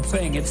old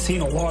thing. It's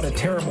seen a lot of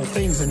terrible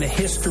things in the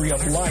history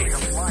of life.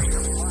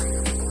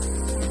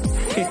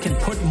 It can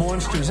put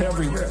monsters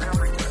everywhere.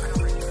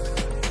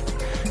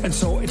 And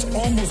so it's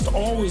almost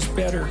always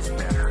better.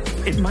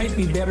 It might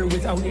be better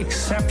without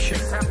exception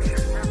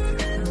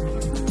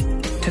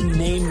to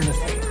name the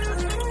thing,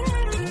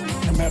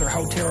 no matter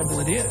how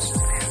terrible it is.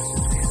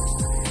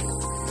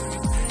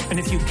 And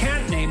if you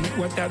can't name it,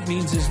 what that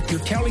means is you're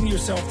telling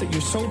yourself that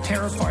you're so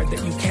terrified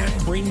that you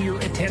can't bring your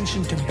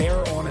attention to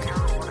bear on it.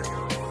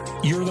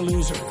 You're the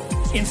loser,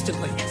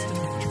 instantly.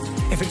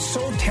 If it's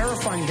so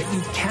terrifying that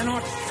you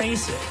cannot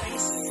face it,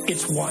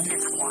 it's won.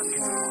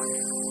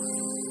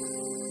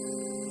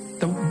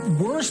 The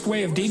worst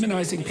way of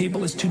demonizing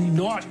people is to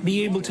not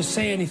be able to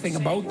say anything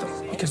about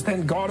them, because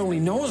then God only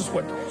knows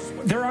what.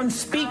 They're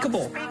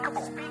unspeakable.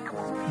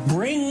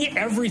 Bring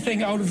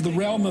everything out of the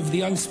realm of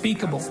the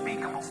unspeakable.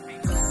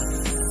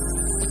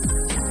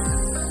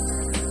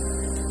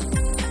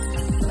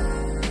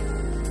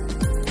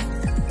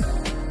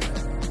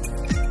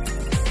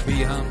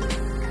 Be humble.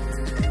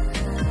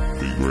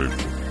 Be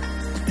grateful.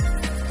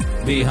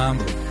 Be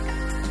humble.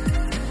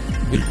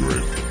 Be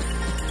grateful.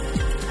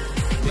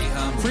 Be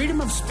humble.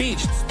 Freedom of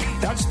speech,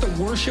 that's the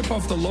worship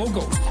of the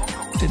logos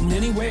in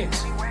many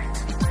ways.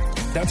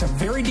 That's a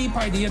very deep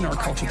idea in our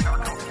culture.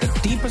 The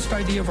deepest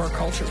idea of our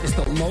culture is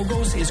the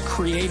logos is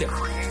creative.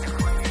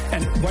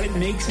 And what it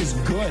makes is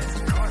good.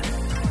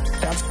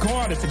 That's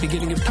God at the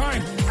beginning of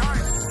time.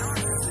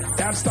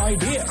 That's the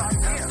idea.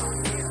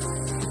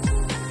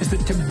 Is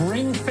that to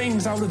bring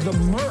things out of the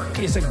murk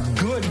is a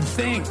good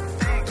thing.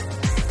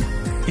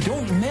 You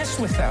don't mess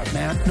with that,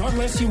 man. Not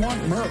unless you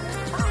want murk.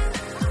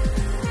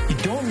 You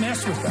don't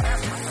mess with that.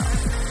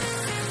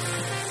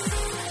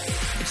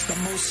 It's the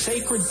most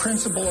sacred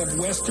principle of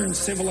Western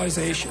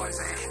civilization.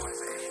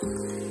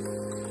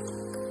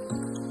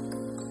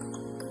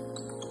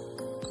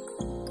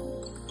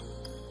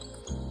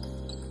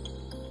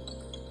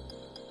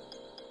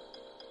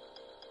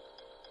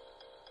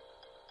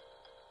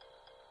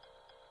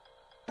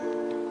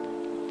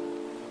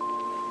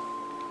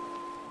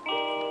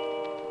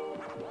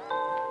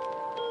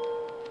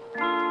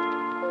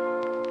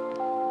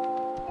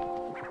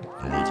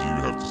 And what do you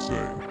have to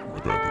say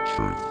about the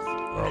truth,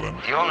 Alan?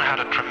 He only had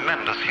a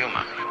tremendous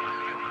humor.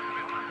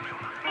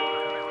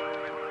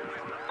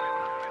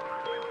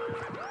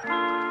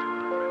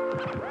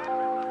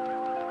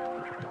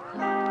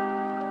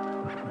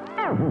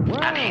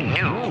 And he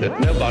knew that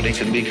nobody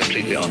can be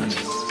completely honest.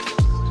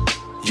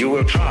 You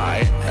will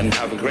try and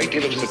have a great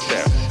deal of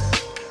success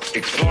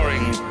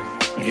exploring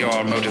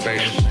your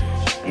motivation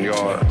and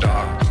your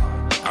dark,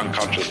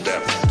 unconscious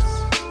depths.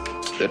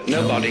 That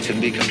nobody can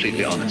be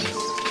completely honest.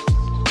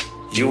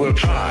 You will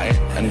try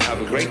and have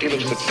a great deal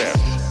of success,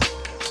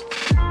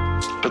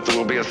 but there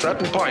will be a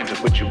certain point at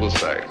which you will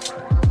say,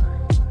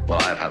 well,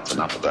 I've had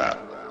enough of that.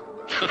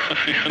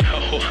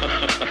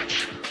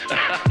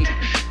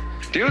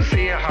 Do you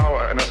see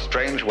how, in a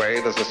strange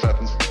way, there's a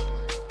certain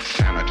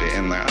sanity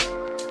in that?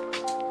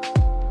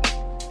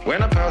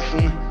 When a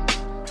person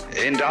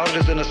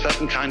indulges in a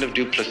certain kind of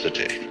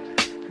duplicity,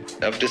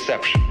 of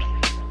deception,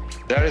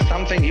 there is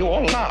something, you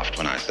all laughed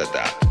when I said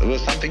that. There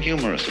was something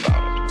humorous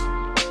about it.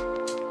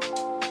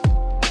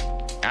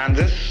 And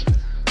this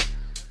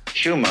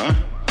humor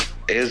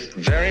is a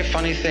very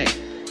funny thing.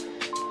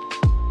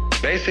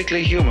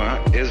 Basically,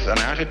 humor is an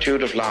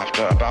attitude of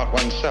laughter about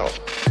oneself.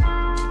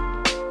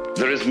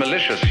 There is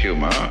malicious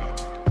humor,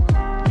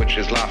 which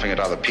is laughing at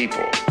other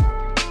people.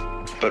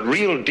 But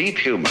real deep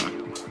humor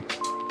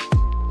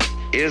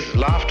is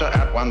laughter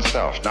at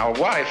oneself. Now,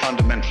 why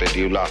fundamentally do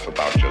you laugh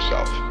about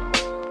yourself?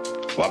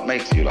 What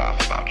makes you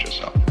laugh about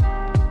yourself?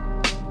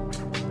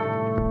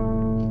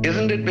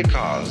 Isn't it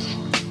because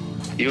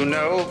you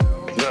know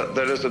that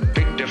there is a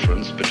big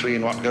difference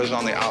between what goes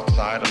on the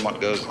outside and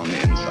what goes on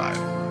the inside?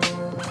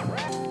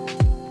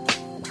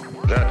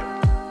 That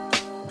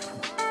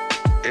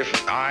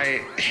if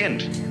I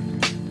hint,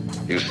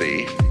 you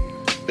see,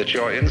 that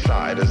your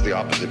inside is the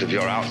opposite of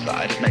your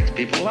outside, it makes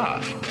people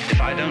laugh.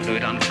 If I don't do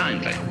it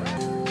unkindly.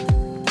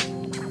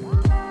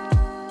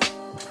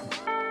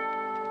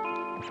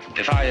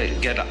 If I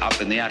get up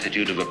in the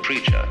attitude of a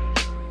preacher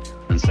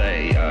and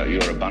say,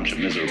 you're a bunch of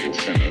miserable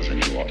sinners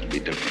and you ought to be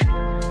different,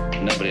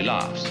 nobody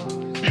laughs.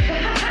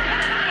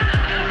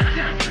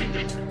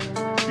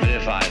 But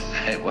if I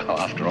say, well,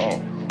 after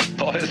all,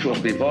 boys will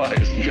be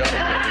boys and girls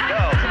will be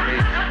girls,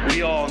 and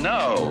we all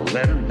know,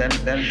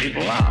 then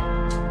people laugh.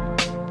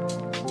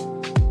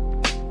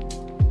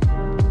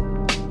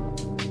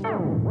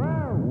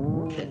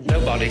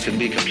 Nobody can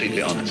be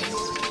completely honest.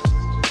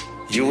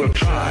 You will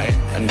try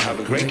and have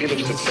a great deal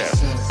of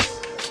success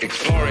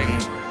exploring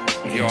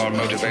your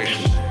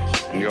motivations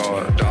and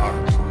your dark,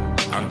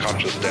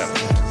 unconscious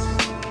depths.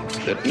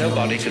 That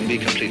nobody can be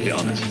completely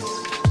honest.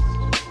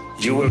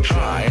 You will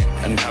try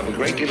and have a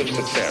great deal of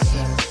success,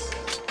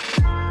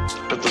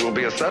 but there will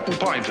be a certain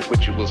point at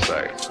which you will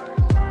say,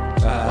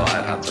 well,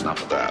 I've had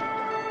enough of that.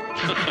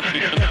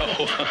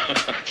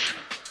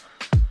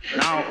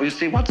 Now, you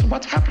see,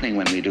 what's happening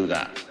when we do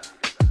that?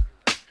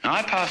 Now,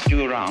 I passed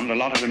you around a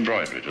lot of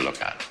embroidery to look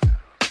at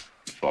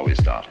before we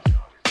started.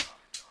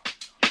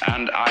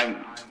 And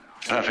I'm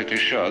perfectly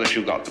sure that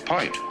you got the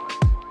point.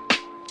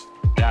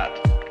 That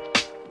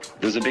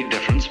there's a big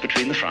difference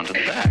between the front and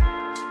the back.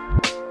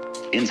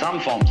 In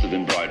some forms of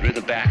embroidery,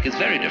 the back is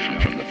very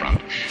different from the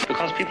front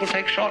because people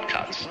take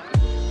shortcuts.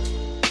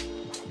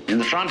 In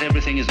the front,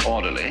 everything is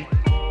orderly,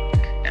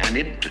 and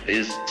it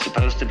is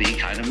supposed to be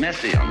kind of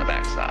messy on the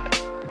back side.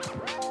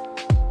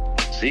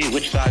 See,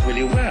 which side will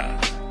you wear?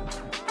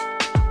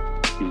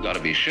 You've got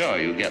to be sure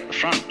you get the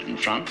front in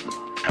front,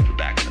 have the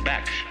back in the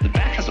back. The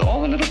back has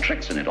all the little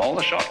tricks in it, all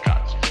the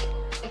shortcuts,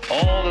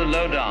 all the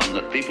lowdown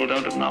that people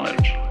don't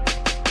acknowledge.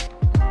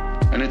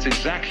 And it's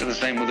exactly the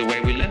same with the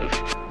way we live.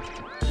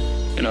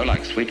 You know,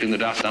 like sweeping the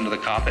dust under the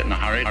carpet in a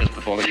hurry just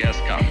before the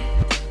guests come.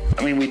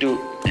 I mean, we do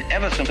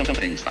ever some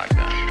things like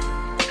that.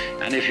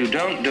 And if you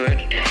don't do it,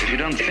 if you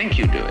don't think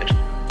you do it,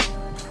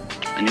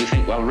 and you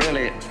think, well,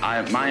 really,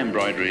 my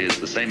embroidery is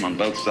the same on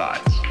both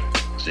sides,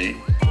 see?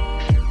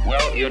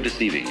 Well, you're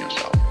deceiving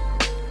yourself.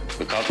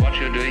 Because what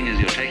you're doing is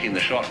you're taking the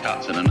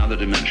shortcuts in another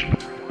dimension,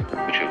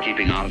 which you're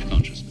keeping out of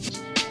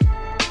consciousness.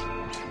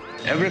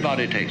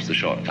 Everybody takes the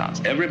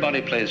shortcuts.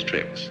 Everybody plays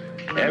tricks.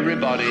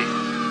 Everybody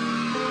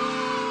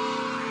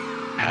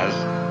has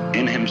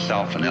in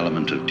himself an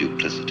element of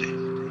duplicity,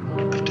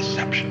 of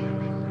deception.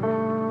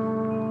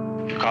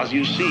 Because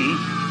you see,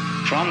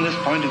 from this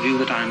point of view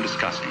that I'm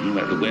discussing,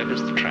 where the web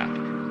is the trap,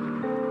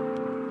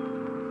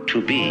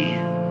 to be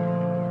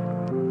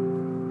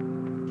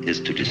is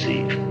to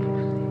deceive.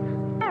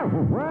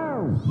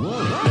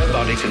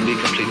 Nobody can be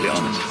completely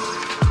honest.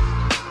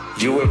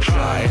 You will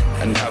try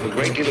and have a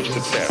great deal of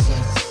success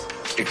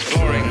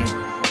exploring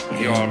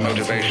your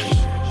motivations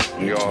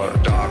and your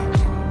dark,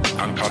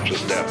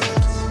 unconscious depths.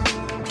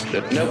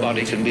 That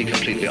nobody can be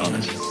completely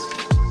honest.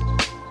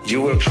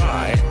 You will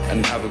try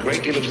and have a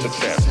great deal of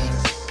success,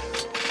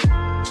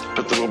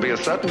 but there will be a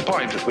certain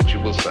point at which you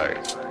will say,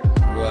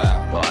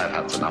 well, I've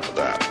had enough of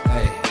that.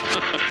 Hey.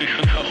 You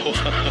know.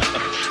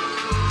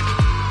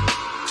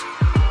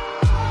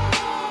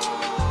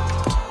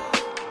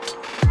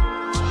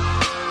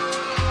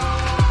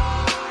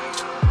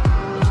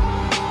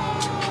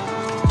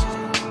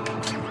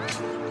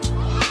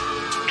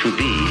 To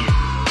be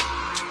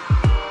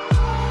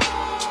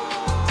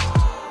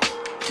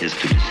is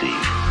to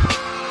deceive.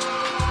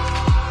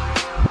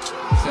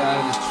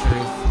 Tell the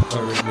truth,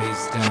 or at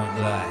least don't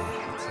lie.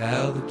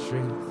 Tell the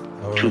truth,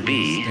 or To at be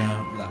least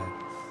don't lie.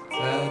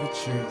 Tell the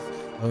truth,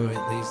 or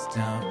at least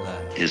don't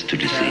lie. is to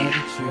Tell deceive. the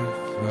truth,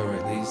 or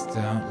at least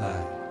don't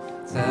lie.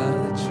 Tell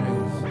the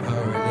truth,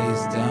 or at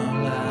least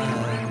don't lie.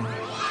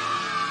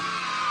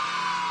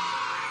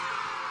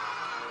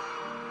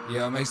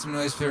 Yo, make some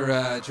noise for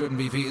Jordan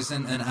B.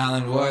 Peterson and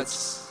Alan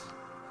Watts.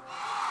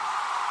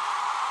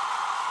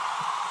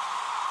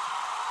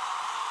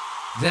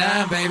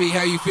 Damn, baby,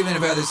 how you feeling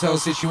about this whole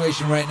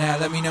situation right now?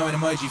 Let me know in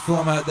emoji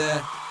form out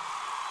there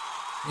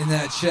in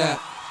that chat.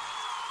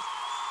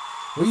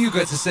 What you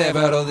got to say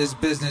about all this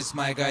business,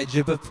 my guy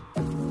Jibbip?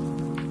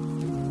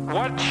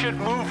 What should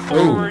move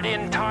forward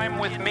in time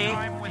with me?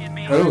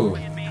 Oh.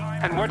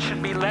 And what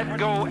should be let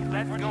go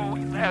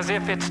as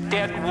if it's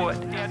dead wood?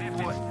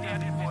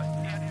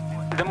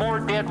 The more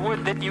dead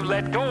wood that you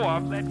let go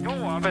of and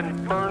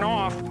burn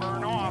off,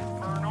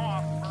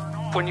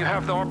 when you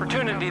have the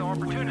opportunity,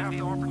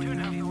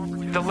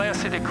 the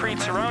less it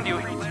accretes around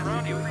you.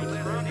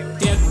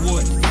 Dead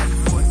wood.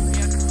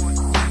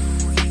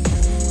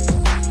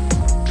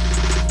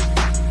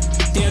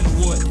 Dead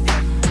wood.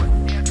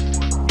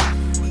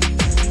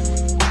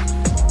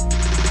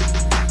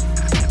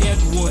 Dead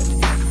wood.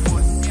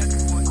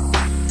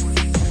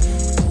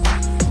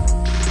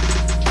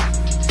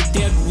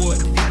 Dead wood.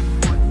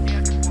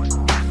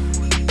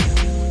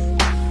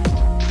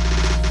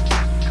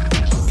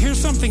 Here's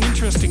something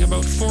interesting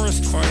about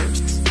forest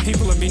fires.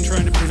 people have been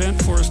trying to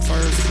prevent forest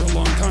fires for a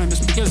long time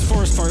is because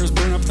forest fires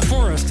burn up the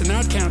forest, and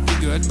that can't be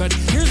good. But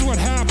here's what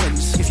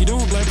happens if you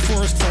don't let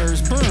forest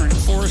fires burn.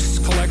 Forests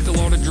collect a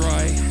lot of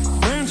dry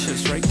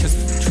branches, right?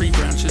 Because tree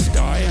branches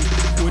die and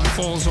wood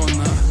falls on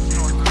the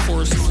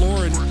forest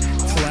floor and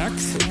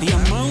collects. The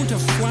amount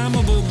of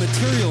flammable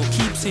material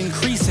keeps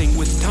increasing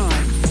with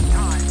time.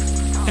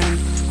 And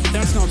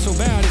that's not so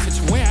bad if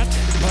it's wet,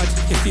 but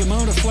if the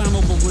amount of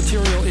flammable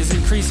material is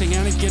increasing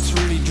and it gets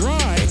really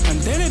dry and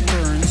then it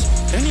burns,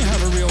 then you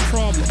have a real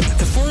problem.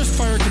 The forest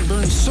fire can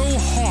burn so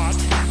hot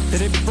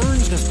that it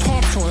burns the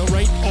topsoil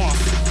right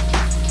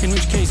off, in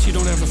which case you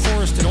don't have a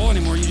forest at all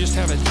anymore, you just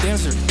have a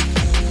desert.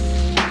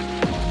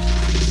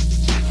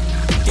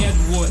 Dead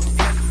wood.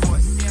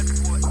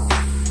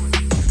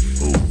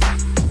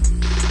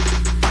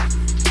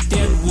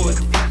 Dead wood.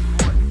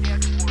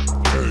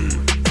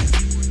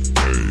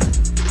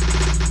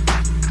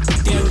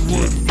 Dead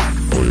wood.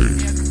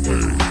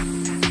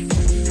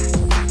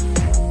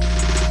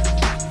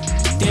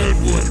 Dead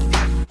wood.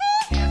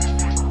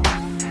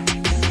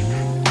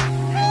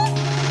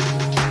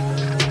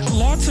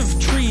 Lots of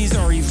trees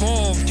are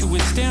evolved to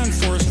withstand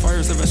forest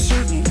fires of a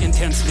certain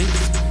intensity,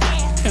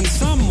 and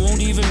some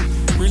won't even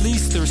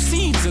release their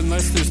seeds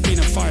unless there's been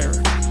a fire.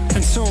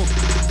 And so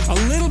a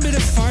little bit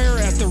of fire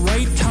at the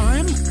right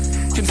time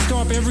can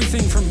stop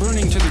everything from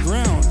burning to the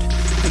ground.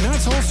 And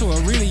that's also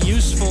a really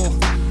useful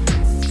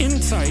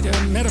insight,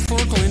 a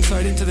metaphorical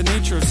insight into the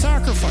nature of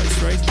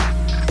sacrifice, right?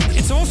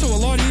 It's also a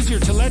lot easier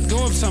to let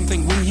go of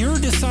something when you're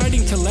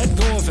deciding to let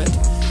go of it,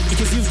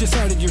 because you've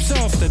decided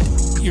yourself that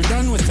you're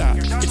done with that.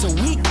 It's a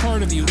weak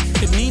part of you.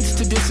 It needs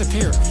to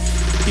disappear.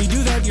 You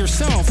do that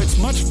yourself, it's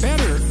much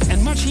better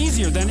and much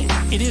easier than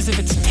it is if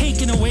it's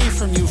taken away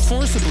from you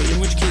forcibly, in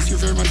which case you're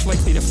very much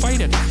likely to fight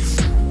it.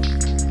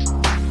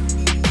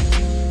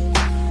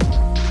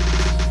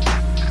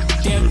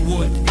 Dead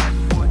wood.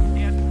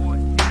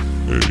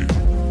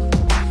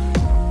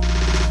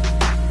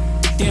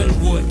 Dead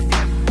wood.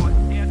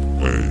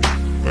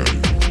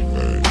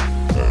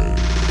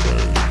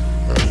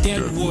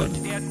 Dead wood.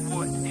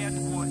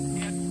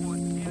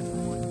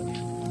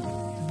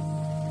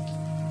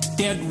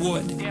 Dead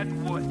wood.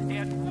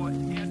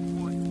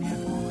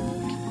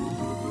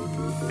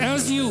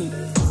 As you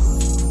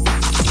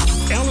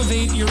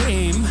elevate your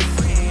aim,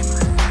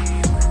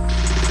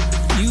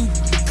 you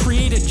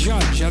create a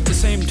judge at the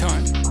same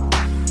time.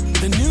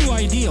 The new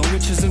ideal,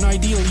 which is an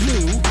ideal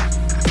you,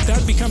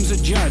 that becomes a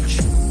judge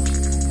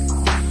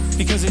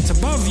because it's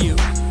above you.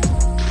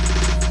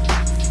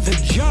 The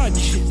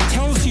judge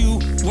tells you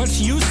what's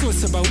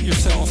useless about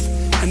yourself,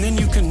 and then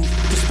you can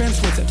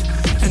dispense with it.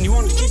 And you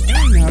want to keep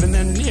doing that, and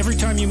then every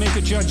time you make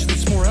a judge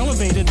that's more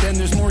elevated, then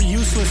there's more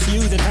useless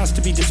you that has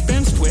to be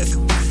dispensed with.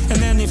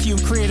 And then if you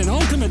create an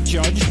ultimate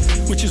judge,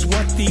 which is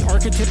what the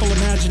archetypal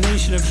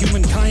imagination of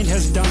humankind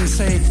has done,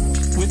 say,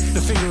 with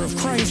the figure of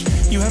Christ,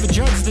 you have a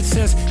judge that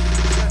says,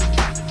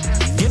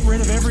 get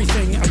rid of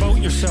everything about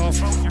yourself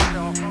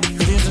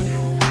that isn't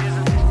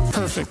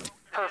perfect.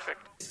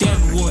 Dead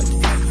wood.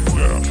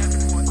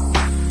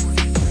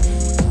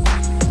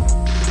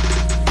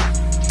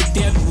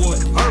 Dead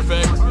wood.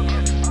 Perfect.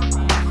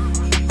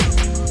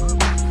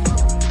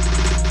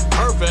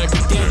 Perfect.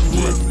 Dead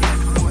wood.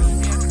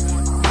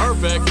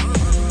 Perfect.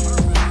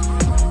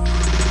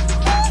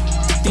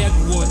 Dead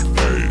wood.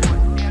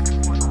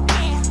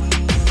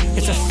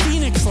 It's a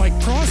phoenix-like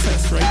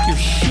process, right? You're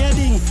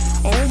shedding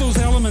all those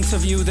elements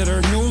of you that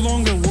are no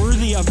longer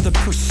worthy of the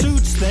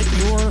pursuits that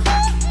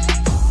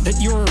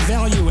you're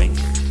valuing.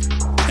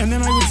 And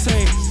then I would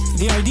say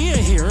the idea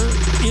here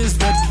is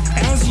that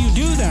as you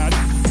do that,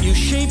 you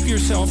shape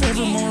yourself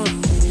ever more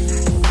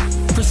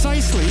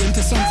precisely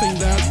into something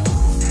that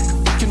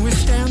can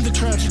withstand the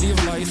tragedy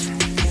of life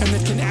and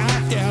that can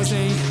act as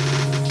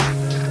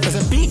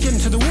a beacon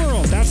to the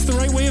world. That's the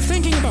right way of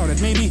thinking about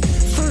it. Maybe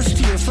first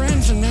to your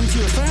friends and then to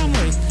your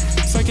family.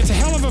 It's like it's a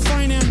hell of a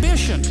fine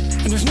ambition,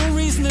 and there's no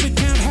reason that it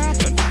can't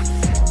happen.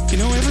 You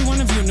know, every one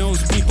of you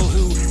knows people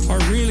who are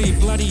really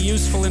bloody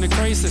useful in a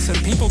crisis and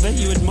people that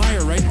you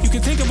admire, right? You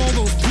can think of all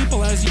those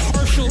people as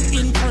partial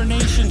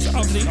incarnations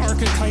of the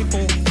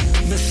archetypal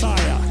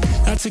Messiah.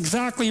 That's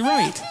exactly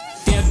right.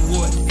 Dead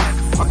wood.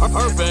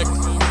 Perfect.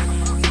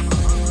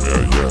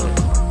 Yeah.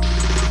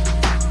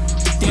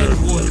 Dead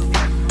wood.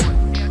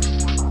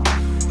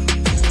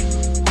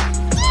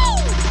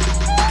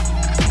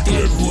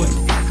 Dead wood.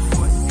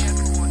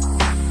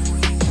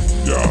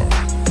 Yeah.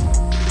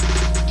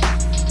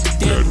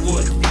 Dead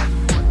wood.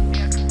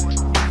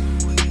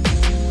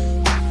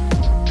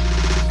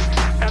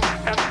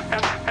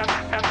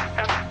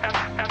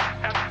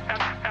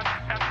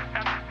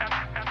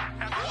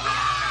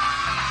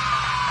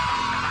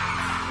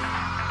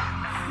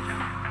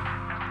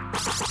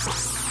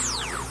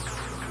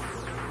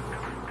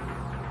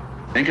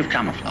 Think of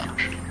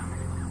camouflage.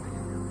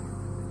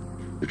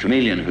 The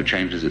chameleon who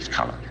changes its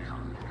color.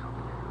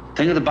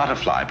 Think of the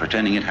butterfly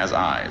pretending it has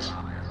eyes.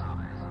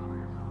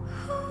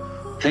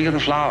 Think of the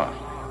flower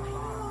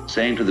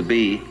saying to the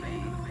bee,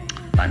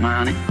 like my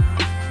honey?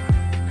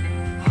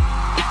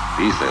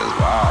 Bee says,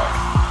 wow,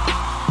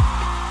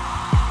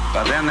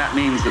 But then that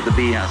means that the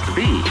bee has to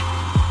be.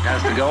 It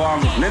has to go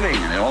on living,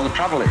 and all the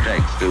trouble it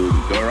takes to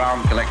go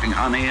around collecting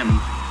honey and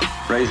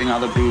raising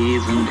other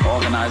bees and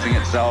organizing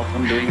itself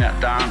and doing that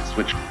dance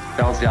which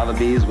tells the other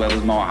bees where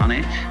there's more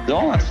honey. There's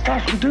all that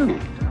stuff to do.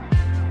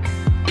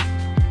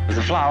 But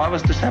the flower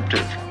was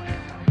deceptive.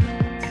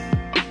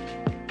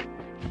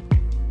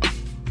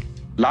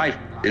 Life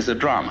is a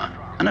drama,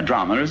 and a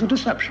drama is a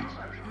deception.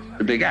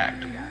 It's a big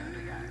act.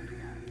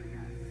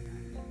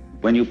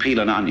 When you peel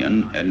an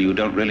onion and you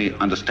don't really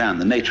understand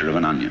the nature of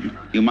an onion,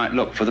 you might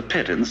look for the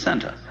pit in the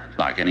center,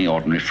 like any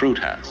ordinary fruit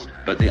has.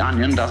 But the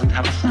onion doesn't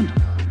have a center.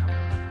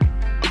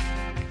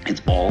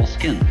 It's all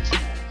skins.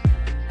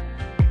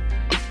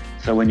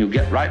 So when you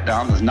get right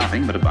down, there's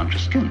nothing but a bunch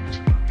of skins.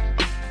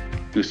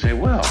 You say,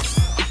 well,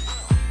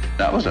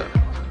 that was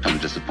kind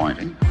of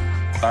disappointing.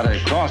 But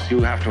of course,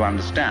 you have to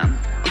understand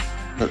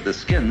that the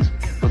skins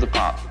are the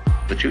part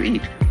that you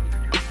eat.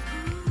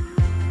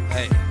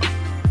 Hey.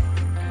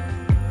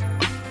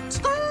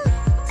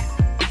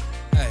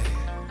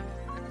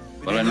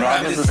 Well, in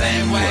rather the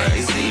same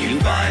way you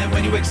find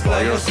when you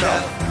explore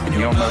yourself and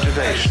your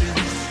motivation.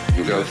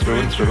 You go through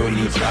and through and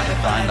you try to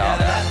find out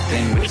that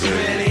thing which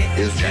really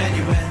is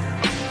genuine.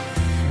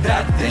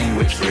 That thing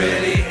which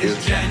really is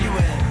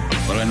genuine.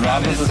 Well, in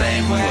rather the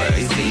same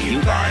way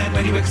you find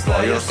when you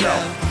explore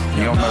yourself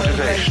and your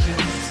motivation.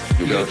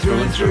 You go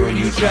through and through and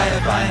you try to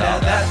find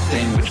out that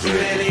thing which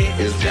really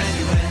is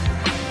genuine.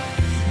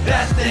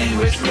 That thing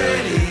which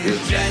really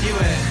is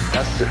genuine.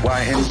 That's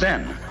why in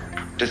Zen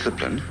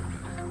discipline,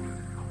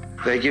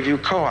 they give you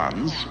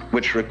koans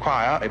which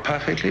require a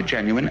perfectly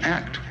genuine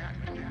act.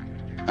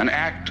 An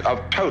act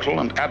of total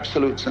and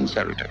absolute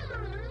sincerity.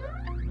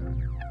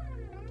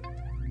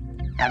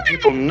 And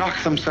people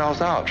knock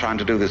themselves out trying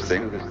to do this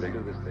thing.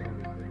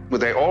 But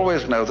they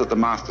always know that the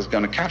master's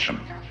going to catch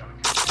them.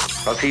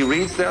 Because he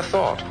reads their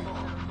thought.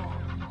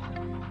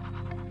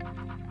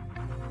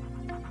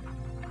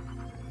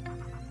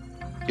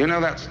 You know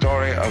that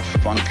story of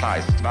von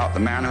Kleist about the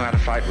man who had a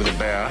fight with a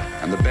bear,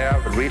 and the bear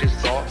would read his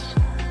thoughts?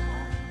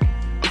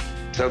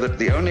 So that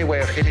the only way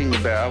of hitting the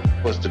bear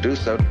was to do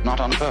so not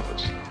on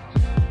purpose.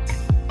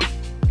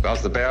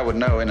 Because the bear would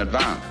know in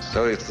advance.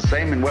 So it's the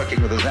same in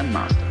working with a Zen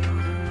master.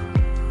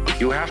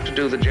 You have to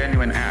do the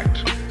genuine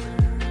act,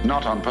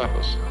 not on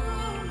purpose.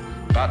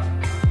 But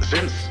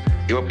since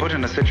you are put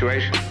in a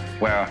situation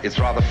where it's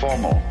rather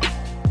formal,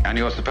 and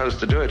you're supposed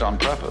to do it on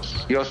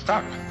purpose, you're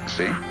stuck,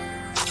 see?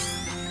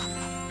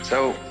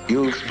 So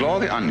you explore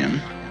the onion,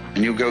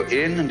 and you go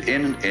in and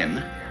in and in,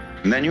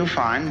 and then you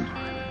find,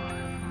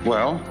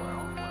 well,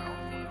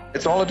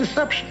 it's all a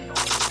deception.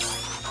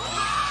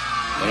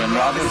 But in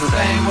rather the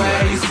same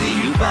way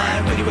you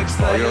find when you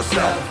explore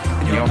yourself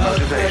and your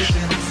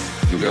motivations.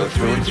 You go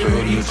through and through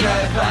and you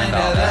try to find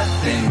out that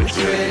thing which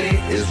really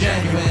is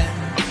genuine.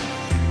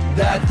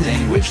 That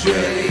thing which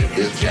really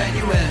is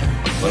genuine.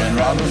 But in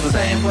rather the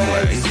same way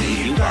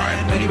you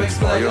find when you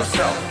explore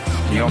yourself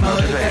and your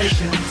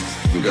motivations.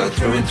 You go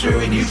through and through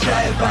and you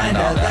try to find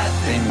out that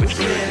thing which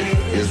really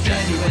is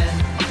genuine.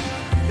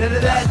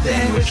 That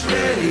thing which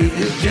really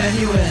is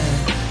genuine.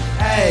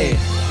 Hey.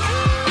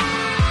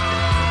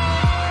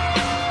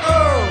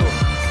 Oh.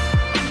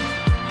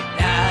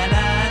 Na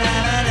na na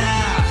na na.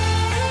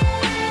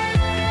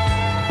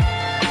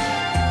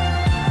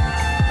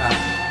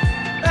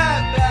 Ba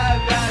ba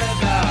ba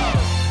ba.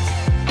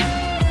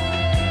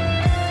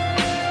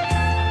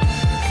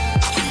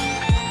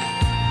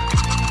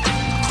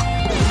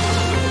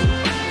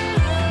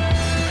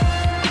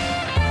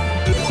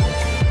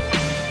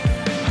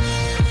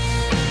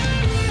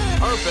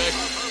 Perfect.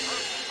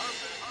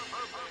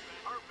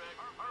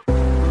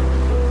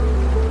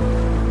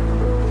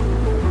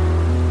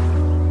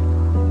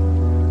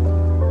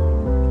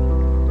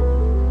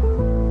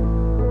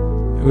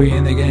 We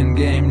in the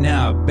game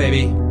now,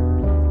 baby.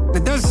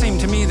 It does seem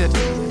to me that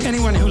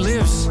anyone who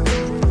lives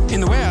in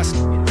the West,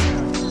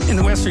 in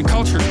the Western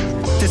culture,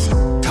 this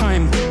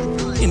time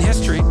in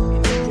history,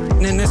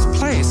 and in this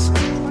place,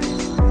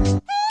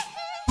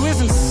 who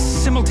isn't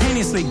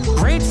simultaneously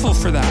grateful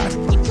for that,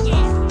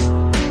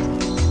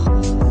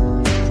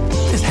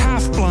 is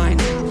half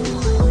blind,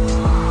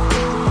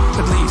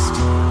 at least.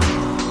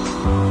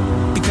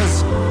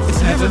 Because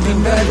it's never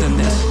been better than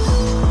this,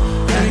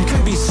 and it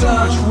could be so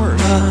much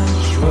worse.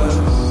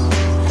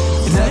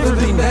 It's never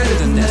been better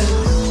than this,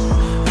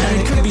 and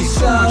it could be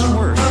so much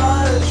worse.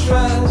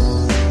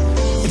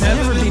 It's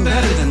never been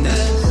better than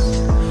this,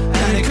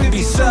 and it could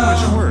be so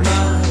much worse.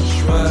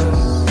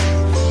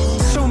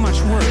 So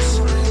much worse.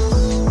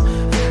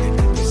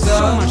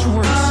 So much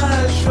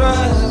worse.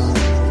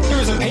 There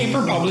was a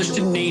paper published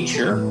in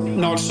Nature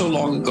not so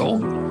long ago,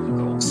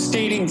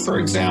 stating, for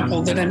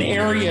example, that an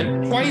area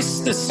twice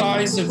the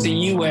size of the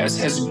U.S.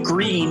 has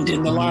greened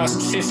in the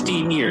last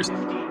 15 years.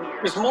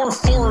 There's more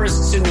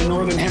forests in the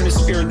Northern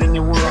Hemisphere than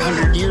there were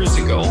 100 years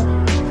ago,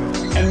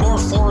 and more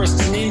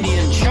forests in India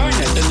and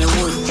China than there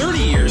were 30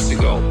 years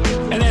ago.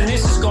 And then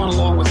this has gone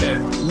along with a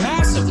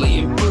massively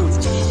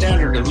improved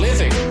standard of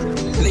living.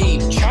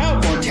 The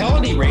child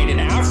mortality rate in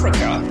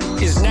Africa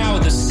is now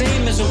the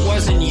same as as it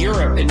was in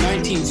Europe in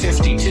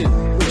 1952,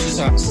 which is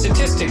a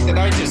statistic that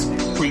I just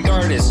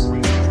regard as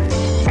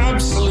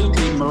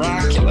absolutely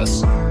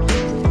miraculous.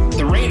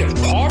 The rate of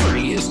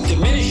poverty is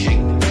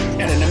diminishing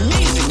at an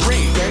amazing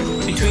rate,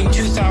 right? Between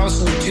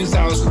 2000 and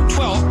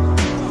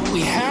 2012,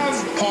 we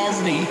have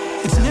poverty.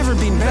 It's never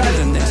been better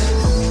than this.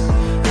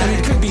 And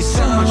it could be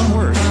so much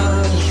worse.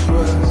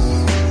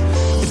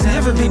 It's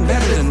never been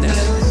better than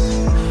this.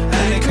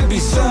 And it could be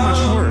so much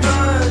worse.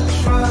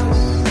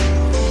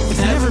 It's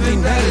never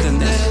been better than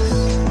this.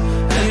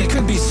 And it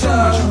could be so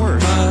much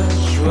worse.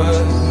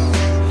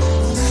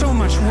 So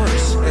much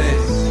worse.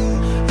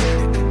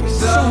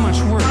 So much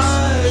worse.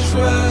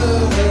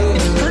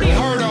 It's pretty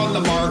hard on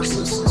the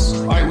Marxists,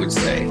 I would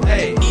say.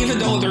 Even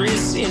though there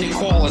is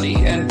inequality,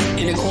 and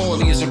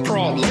inequality is a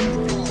problem.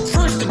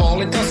 First of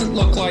all, it doesn't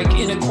look like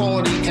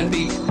inequality can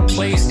be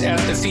placed at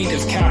the feet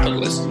of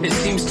capitalists. It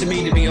seems to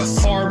me to be a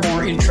far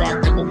more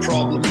intractable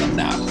problem than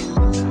that.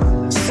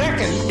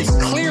 Second, it's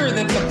clear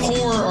that the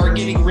poor are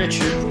getting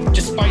richer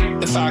despite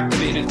the fact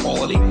of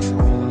inequality.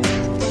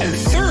 And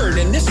third,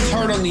 and this is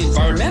hard on the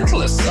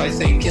environmentalists, I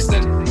think, is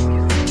that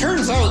it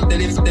turns out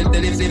that if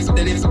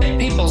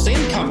people's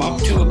income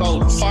up to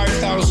about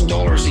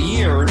 $5,000 a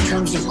year in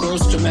terms of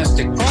gross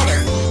domestic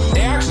product,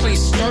 they actually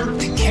start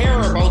to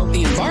care about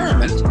the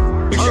environment,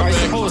 which I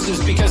suppose is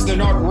because they're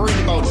not worried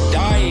about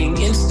dying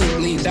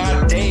instantly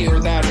that day or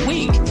that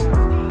week.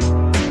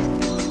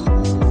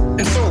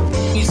 And so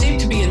we seem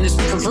to be in this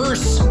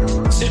perverse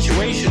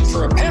situation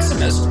for a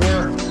pessimist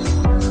where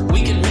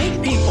we can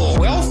make people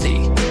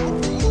wealthy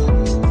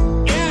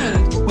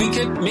and we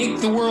could make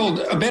the world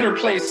a better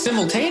place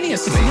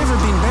simultaneously. It's never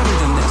been better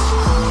than this.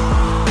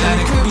 And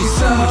it could be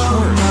so much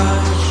worse.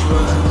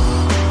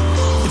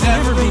 It's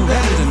never been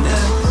better than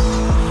this.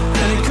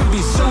 And it could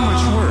be so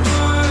much worse.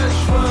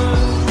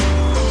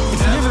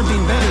 It's never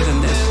been better than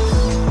this.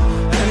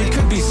 And it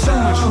could be so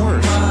much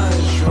worse.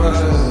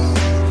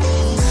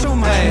 So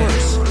much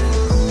worse.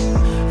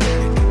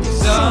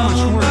 So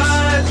much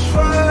worse.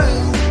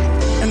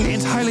 And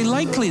it's highly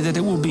likely that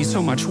it will be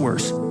so much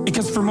worse.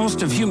 Because for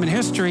most of human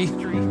history,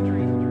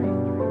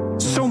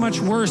 so much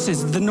worse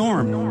is the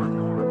norm.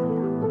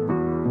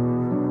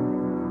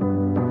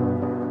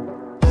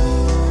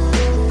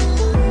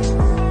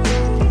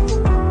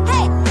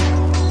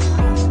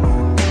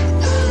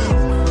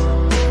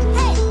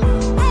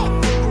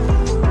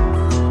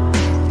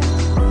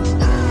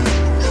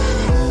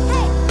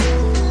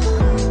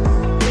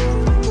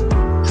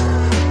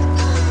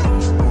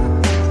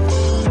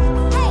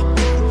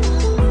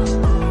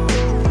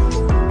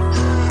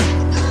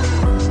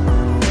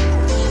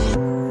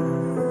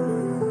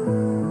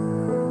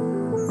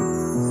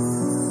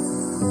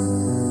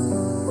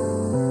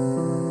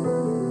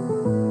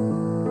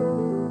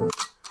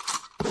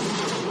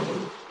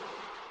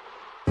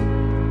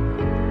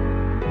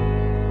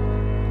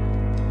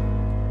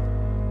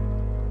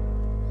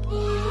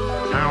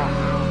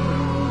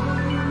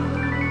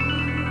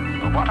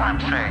 What I'm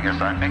saying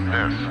is I think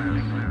this.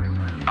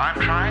 I'm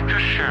trying to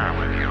share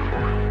with you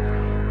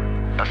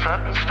a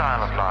certain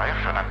style of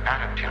life and an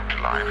attitude to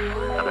life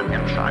and an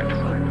insight.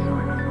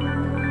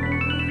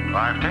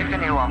 I've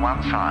taken you on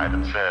one side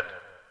and said,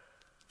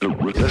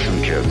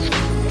 listen, kids,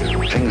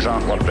 things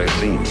aren't what they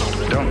seem.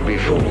 Don't be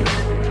fooled.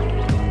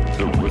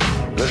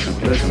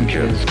 Listen,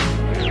 kids,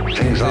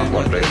 things aren't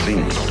what they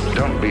seem.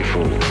 Don't be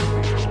fooled.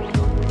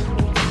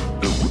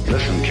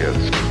 Listen,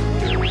 kids,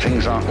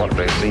 things aren't what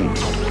they seem.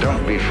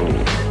 Don't be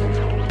fooled.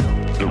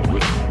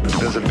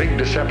 There's a big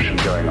deception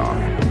going on,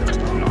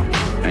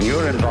 and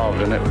you're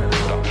involved in it,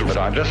 but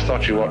I just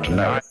thought you ought to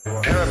know.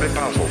 I'm terribly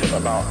puzzled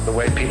about the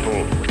way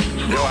people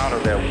go out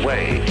of their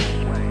way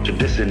to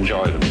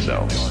disenjoy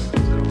themselves.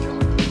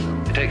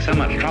 They take so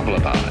much trouble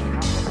about it.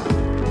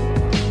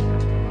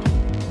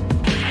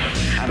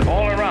 And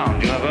all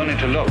around, you have only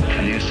to look,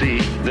 and you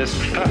see this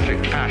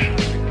perfect passion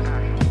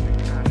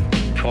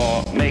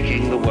for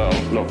making the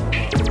world look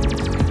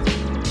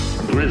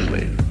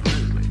grisly.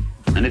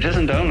 And it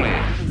isn't only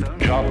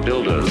job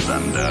builders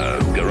and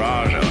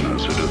garage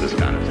owners who do this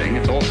kind of thing.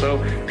 It's also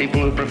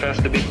people who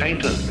profess to be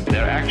painters.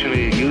 They're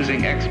actually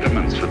using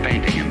excrements for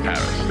painting in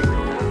Paris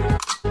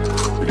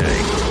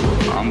today,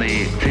 on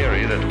the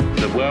theory that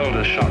the world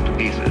is shot to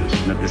pieces,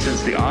 and that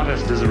since the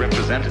artist is a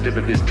representative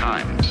of his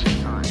times,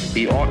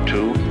 he ought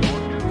to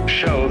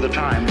show the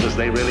times as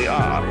they really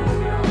are,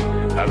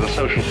 as a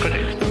social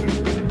critic.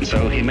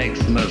 So he makes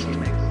the most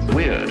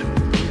weird.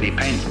 He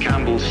paints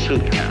Campbell's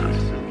soup cans.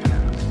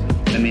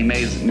 And he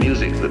makes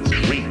music that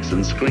shrieks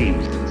and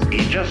screams.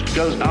 He just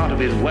goes out of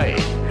his way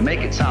to make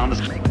it sound as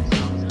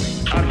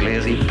ugly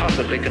as he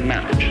possibly can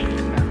manage.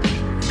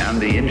 And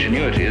the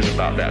ingenuity is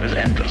about that is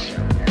endless.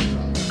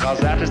 Because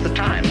that is the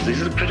times.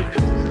 These are the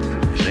critical.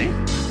 You see?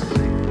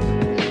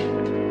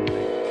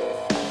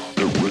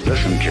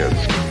 Listen,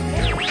 kids.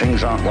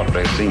 Things aren't what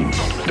they seem.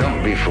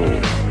 Don't be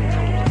fooled.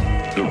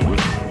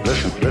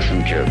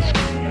 Listen, kids.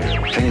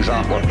 Things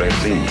aren't what they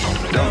seem.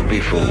 Don't be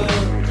fooled.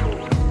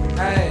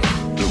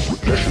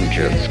 Listen,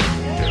 kids.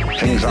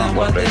 Things aren't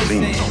what they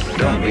seem.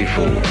 Don't be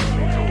fooled.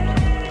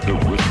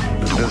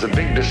 There's a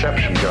big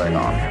deception going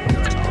on.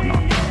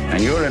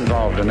 And you're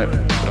involved in it,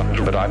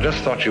 but I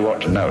just thought you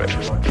ought to know it.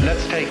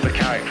 Let's take the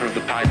character of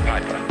the Pied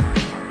Piper.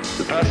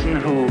 The person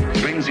who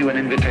brings you an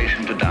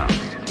invitation to dance.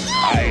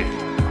 I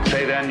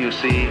say then, you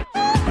see,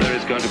 there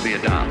is going to be a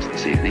dance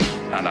this evening,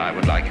 and I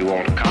would like you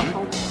all to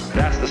come.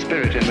 That's the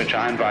spirit in which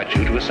I invite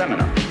you to a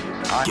seminar.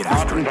 I'm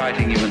not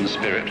inviting you in the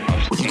spirit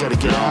of... You gotta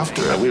get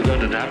after it. We're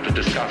going to have to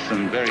discuss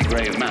some very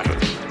grave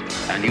matters.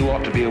 And you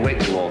ought to be awake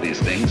to all these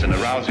things and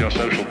arouse your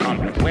social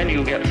conscience. When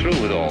you get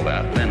through with all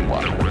that, then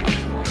what?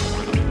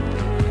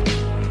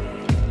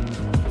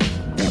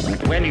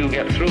 When you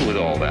get through with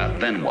all that,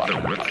 then what?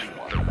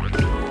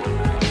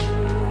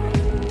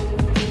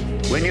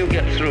 When you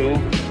get through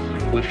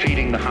with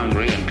feeding the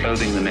hungry and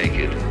clothing the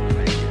naked,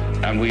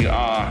 and we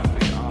are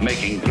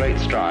making great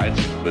strides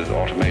with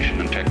automation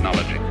and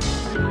technology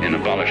in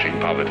abolishing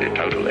poverty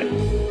totally,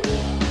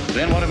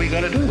 then what are we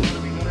going to do?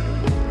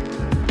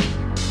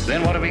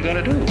 Then what are we going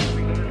to do?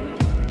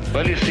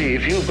 Well, you see,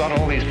 if you've got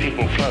all these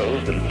people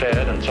clothed and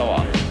fed and so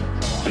on,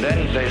 and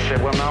then they say,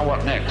 well, now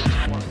what next?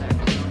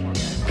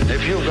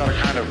 If you've got a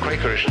kind of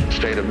Quakerish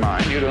state of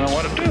mind, you don't know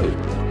what to do.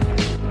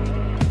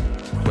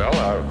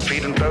 Well,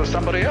 feed and clothe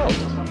somebody else.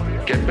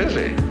 Get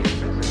busy.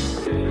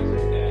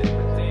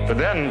 But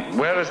then,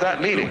 where is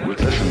that leading?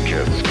 Listen,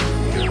 kids.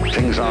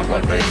 Things aren't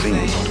what they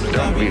seem.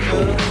 Don't be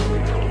fooled.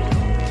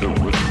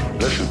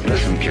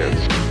 Listen,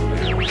 kids.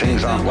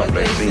 Things aren't what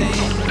they seem.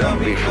 Don't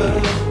be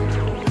fooled.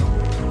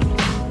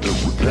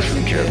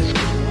 Listen, kids.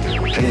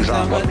 Things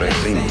aren't what they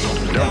seem.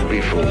 Don't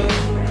be fooled.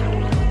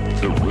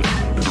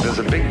 There's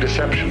a big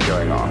deception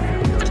going on.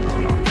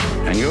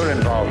 And you're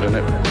involved in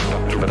it,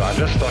 but I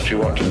just thought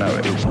you ought to know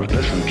it.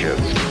 Listen,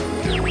 kids.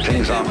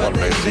 Things aren't what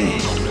they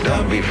seem.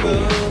 Don't be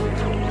fooled.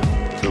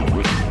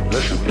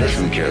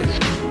 Listen, kids.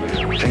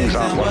 Things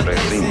aren't what they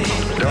seem.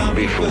 Don't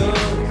be fooled.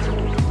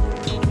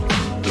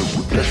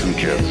 Listen,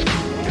 kids.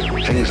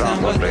 Things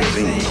aren't what they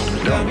seem.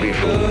 Don't be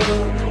fooled.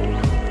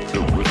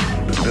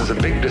 There's a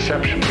big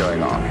deception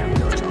going on.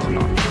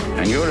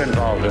 And you're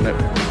involved in it,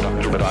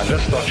 but I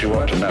just thought you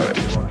ought to know it.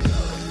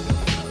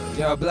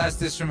 Yo, blast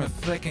this from a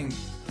flicking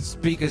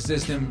speaker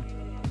system.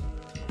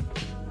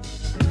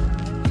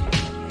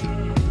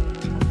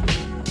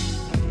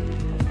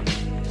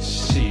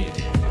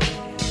 Shit.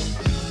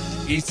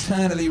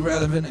 Eternally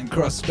relevant and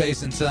cross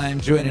space and time,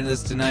 joining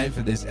us tonight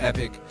for this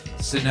epic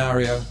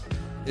scenario.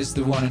 It's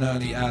the one and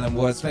only Alan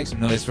Watts. Make some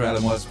noise for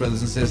Alan Watts,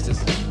 brothers and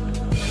sisters.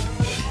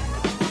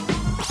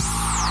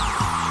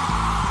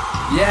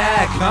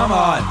 Yeah, come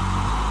on.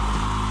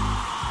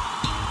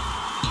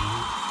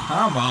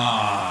 Come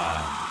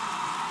on.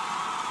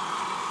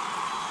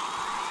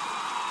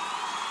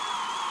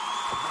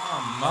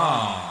 Come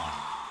on.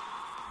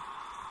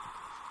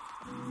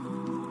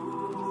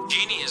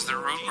 Genie is the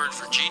root word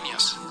for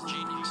genius.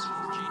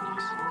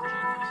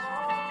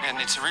 And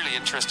it's a really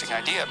interesting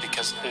idea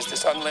because there's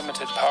this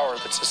unlimited power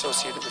that's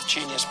associated with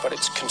genius, but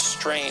it's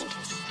constrained.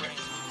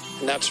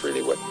 And that's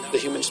really what the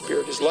human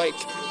spirit is like,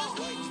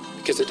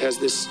 because it has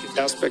this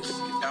aspect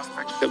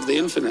of the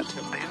infinite,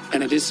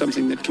 and it is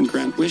something that can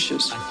grant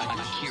wishes,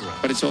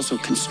 but it's also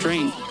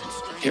constrained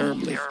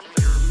terribly.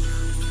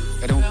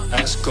 I don't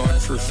ask God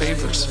for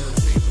favors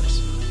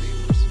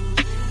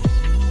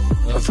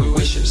or for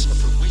wishes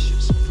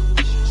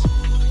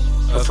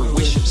or for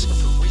wishes,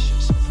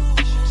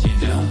 you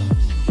know.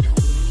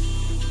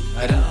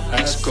 I don't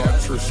ask God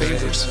for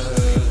favors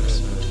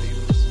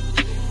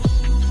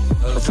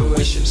or for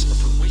wishes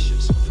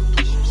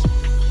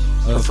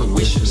or for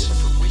wishes,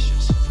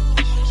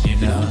 you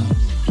know.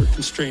 We're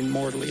constrained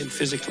mortally and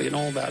physically and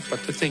all that,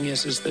 but the thing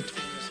is that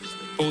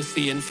both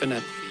the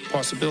infinite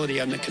possibility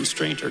and the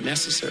constraint are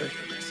necessary.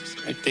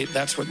 Right?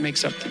 That's what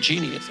makes up the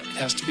genie. It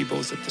has to be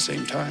both at the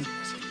same time.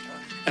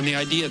 And the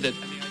idea that,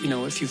 you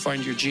know, if you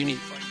find your genie,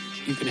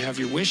 you can have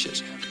your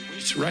wishes,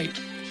 it's right.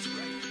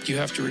 You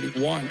have to really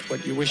want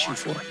what you're wishing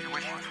for.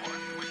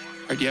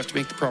 Right? You have to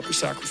make the proper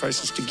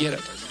sacrifices to get it.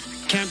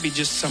 It can't be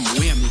just some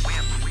whim.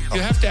 You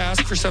have to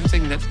ask for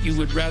something that you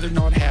would rather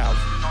not have,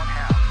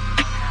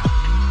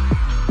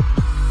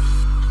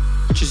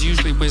 which is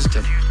usually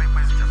wisdom.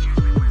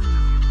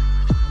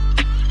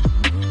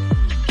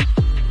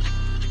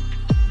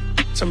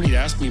 Somebody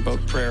asked me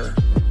about prayer.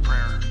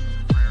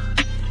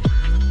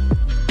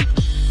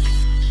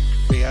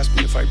 They asked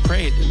me if I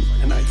prayed,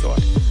 and I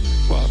thought,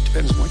 well, it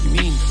depends on what you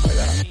mean by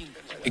that.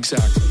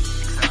 Exactly.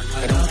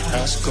 I don't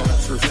ask God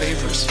for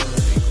favors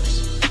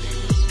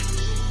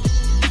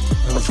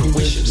or for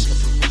wishes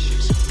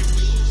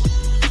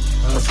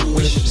or for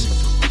wishes.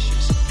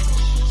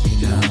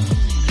 You know,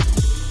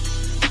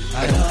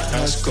 I don't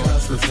ask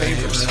God for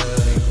favors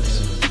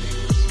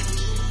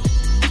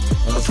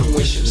or for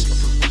wishes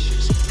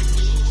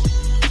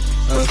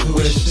or for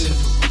wishes.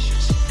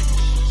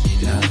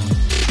 You know,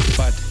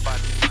 but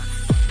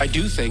I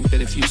do think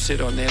that if you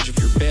sit on the edge of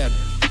your bed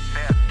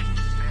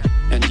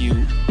and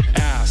you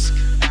ask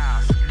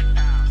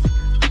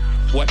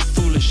what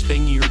foolish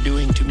thing you're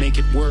doing to make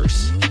it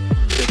worse,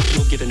 that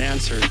you'll get an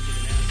answer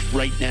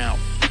right now,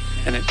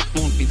 and it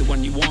won't be the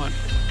one you want.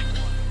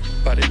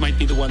 but it might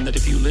be the one that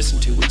if you listen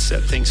to would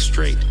set things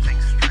straight.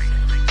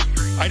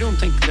 I don't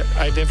think that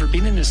I've ever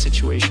been in a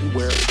situation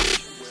where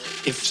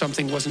if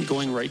something wasn't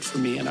going right for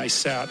me and I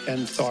sat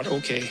and thought,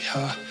 okay,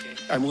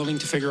 I'm willing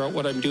to figure out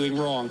what I'm doing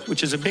wrong,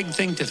 which is a big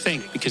thing to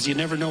think because you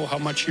never know how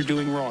much you're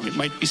doing wrong. It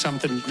might be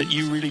something that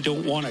you really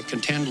don't want to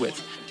contend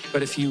with.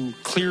 But if you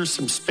clear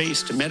some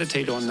space to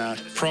meditate on that,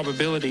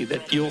 probability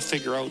that you'll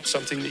figure out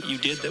something that you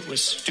did that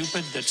was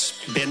stupid, that's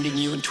bending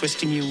you and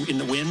twisting you in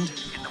the wind,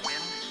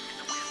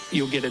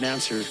 you'll get an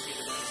answer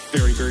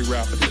very, very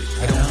rapidly.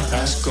 I don't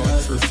ask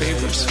God for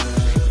favors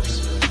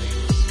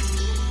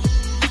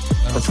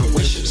or for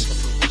wishes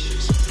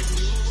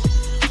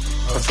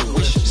or for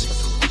wishes.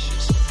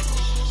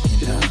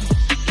 You know,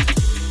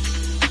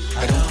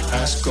 I don't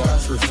ask God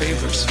for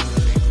favors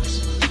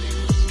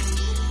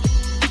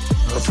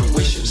or for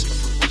wishes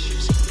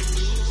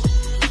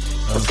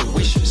or for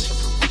wishes.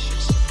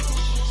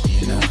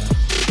 You know,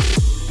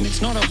 and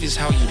it's not obvious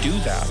how you do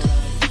that.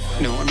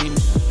 You know, I mean,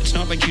 it's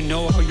not like you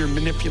know how you're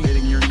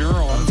manipulating your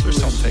neurons or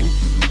something.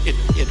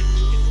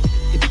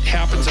 It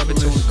happens of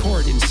its own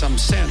accord in some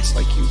sense,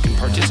 like you can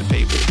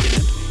participate in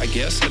it, I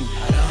guess, and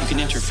you can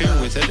interfere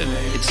with it, and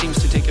it seems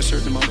to take a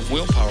certain amount of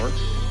willpower,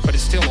 but it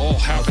still all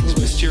happens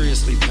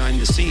mysteriously behind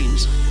the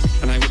scenes.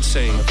 And I would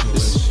say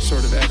this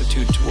sort of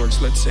attitude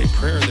towards, let's say,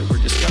 prayer that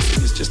we're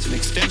discussing is just an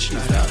extension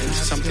of that. It's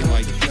something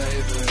like,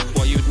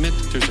 well, you admit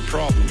that there's a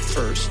problem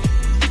first,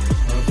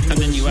 and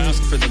then you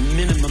ask for the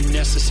minimum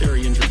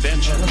necessary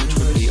intervention, which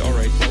would be, all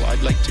right, well,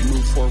 I'd like to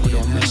move forward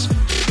on this.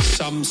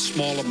 Some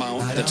small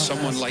amount that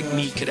someone like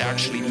me could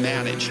actually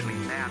manage.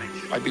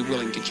 I'd be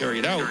willing to carry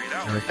it out.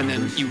 And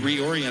then you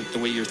reorient the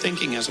way you're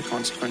thinking as a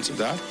consequence of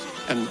that.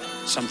 And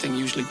something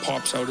usually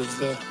pops out of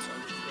the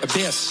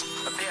abyss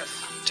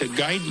to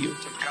guide you.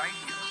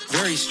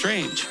 Very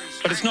strange.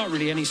 But it's not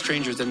really any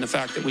stranger than the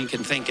fact that we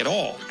can think at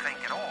all.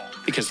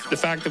 Because the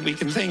fact that we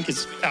can think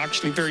is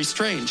actually very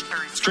strange.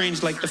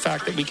 Strange like the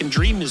fact that we can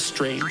dream is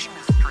strange.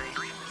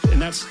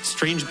 And that's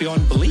strange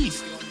beyond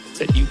belief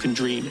that you can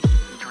dream.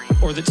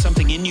 Or that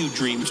something in you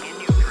dreams.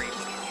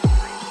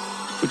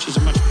 Which is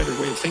a much better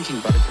way of thinking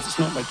about it, because it's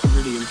not like you're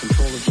really in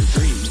control of your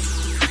dreams.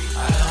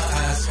 I don't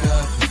ask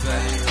God for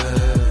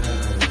favors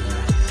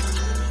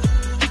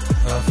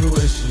or for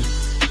wishes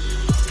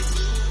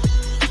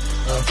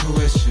or for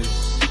wishes,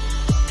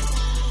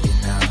 you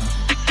know.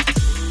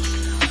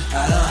 I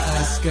don't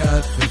ask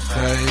God for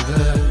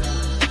favors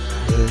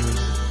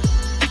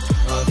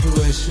or for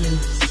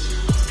wishes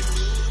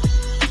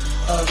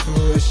or for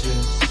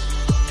wishes,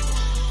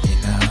 you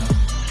know.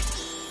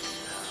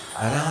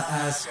 I don't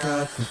ask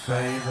God for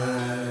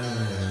favors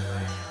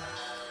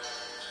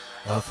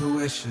or for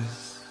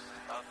wishes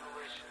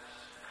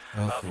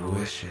or for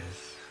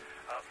wishes,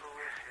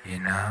 you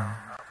know.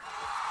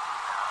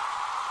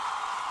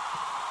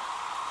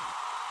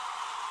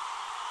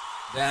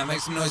 Damn, make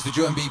some noise for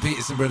Jordan B.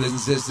 Peterson, brothers and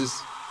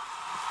sisters.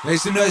 Make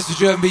some noise for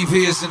Jordan B.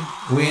 Peterson.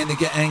 We're in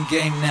the end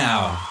game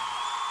now.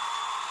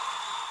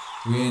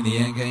 We're in the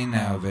end game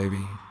now,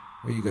 baby.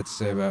 What you got to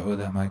say about all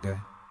that, my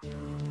guy?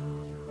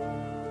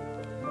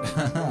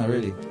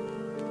 Really?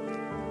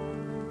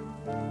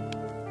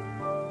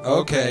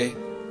 Okay.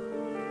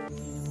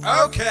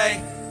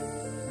 Okay.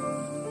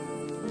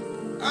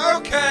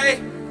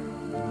 Okay.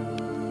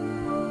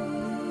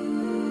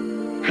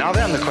 Now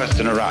then the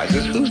question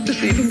arises, who's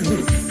deceiving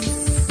who?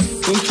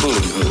 Who's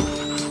fooling who?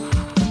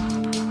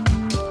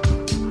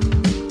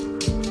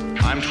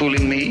 I'm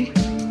fooling me?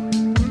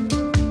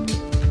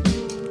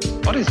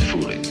 What is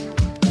fooling?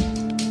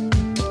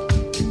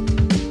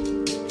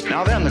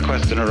 Now then the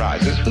question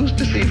arises, who's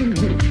deceiving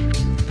who?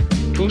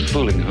 Who's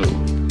fooling who?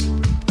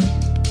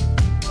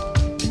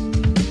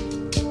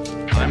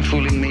 I'm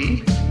fooling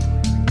me?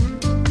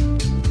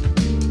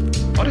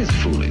 What is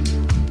fooling?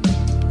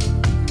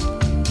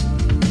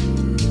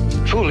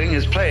 Fooling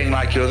is playing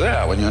like you're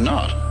there when you're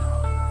not.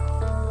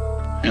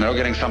 You know,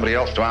 getting somebody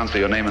else to answer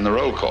your name in the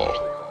roll call.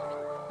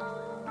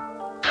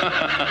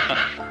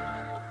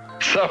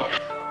 So,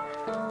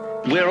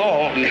 we're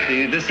all, you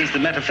see, this is the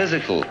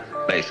metaphysical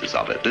basis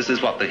of it. This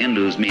is what the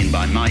Hindus mean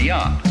by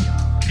Maya,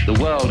 the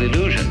world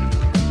illusion.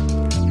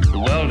 The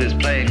world is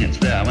playing it's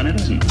there when it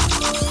isn't.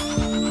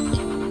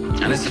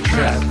 And it's a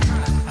trap.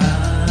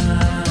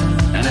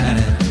 And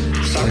it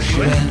sucks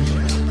you in.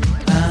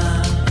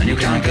 And you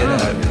can't get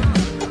out.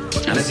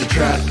 And it's a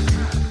trap.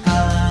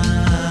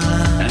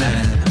 And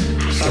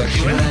it sucks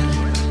you in.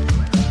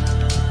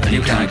 And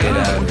you can't get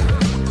out.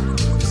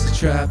 It's a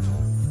trap.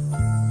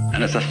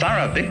 And it's a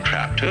thorough big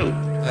trap too.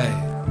 Hey.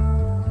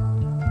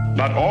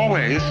 But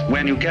always,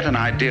 when you get an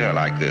idea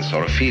like this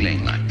or a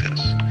feeling like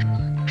this,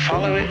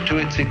 follow it to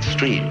its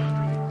extreme.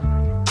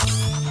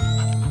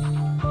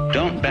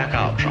 Don't back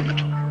out from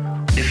it.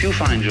 If you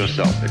find you're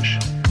selfish,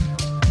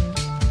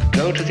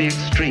 go to the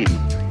extreme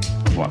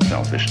of what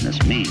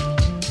selfishness means.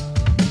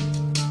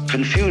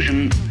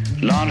 Confusion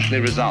largely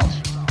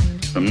results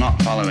from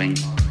not following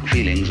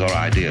feelings or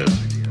ideas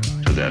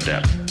to their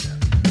depth.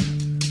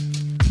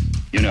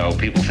 You know,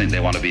 people think they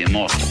want to be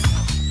immortal.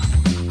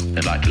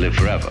 They'd like to live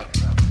forever.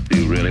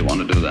 Do you really want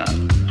to do that?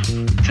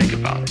 Think about it.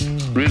 about.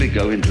 Really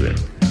go into it.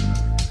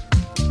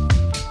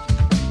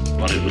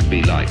 What it would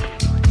be like.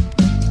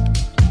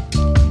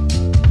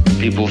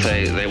 People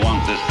say they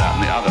want this, that,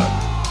 and the other.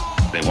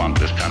 They want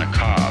this kind of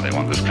car, they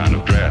want this kind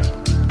of dress,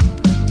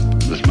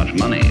 this much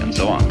money, and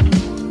so on.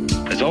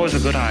 It's always a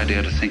good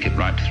idea to think it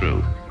right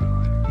through.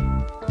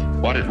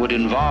 What it would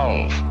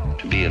involve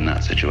to be in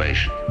that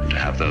situation, to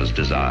have those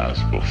desires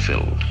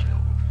fulfilled.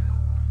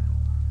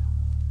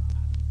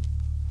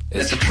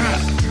 It's a trap.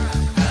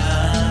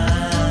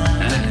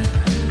 And it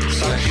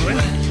sucks you in.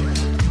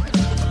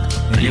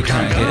 And you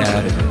can't get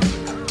out of it.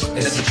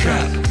 It's a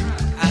trap.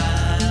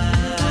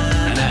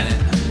 And it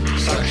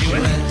sucks you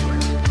in.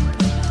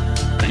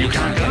 And you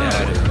can't get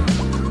out of it.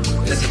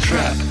 It's a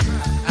trap.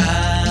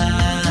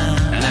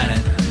 And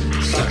it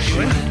sucks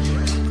you in.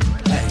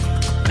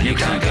 And you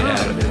can't get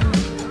out of it.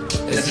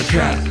 It's a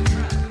trap.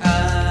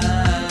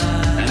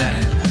 And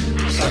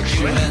it sucks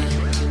you in.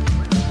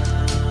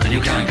 And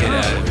you can't get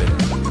out of it.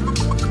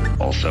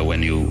 Also,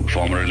 when you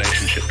form a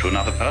relationship to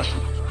another person,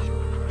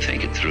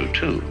 think it through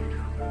too.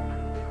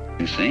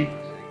 You see?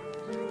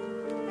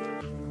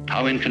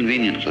 How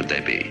inconvenient would they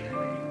be?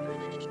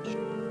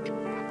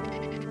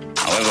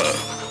 However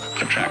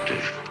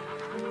attractive.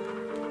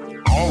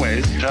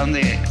 Always turn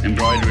the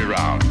embroidery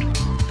round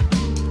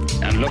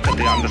and look at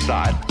the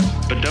underside,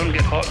 but don't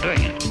get caught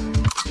doing it.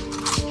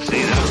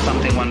 See, that's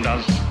something one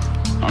does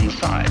on the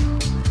side,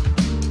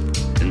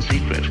 in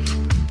secret.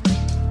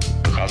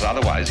 Because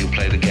otherwise you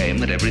play the game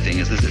that everything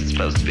is as it's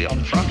supposed to be on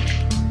the front.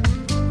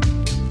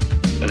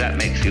 But that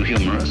makes you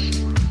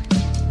humorous.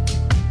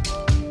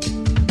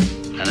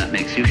 And that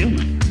makes you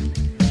human.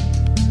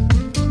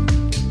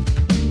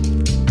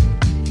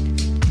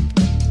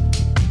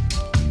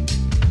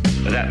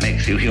 But that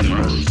makes you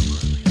humorous.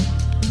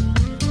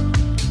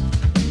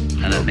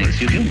 And that makes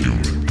you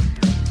human.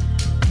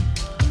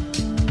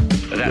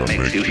 But that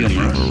makes you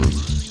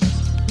humorous.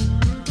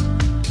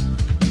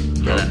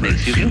 And that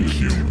makes you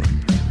human.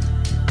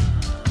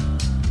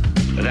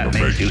 But that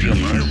makes you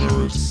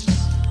humorous.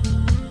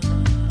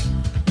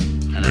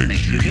 And that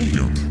makes you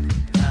human.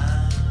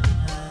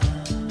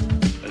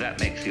 But that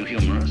makes you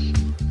humorous.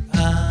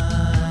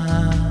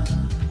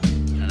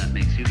 And that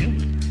makes you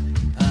human.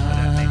 But that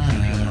makes you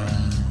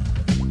humorous.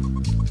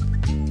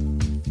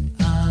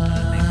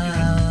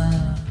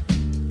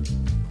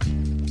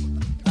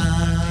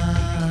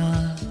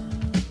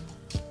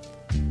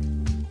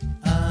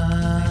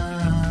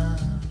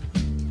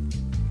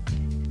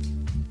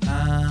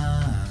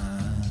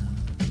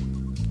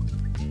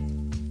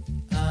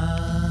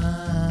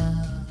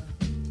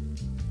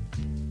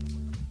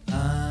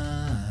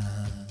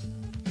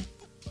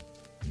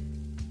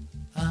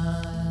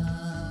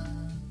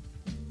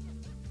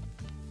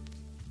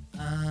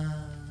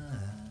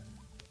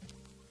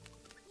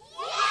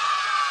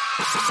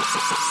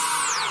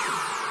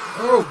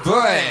 Oh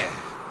boy.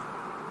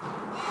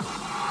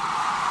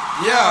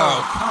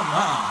 Yo, come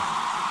on.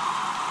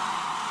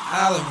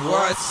 Alan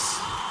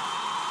Watts,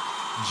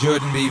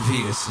 Jordan B.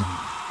 Peterson.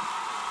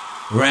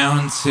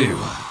 Round 2.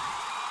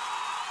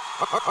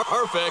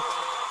 Perfect.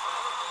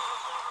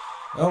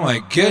 Oh my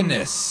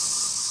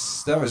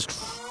goodness. That was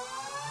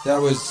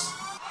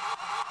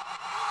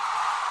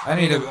I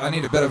need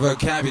a better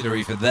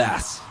vocabulary for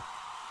that.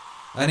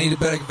 I need a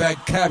better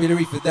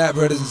vocabulary for that,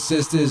 brothers and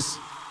sisters.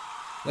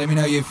 Let me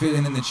know how you're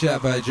feeling in the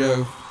chat by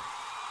Jove.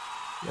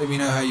 Let me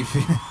know how you're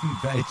feeling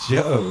by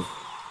Jove.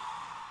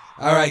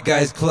 All right,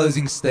 guys,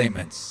 closing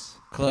statements.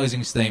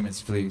 Closing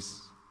statements, please.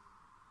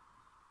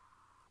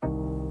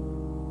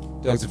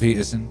 Dr.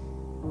 Peterson.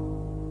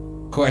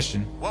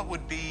 Question. What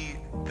would be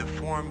the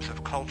forms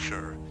of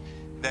culture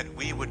that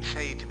we would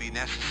say to be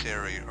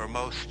necessary or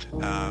most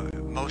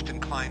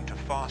inclined to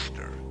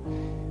foster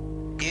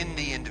in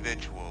the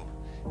individual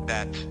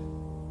that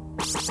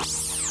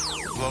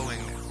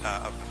glowing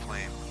of the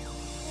flame?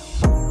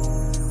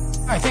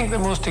 I think the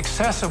most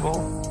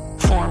accessible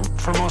form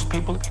for most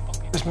people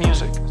is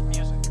music.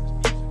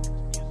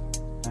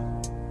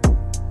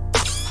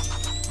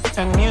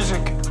 And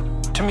music,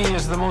 to me,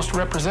 is the most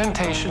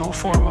representational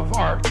form of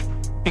art,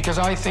 because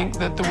I think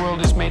that the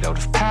world is made out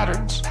of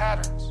patterns.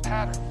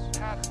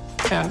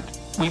 And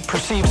we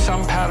perceive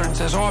some patterns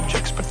as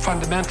objects, but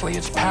fundamentally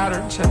it's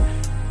patterns. And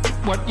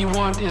what you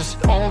want is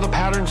all the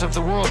patterns of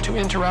the world to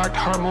interact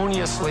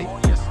harmoniously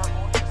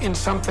in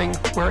something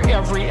where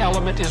every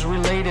element is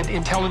related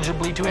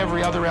intelligibly to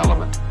every other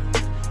element.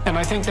 And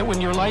I think that when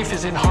your life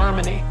is in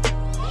harmony,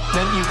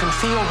 then you can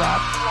feel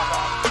that.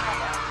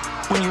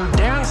 When you're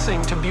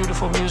dancing to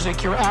beautiful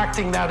music, you're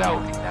acting that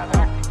out.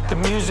 The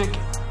music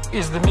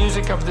is the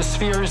music of the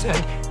spheres,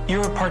 and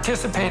you're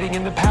participating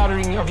in the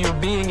patterning of your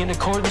being in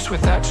accordance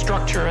with that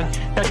structure, and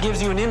that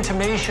gives you an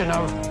intimation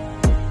of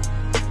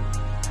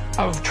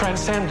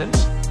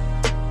transcendence.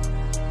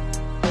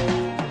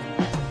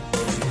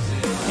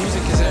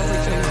 Music is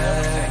everything.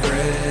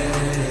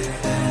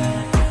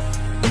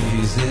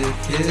 Music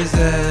is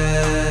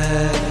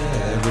everything.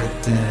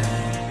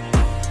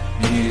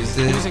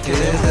 Music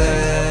is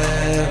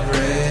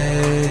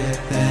everything.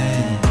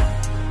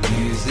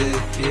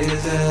 Music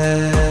is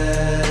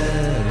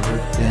everything.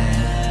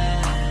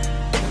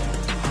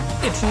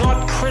 it's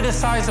not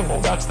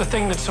criticizable. That's the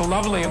thing that's so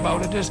lovely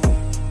about it, is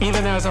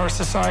even as our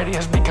society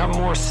has become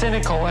more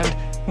cynical and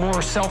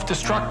more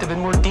self-destructive and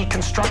more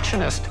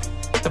deconstructionist,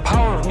 the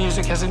power of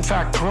music has in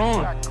fact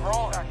grown.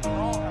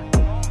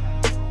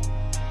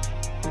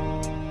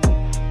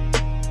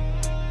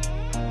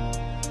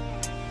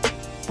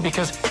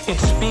 Because it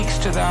speaks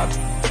to that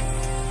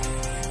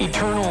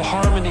eternal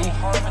harmony.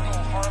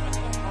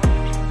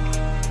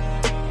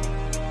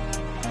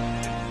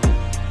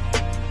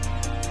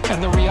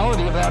 And the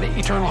reality of that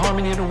eternal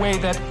harmony in a way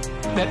that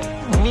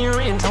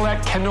mere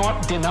intellect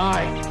cannot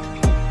deny.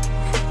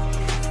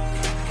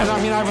 And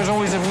I mean, I was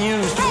always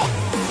amused.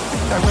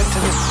 I went to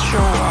this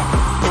show,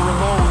 the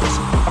Ramones,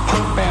 a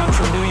punk band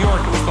from New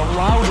York. It was the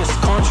loudest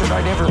concert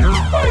I'd ever heard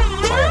by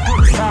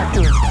a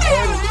factor of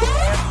 10.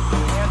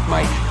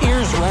 My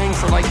ears rang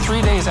for like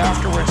 3 days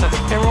afterwards.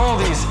 There were all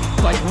these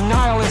like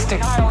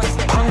nihilistic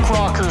punk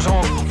rockers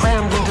all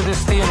crammed into this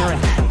theater,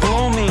 and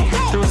below me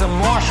there was a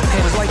mosh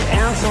pit. It was like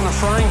ants on a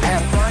frying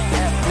pan.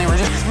 And they were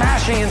just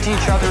smashing into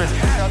each other and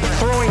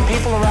throwing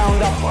people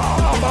around up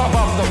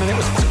above them, and it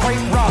was quite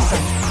rough.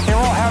 And they were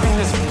all having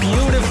this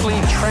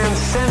beautifully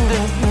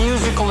transcendent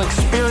musical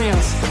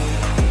experience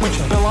which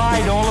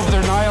belied all of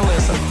their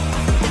nihilism.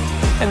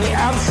 And they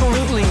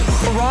absolutely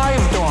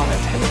thrived on it.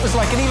 It was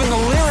like, and even the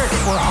lyrics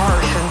were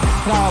harsh and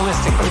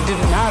nihilistic, but it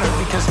didn't matter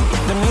because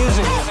the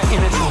music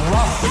in its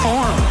rough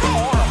form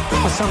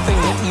was something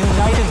that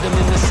united them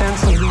in the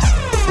sense of this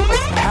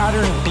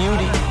patterned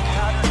beauty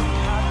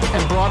and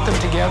brought them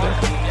together.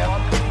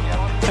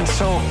 And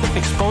so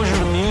exposure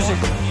to music,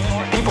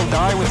 people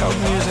die without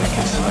music.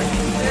 It's like,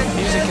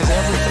 music is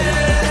everything.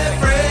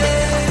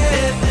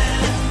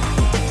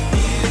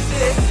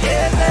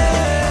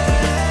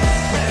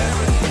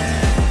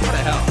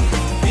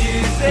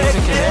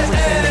 Music is Music is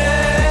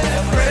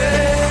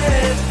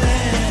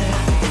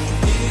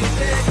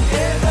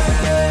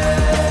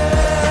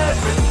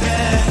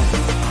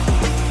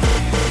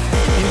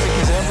everything. Music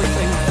is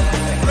everything.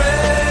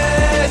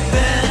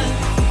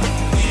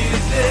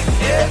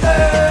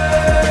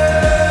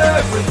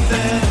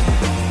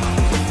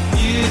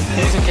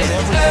 Music is everything. Music is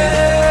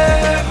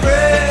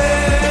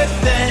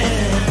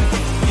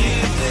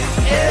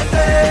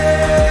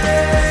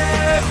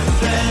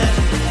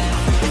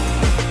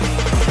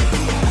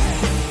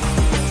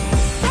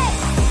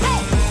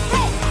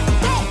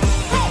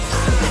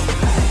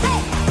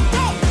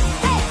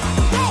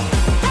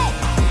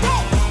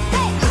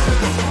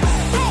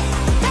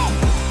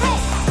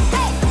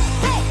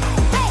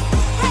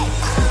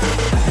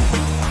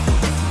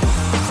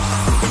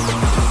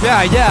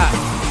Yeah, yeah.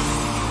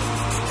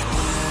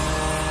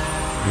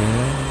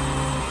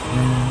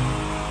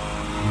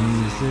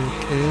 Music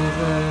is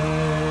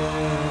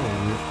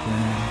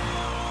everything.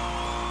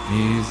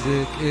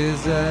 Music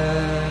is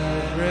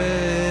everything.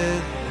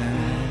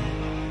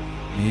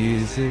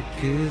 Music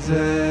is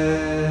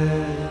everything.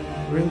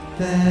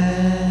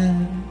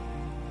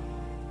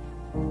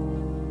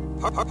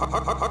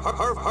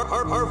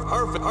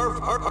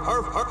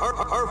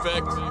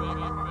 Perfect.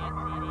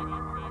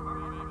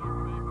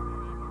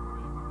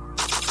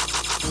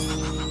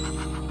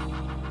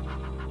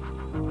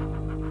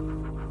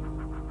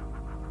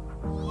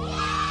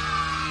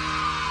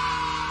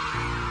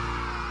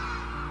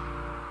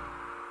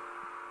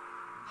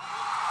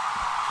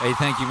 Hey,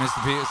 thank you,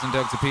 Mr. Peterson,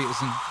 Dr.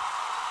 Peterson.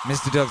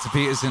 Mr. Dr.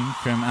 Peterson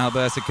from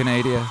Alberta,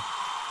 Canada.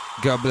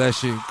 God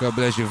bless you. God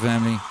bless your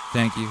family.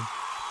 Thank you.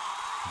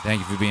 Thank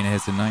you for being here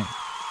tonight.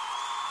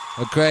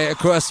 Okay,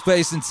 across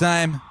space and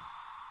time.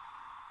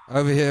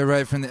 Over here,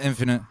 right from the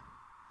infinite.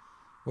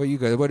 What you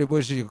got? What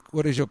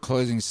is your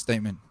closing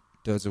statement,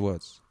 Those are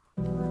words?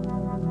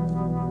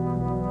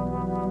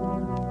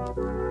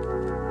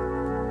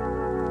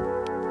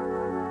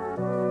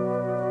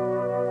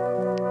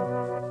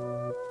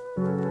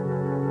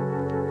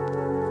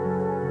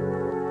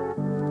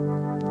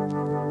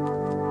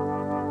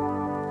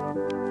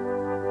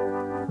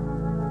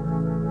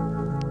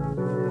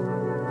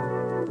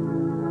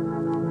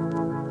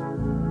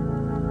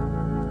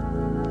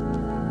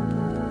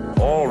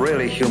 All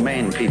really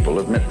humane people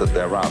admit that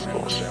they're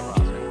rascals.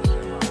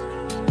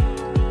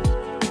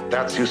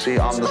 That's, you see,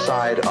 on the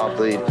side of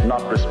the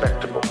not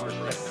respectable,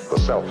 the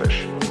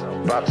selfish.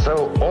 But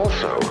so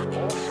also,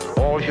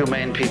 all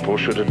humane people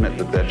should admit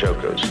that they're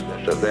jokers,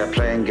 that they're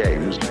playing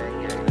games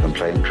and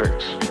playing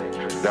tricks,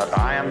 that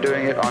I am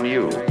doing it on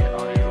you.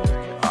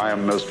 I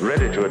am most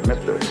ready to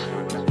admit this.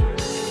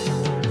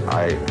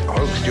 I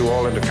hoaxed you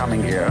all into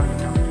coming here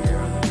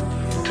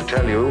to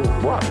tell you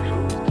what?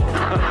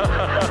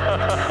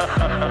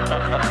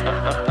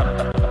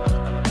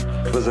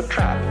 It was a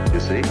trap, you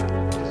see,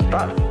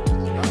 but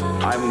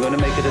I'm going to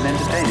make it an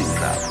entertaining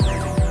trap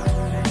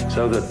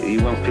so that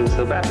you won't feel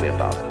so badly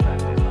about it.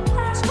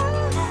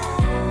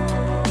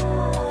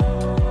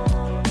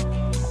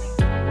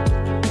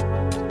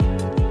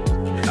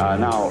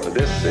 Now,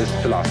 this is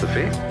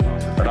philosophy,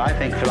 but I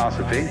think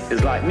philosophy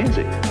is like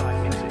music.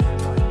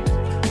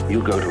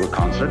 You go to a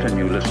concert and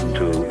you listen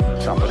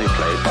to somebody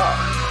play Bach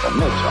or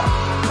Mozart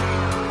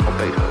or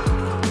Beethoven.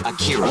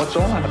 Akira. What's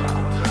all that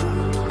about?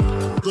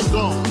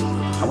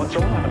 And what's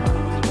all that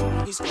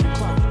about?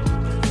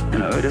 You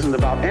know, it isn't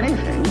about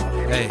anything.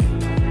 Hey.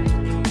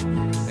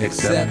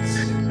 Except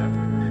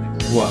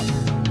what?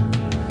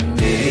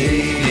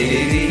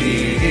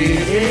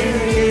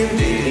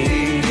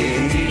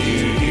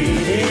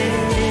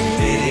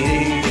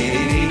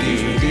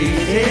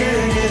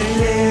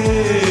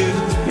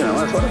 You know,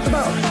 that's what it's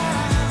about.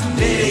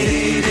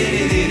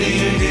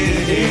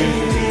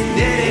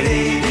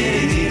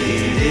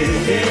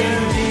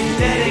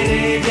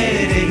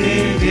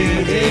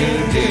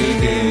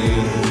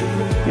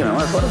 You know,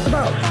 that's what it's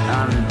about.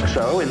 And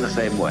so, in the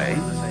same way,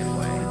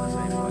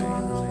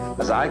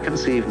 as I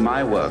conceive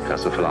my work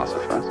as a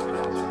philosopher,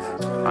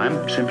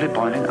 I'm simply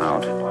pointing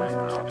out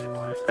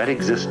that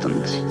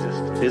existence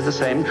is the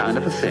same kind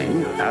of a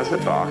thing as a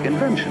Bach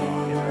invention.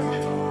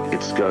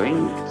 It's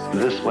going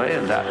this way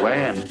and that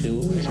way, and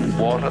hills and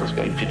waters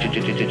going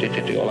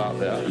all out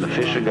there, and the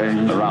fish are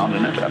going around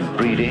in it, and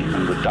breeding,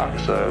 and the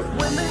ducks are...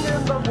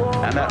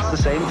 And that's the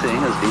same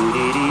thing as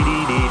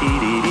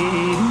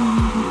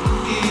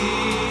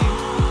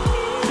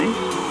See?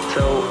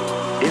 So,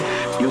 if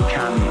you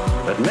can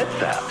admit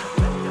that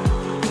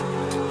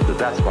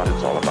that's what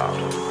it's all about,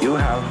 you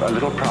have a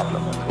little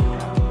problem.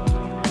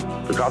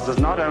 Because there's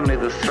not only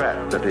the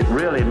threat that it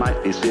really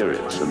might be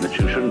serious and that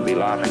you shouldn't be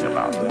laughing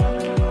about it,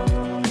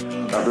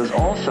 but there's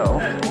also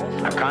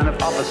a kind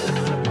of opposite.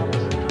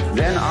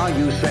 Then are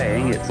you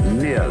saying it's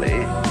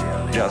merely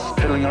just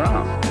fiddling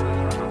around?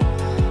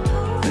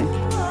 See?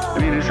 I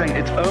mean, you're saying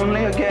it's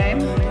only a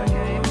game?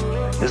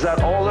 Is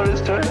that all there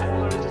is to it?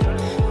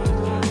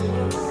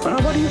 Well,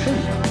 what do you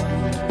think?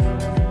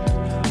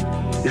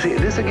 You see,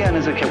 this again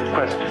is a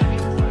question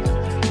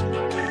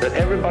that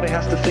everybody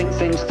has to think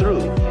things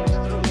through.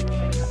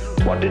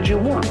 What did you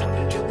want?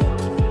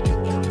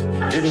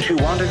 Didn't you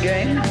want a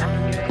game?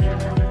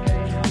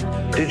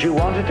 Did you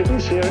want it to be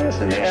serious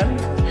in the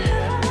end?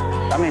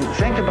 I mean,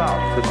 think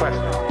about the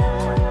question.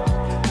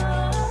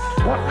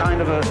 What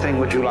kind of a thing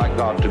would you like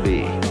God to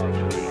be?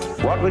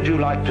 What would you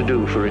like to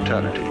do for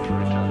eternity?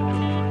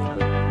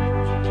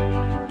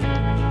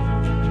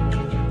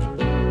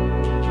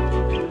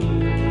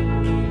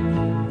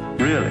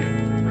 Really?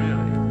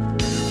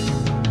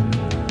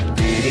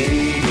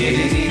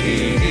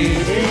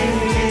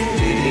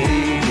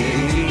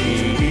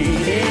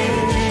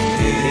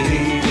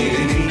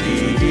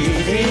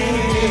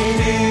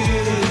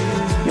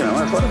 You know,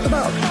 that's what it's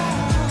about.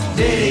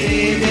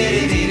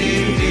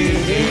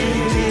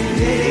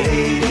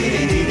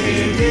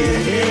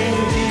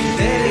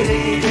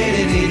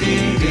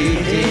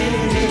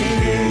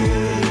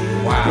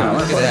 Wow, You know,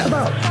 look that's at what that. it's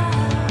about.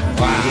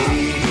 Wow.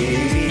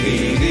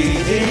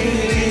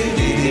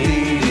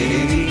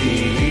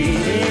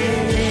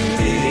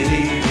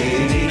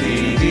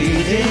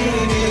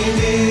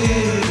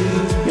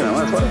 You know,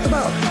 that's what it's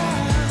about.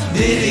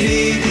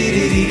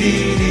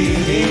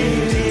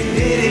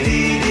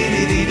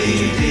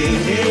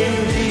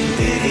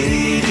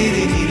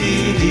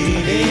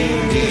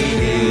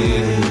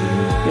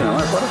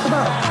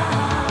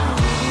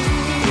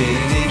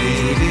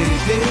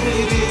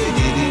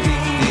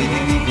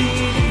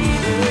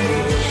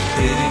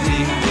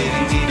 know, that's what it's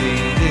about.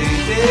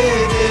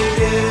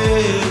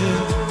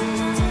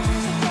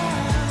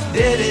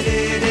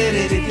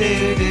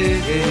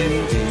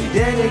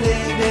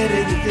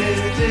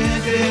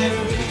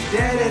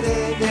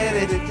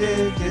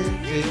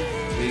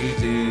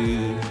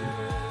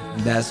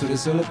 That's what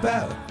it's all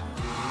about.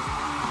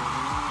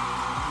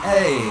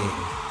 Hey,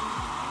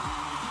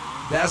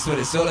 that's what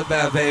it's all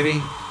about,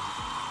 baby.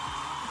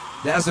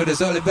 That's what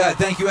it's all about.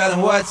 Thank you,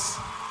 Alan Watts.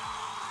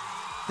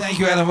 Thank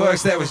you, Alan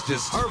Works. That was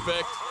just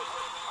Perfect.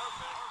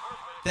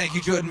 Thank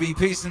you, Jordan B.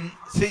 Peterson.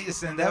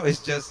 That was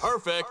just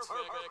Perfect.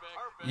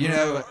 You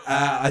know,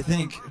 I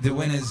think the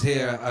winners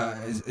here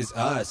is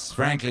us,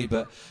 frankly,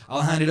 but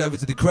I'll hand it over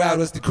to the crowd.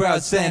 What's the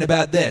crowd saying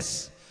about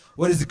this?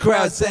 What is the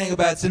crowd saying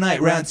about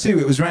tonight? Round two.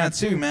 It was round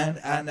two, man,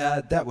 and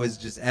that was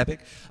just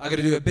epic. I got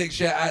to do a big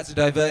shout out to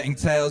Diverting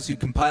Tales, who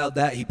compiled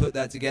that. He put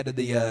that together.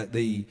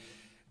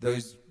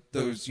 Those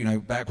you know,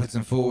 backwards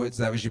and forwards.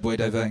 That was your boy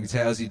Diverting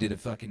Tales. He did a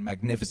fucking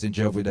magnificent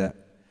job with that.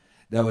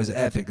 That was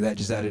epic. That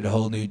just added a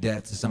whole new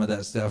depth to some of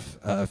that stuff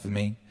for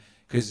me.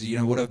 Because, you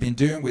know, what I've been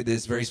doing with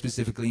this very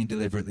specifically and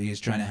deliberately is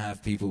trying to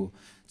have people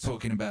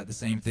talking about the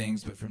same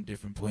things, but from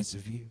different points of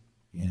view,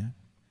 you know?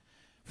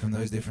 From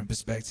those different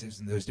perspectives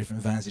and those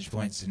different vantage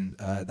points, and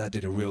that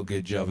did a real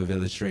good job of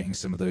illustrating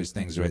some of those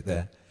things right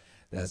there.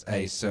 That's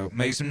ace. So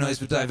make some noise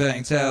for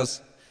Diverting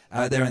Tales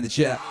out there in the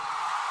chat.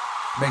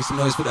 Make some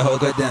noise for the whole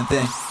goddamn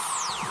thing.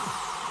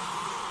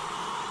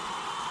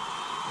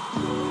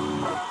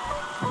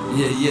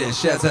 Yeah,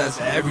 shout out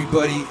to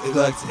everybody who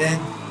locked in.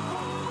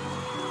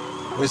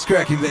 What's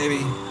cracking,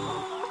 baby?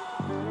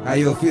 How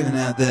you all feeling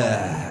out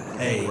there?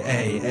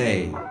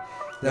 Hey.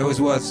 That was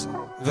Watts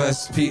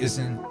versus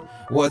Peterson.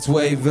 Watts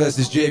Wave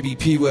versus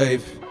JBP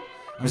Wave.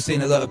 I'm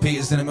seeing a lot of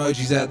Peterson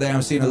emojis out there.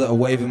 I'm seeing a lot of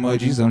Wave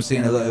emojis. I'm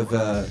seeing a lot of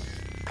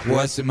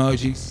Watts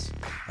emojis.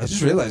 I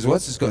just realized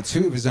Watts has got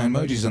 2 of his own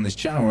emojis on this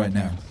channel right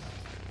now.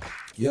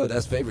 Yo,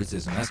 that's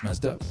favoritism. That's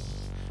messed up.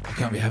 I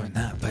can't be having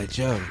that, by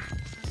Joe.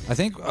 I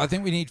think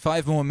we need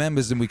 5 more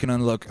members and we can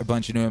unlock a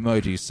bunch of new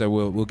emojis. So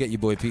we'll get your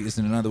boy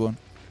Peterson another one.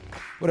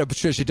 What up,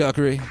 Patricia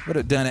Dockery? What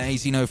up, Dan at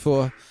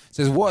 1804?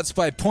 Says Watts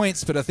by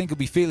points, but I think he'll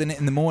be feeling it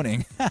in the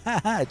morning.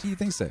 Do you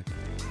think so?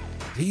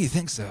 Do you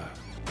think so?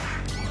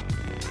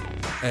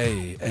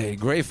 Hey,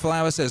 Grey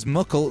Flower says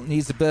Muckle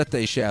needs a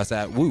birthday shout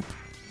out. Whoop.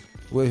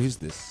 Well, who's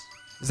this?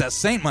 Is that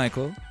St.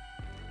 Michael?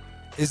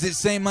 Is it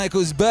St.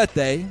 Michael's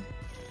birthday?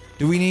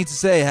 Do we need to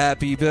say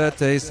happy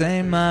birthday,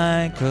 St.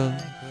 Michael?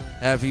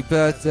 Happy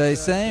birthday,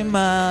 St.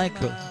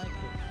 Michael.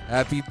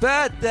 Happy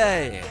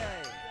birthday.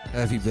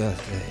 Happy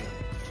birthday.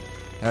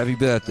 Happy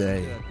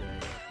birthday.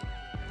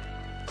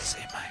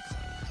 St. Michael.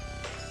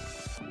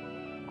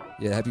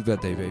 Yeah, happy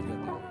birthday, baby.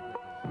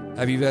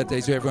 Happy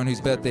birthday to everyone whose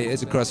birthday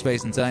is across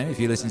space and time. If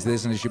you listen to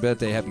this and it's your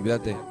birthday, happy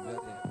birthday.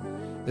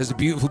 There's a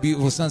beautiful,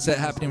 beautiful sunset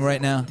happening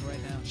right now.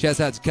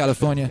 Shouts out to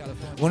California.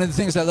 One of the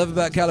things I love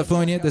about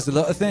California, there's a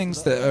lot of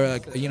things that are,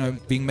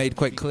 being made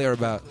quite clear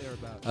about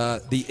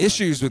the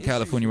issues with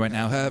California right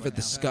now. However,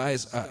 the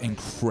skies are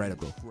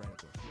incredible.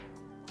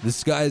 The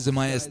skies are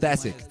my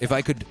aesthetic. If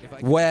I could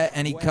wear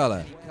any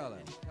color,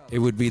 it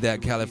would be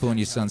that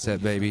California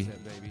sunset, baby.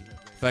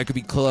 If I could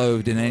be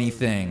clothed in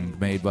anything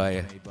made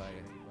by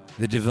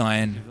the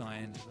divine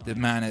that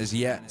man has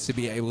yet to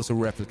be able to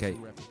replicate.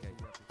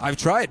 I've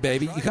tried,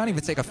 baby. You can't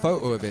even take a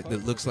photo of it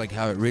that looks like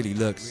how it really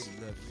looks.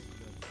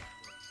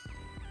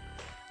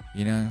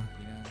 You know?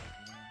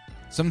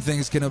 Some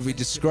things cannot be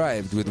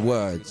described with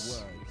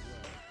words.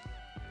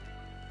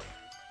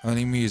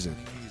 Only music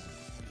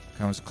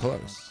comes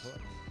close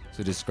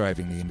to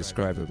describing the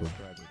indescribable.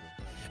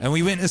 And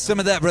we witnessed some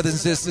of that, brothers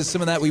and sisters.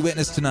 Some of that we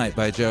witnessed tonight,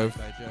 by Jove.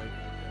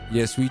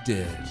 Yes, we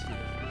did.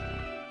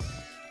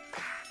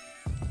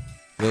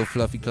 Little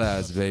fluffy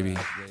clouds, baby.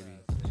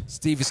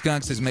 Stevie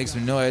Skunk says, make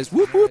some noise.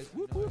 Whoop, whoop.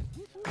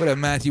 What up,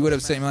 Matthew? What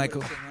up, St.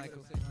 Michael?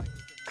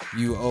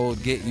 You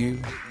old get you.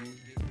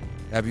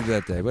 Happy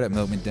birthday. What up,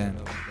 Milkman Dan?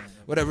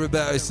 What up,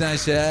 Roberto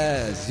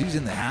Sanchez? Who's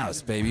in the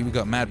house, baby? We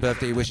got mad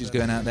birthday wishes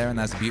going out there, and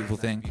that's a beautiful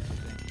thing.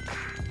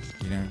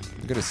 You know,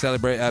 we got to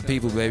celebrate our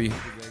people, baby.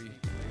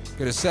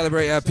 Got to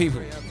celebrate our people.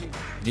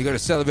 And you got to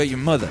celebrate your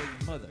mother.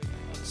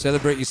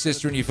 Celebrate your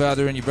sister and your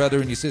father and your brother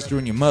and your sister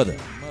and your mother.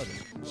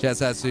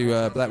 Shouts out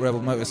to Black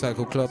Rebel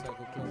Motorcycle Club.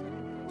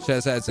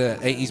 Shouts out to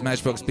 80s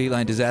Matchbox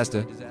Beeline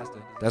Disaster.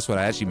 That's what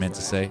I actually meant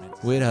to say.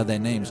 Weird how their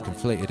names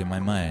conflated in my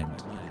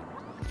mind.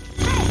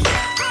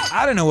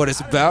 I don't know what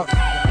it's about.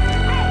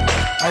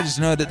 I just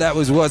know that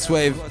was Watts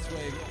Wave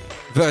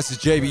versus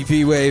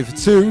JBP Wave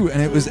 2,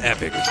 and it was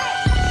epic.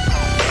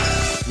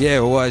 Yeah,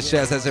 it was.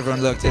 Shouts out to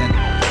everyone locked in.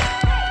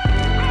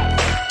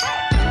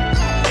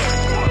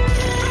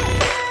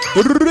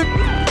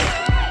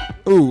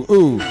 Ooh,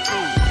 ooh.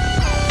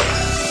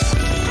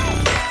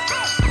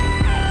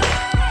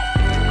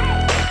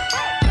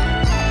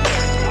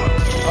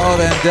 All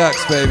them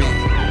ducks, baby.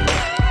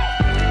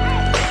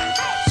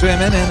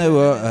 Swimming in the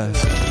water.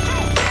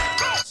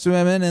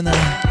 Swimming in the...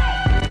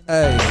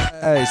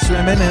 Hey,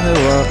 swimming in the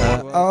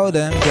water. All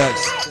them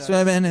ducks.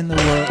 Swimming in the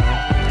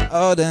water.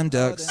 All them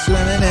ducks.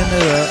 Swimming in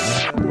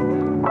the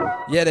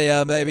water. Yeah, they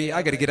are, baby.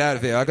 I gotta get out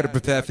of here. I gotta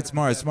prepare for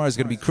tomorrow. Tomorrow's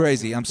gonna be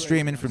crazy. I'm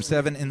streaming from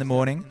 7 in the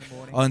morning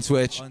on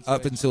Twitch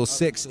up until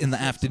 6 in the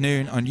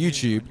afternoon on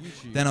YouTube.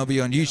 Then I'll be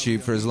on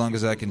YouTube for as long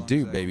as I can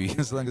do, baby.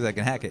 As long as I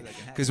can hack it.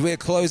 Because we're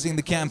closing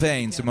the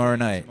campaign tomorrow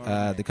night.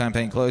 The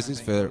campaign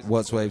closes for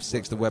Watts Wave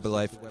 6, The Web of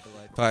Life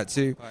Part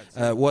 2.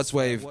 Watts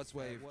Wave,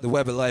 The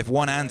Web of Life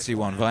 1 and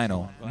 2 on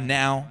vinyl.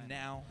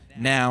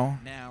 Now,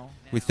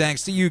 with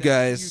thanks to you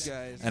guys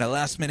and a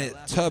last-minute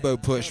turbo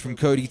push from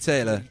Cody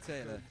Taylor,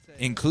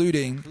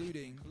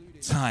 including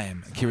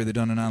Time, Akira the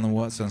Don and Alan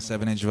Watts on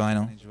 7-inch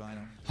vinyl.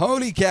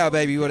 Holy cow,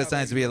 baby, what a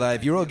time to be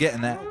alive. You're all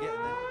getting that.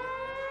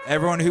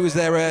 Everyone who was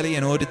there early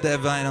and ordered their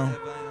vinyl,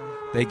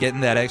 they're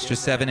getting that extra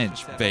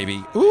 7-inch,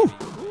 baby. Ooh!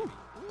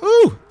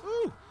 Ooh!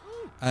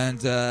 And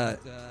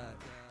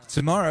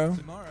tomorrow,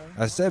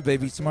 I said,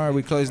 baby, tomorrow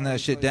we're closing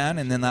that shit down,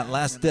 and then that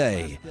last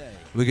day,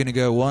 we're going to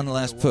go one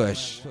last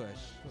push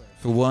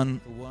for one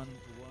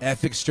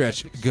epic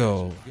stretch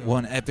goal.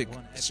 One epic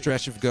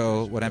stretch of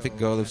goal. One epic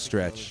goal of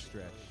stretch.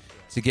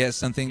 To get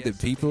something that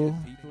people,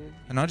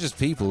 and not just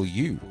people,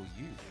 you,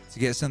 to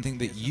get something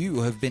that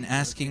you have been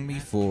asking me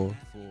for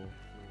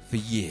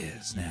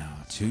years now.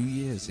 2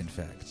 years, in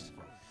fact.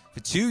 For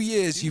 2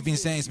 years, you've been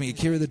saying to me,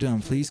 Akira the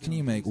Dome, please can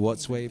you make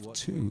Watts Wave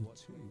 2?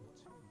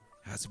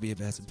 How to be a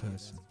better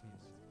person.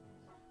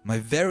 My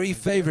very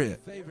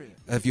favorite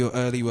of your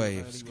early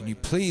waves. Can you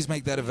please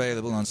make that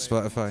available on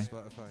Spotify?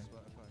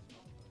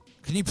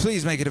 Can you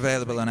please make it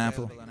available on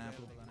Apple? I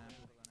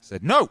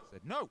said, no.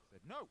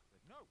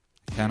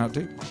 Cannot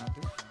do.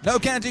 No,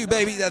 can't do,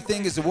 baby. That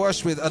thing is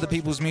awash with other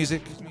people's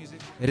music.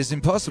 It is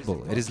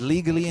impossible. It is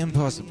legally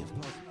impossible.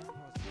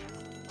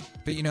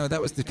 But you know,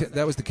 that was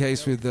the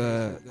case with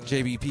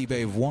JBP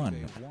Wave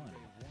 1.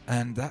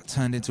 And that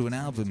turned into an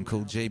album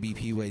called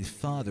JBP Wave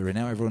Father, and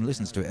now everyone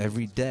listens to it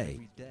every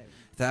day.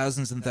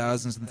 Thousands and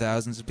thousands and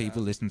thousands of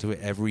people listen to it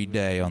every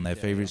day on their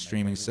favorite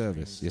streaming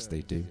service. Yes,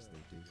 they do.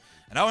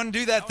 And I want to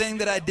do that thing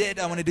that I did.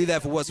 I want to do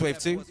that for What's Wave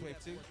 2.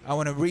 I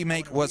want to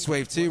remake What's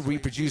Wave 2,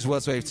 reproduce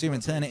What's Wave 2,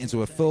 and turn it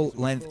into a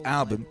full-length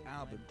album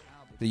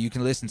that you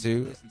can listen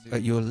to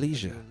at your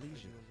leisure,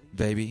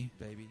 baby.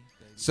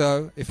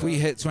 So if we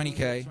hit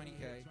 20K,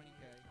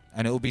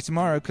 and it will be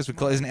tomorrow because we're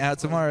closing it out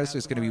tomorrow, so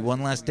it's going to be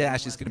one last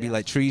dash. It's going to be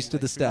like trees to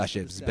the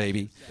starships,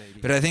 baby.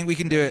 But I think we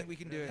can do it.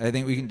 I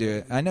think we can do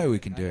it. I know we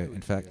can do it,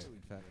 in fact.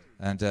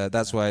 And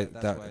that's why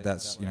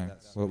that's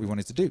what we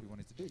wanted to do.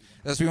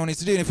 That's what we wanted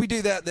to do. And if we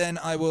do that, then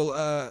I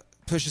will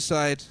push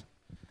aside,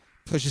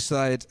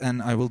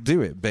 and I will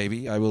do it,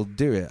 baby. I will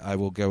do it. I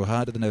will go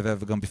harder than I've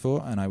ever gone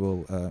before, and I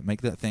will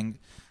make that thing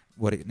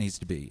what it needs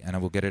to be. And I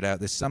will get it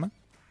out this summer.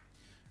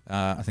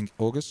 I think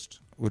August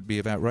would be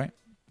about right,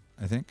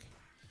 I think.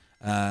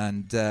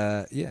 And,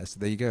 so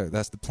there you go.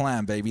 That's the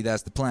plan, baby.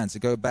 That's the plan. So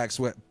go back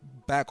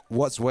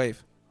What's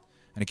Wave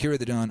and Akira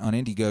the Dawn on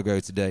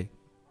Indiegogo today.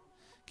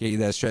 Get you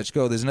that stretch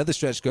goal. There's another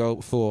stretch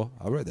goal for,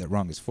 I wrote that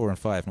wrong. It's 4 and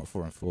 5, not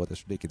 4 and 4.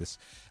 That's ridiculous.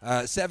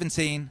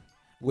 17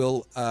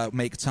 will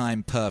make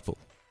Time purple.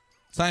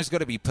 Time's got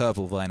to be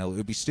purple vinyl. It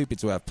would be stupid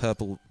to have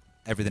purple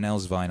everything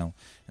else vinyl,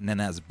 and then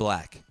that's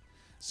black.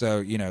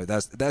 So,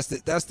 that's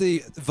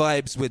the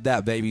vibes with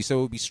that, baby. So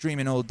we'll be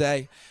streaming all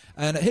day.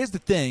 And here's the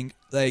thing,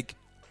 like,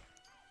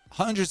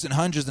 hundreds and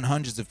hundreds and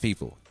hundreds of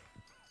people,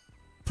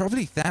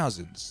 probably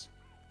thousands,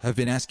 have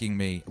been asking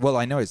me, well,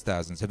 I know it's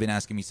thousands, have been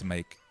asking me to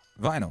make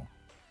vinyl.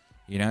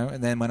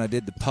 And then when I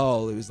did the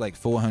poll, it was like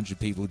 400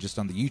 people just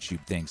on the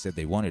YouTube thing said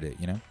they wanted it,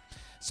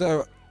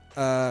 So,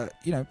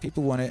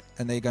 people want it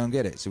and they go and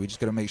get it. So we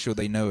just got to make sure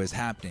they know it's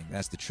happening.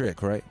 That's the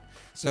trick, right?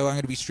 So I'm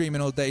going to be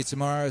streaming all day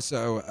tomorrow.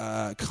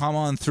 So come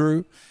on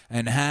through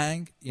and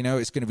hang.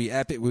 It's going to be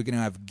epic. We're going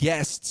to have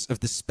guests of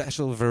the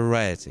special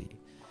variety.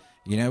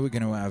 We're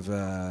going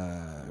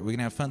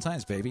to have fun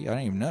times, baby. I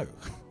don't even know.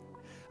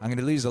 I'm going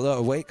to lose a lot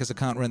of weight because I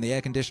can't run the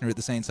air conditioner at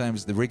the same time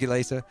as the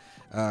regulator.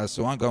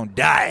 So I'm going to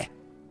die.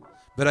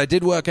 But I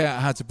did work out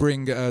how to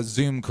bring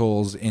Zoom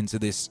calls into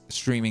this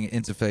streaming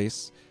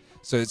interface.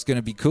 So it's going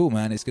to be cool,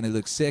 man. It's going to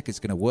look sick. It's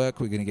going to work.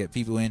 We're going to get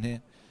people in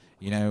here.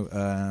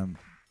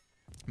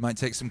 Might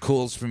take some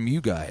calls from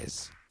you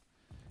guys.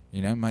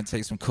 Might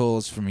take some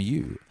calls from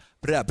you.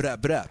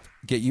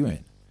 Get you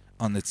in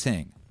on the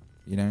ting.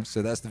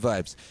 So that's the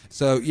vibes.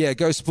 So, yeah,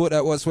 go support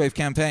that What's Wave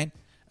campaign.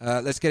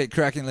 Let's get it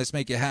cracking. Let's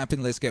make it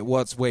happen. Let's get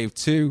What's Wave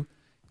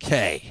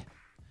 2K.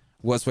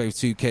 What's Wave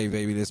 2K,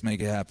 baby. Let's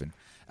make it happen.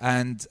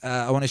 And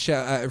I want to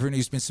shout out everyone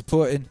who's been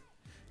supporting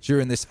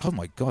during this. Oh,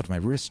 my God, my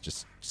wrist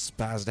just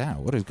spazzed out.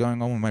 What is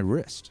going on with my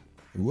wrist?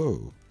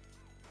 Whoa.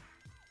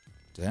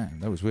 Damn,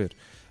 that was weird.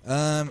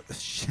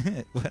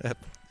 Shit, what up?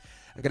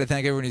 I got to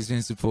thank everyone who's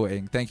been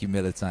supporting. Thank you,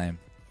 Miller Time.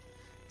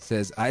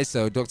 Says,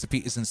 ISO, Dr.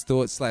 Peterson's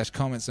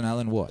thoughts/comments on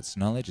Alan Watts.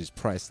 Knowledge is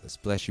priceless.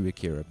 Bless you,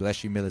 Akira.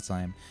 Bless you, Miller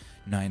Time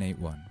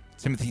 981.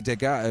 Timothy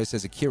Degato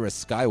says, Akira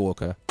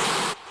Skywalker.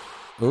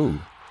 Ooh,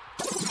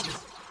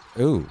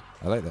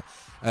 I like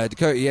that.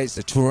 Dakota Yates,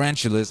 the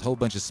tarantulas, whole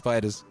bunch of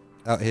spiders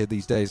out here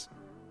these days.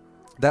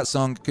 That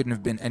song couldn't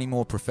have been any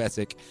more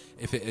prophetic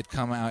if it had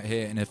come out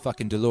here in a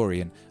fucking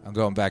DeLorean. I'm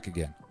going back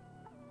again.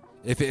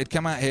 If it had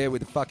come out here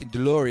with a fucking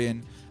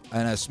DeLorean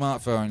and a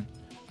smartphone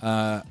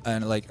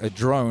and like a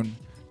drone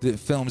that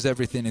films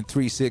everything in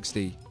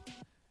 360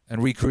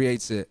 and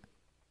recreates it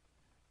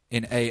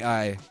in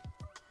AI,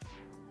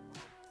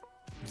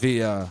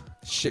 VR,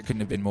 shit couldn't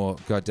have been more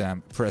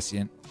goddamn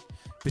prescient.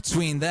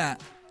 Between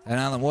that and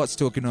Alan Watts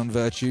talking on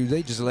Virtue,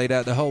 they just laid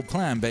out the whole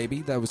plan,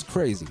 baby. That was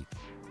crazy.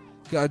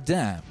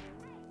 Goddamn.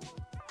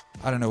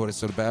 I don't know what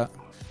it's all about.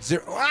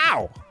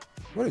 Wow!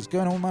 What is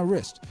going on with my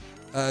wrist?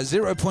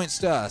 0 Point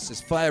Star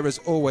says, fire as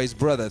always,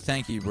 brother.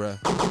 Thank you, bro.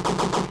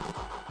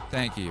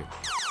 Thank you.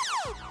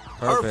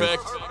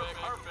 Perfect.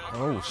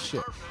 Oh,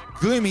 shit.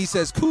 Gloomy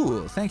says,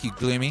 cool. Thank you,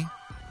 Gloomy,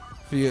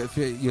 for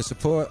your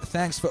support.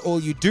 Thanks for all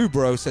you do,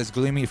 bro, says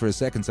Gloomy for a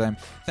second time.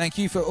 Thank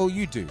you for all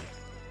you do.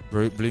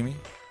 Bro, Gloomy,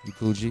 you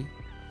cool G.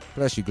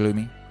 Bless you,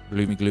 Gloomy.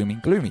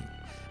 Gloomy.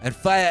 And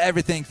fire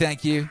everything,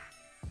 thank you.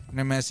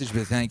 No message,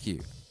 but thank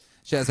you.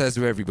 Shouts out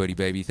to everybody,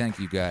 baby. Thank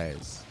you,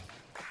 guys,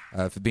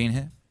 for being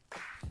here.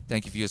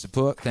 Thank you for your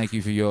support. Thank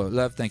you for your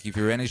love. Thank you for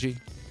your energy.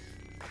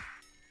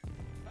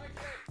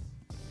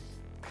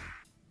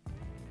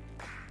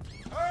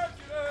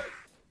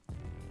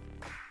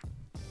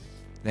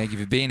 Thank you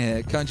for being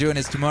here. Come join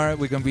us tomorrow.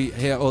 We're going to be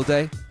here all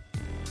day.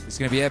 It's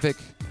going to be epic.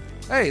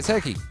 Hey, it's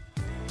Hecky.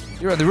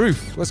 You're on the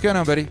roof. What's going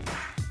on, buddy?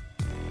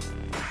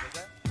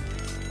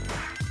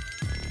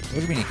 What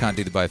do you mean you can't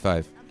do the by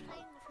 5?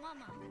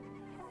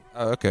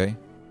 Oh, okay.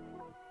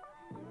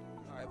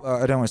 All right,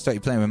 well, I don't want to start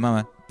you playing with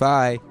Mama.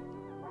 Bye.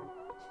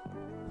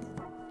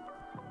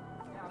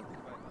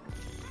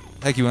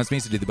 Hecky wants me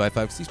to do the by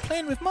 5 because he's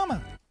playing with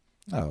Mama.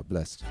 Oh,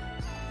 blessed.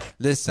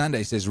 Liz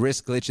Sunday says,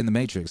 wrist glitch in the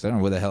Matrix. I don't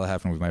know what the hell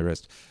happened with my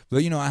wrist.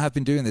 But, I have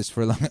been doing this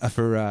for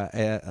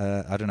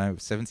I don't know,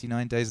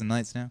 79 days and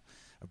nights now.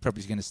 I'm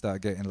probably going to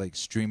start getting, like,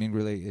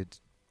 streaming-related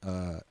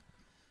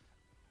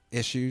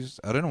issues.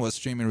 I don't know what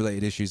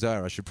streaming-related issues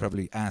are. I should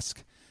probably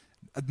ask.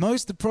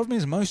 The problem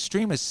is most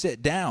streamers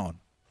sit down.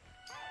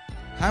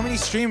 How many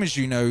streamers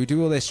do you know who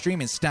do all their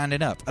streaming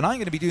standing up? And I'm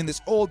going to be doing this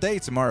all day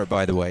tomorrow,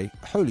 by the way.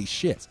 Holy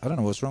shit. I don't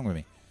know what's wrong with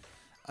me.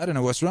 I don't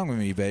know what's wrong with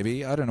me,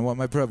 baby. I don't know what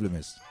my problem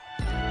is.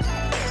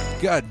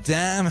 God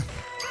damn.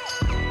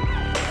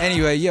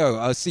 Anyway, yo,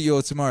 I'll see you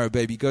all tomorrow,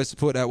 baby. Go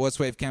support that What's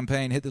Wave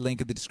campaign. Hit the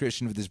link in the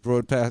description of this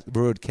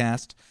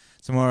broadcast.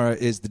 Tomorrow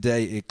is the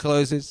day it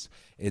closes.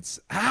 It's...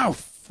 Ow,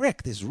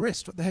 frick, this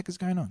wrist. What the heck is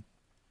going on?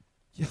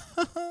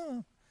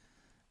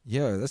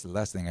 Yo, that's the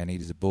last thing I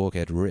need is a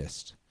borkhead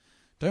wrist.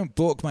 Don't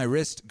balk my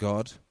wrist,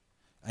 God.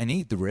 I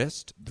need the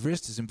wrist. The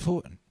wrist is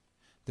important.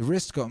 The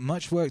wrist got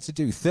much work to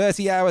do.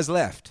 30 hours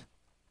left.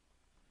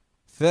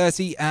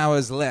 30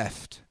 hours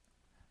left.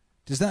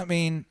 Does that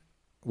mean...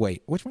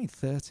 Wait, what do you mean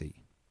 30?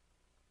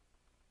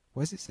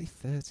 Why does it say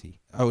 30?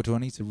 Oh, do I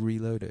need to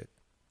reload it?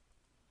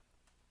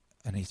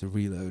 I need to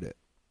reload it.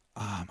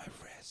 Ah, my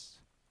wrist.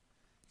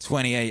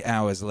 28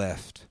 hours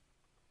left.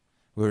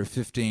 We're at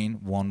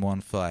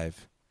 15,115.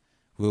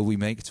 Will we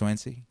make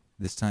 20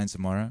 this time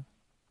tomorrow?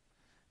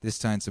 This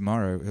time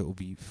tomorrow, it will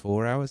be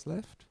 4 hours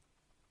left.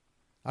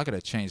 I got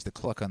to change the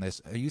clock on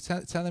this. Are you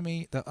telling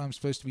me that I'm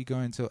supposed to be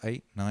going till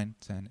 8, 9,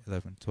 10,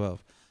 11,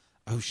 12?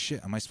 Oh,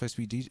 shit. Am I supposed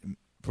to be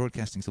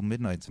broadcasting till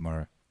midnight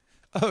tomorrow?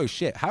 Oh,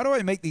 shit. How do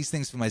I make these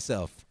things for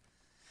myself?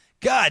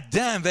 God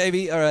damn,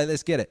 baby. All right,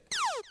 let's get it.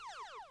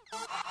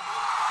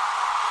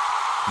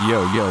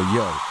 Yo,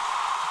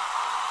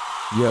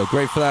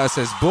 Great Flower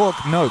says, Bork,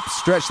 nope,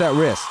 stretch that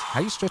wrist. How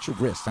you stretch your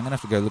wrist? I'm going to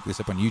have to go look this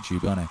up on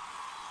YouTube, aren't I?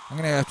 I'm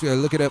going to have to go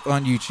look it up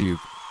on YouTube.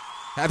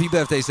 Happy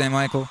birthday, St.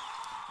 Michael.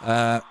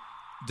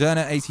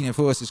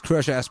 Derna1804 says,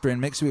 crush aspirin,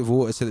 mix it with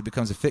water so that it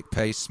becomes a thick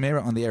paste, smear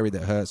it on the area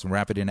that hurts, and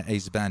wrap it in an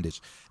ACE bandage.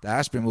 The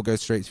aspirin will go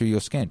straight through your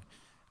skin.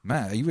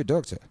 Matt, are you a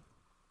doctor?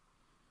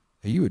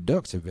 Are you a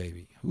doctor,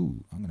 baby?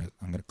 Ooh, I'm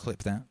gonna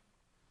clip that.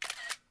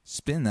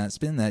 Spin that,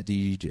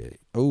 DJ.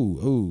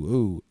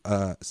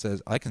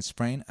 Says, I can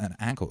sprain an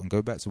ankle and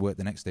go back to work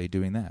the next day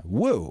doing that.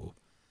 Whoa.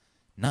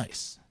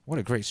 Nice. What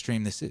a great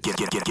stream this is.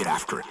 Get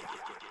after it.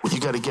 You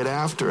got to get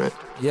after it.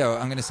 Yo,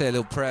 I'm going to say a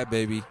little prayer,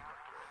 baby.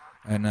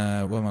 And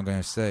what am I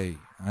going to say?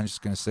 I'm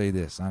just going to say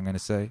this. I'm going to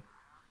say,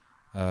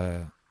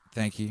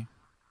 thank you.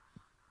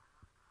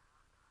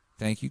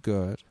 Thank you,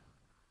 God.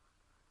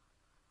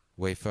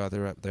 Way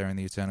farther up there in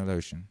the eternal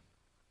ocean.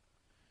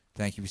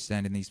 Thank you for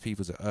sending these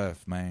people to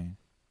Earth, man.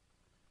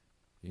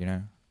 You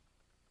know?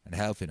 And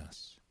helping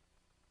us.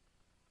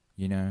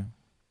 You know?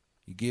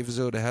 You give us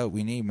all the help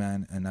we need,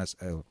 man. And that's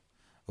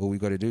all we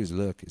got to do is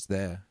look. It's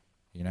there.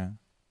 You know?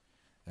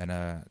 And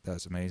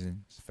that's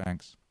amazing. So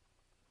thanks.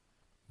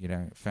 You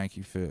know, thank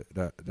you for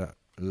that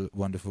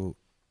wonderful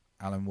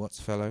Alan Watts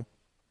fellow.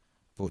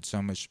 Brought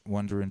so much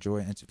wonder and joy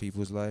into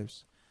people's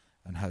lives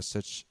and has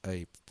such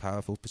a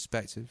powerful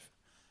perspective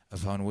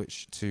upon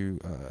which to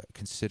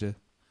consider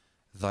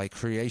thy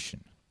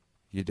creation.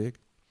 You dig?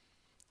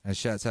 And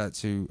shouts out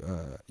to,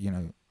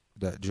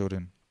 that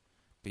Jordan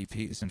B.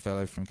 Peterson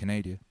fellow from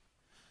Canada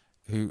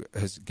who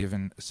has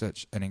given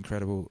such an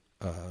incredible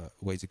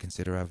way to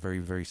consider our very,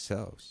 very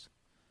selves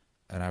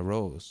and our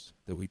roles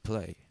that we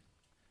play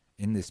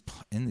in this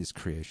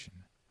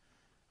creation,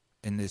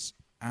 in this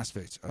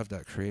aspect of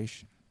that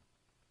creation.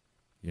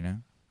 You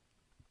know?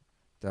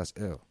 That's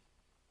ill.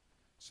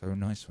 So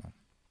nice one.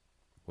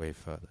 Way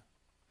further.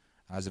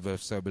 As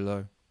above, so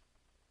below.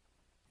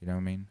 You know what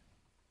I mean?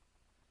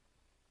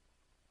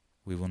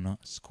 We will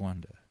not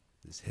squander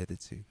this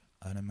hitherto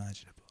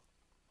unimaginable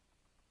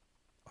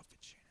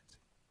opportunity.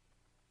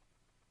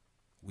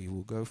 We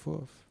will go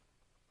forth.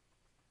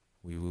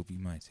 We will be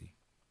mighty.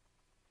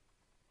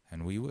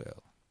 And we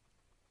will.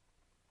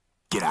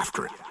 Get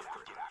after it.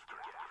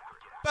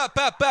 Bop,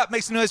 bop, bop.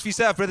 Make some noise for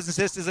yourself, brothers and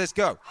sisters. Let's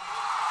go.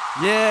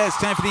 Yeah, it's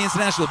time for the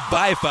international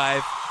bye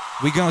five.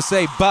 We're going to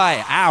say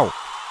bye. Ow.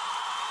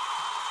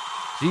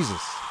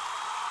 Jesus.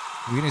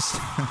 We're going to...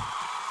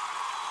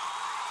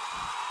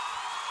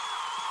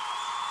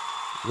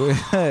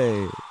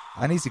 Hey,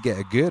 I need to get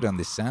a good on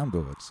this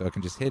soundboard so I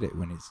can just hit it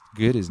when it's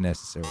good as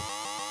necessary.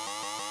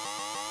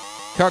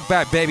 Cock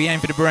back, baby.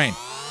 Aim for the brain.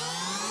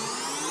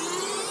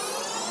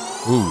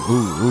 Ooh,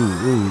 ooh, ooh,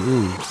 ooh,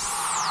 ooh.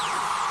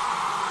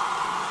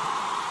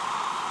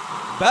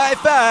 Bye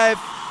five.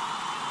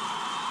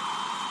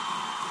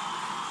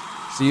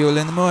 See you all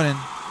in the morning.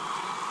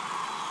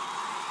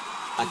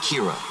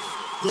 Akira.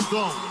 Let's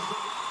go.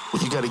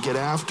 You got to get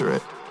after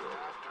it.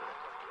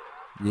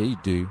 Yeah, you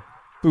do.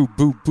 Boo,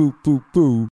 boo, boo, boo, boo.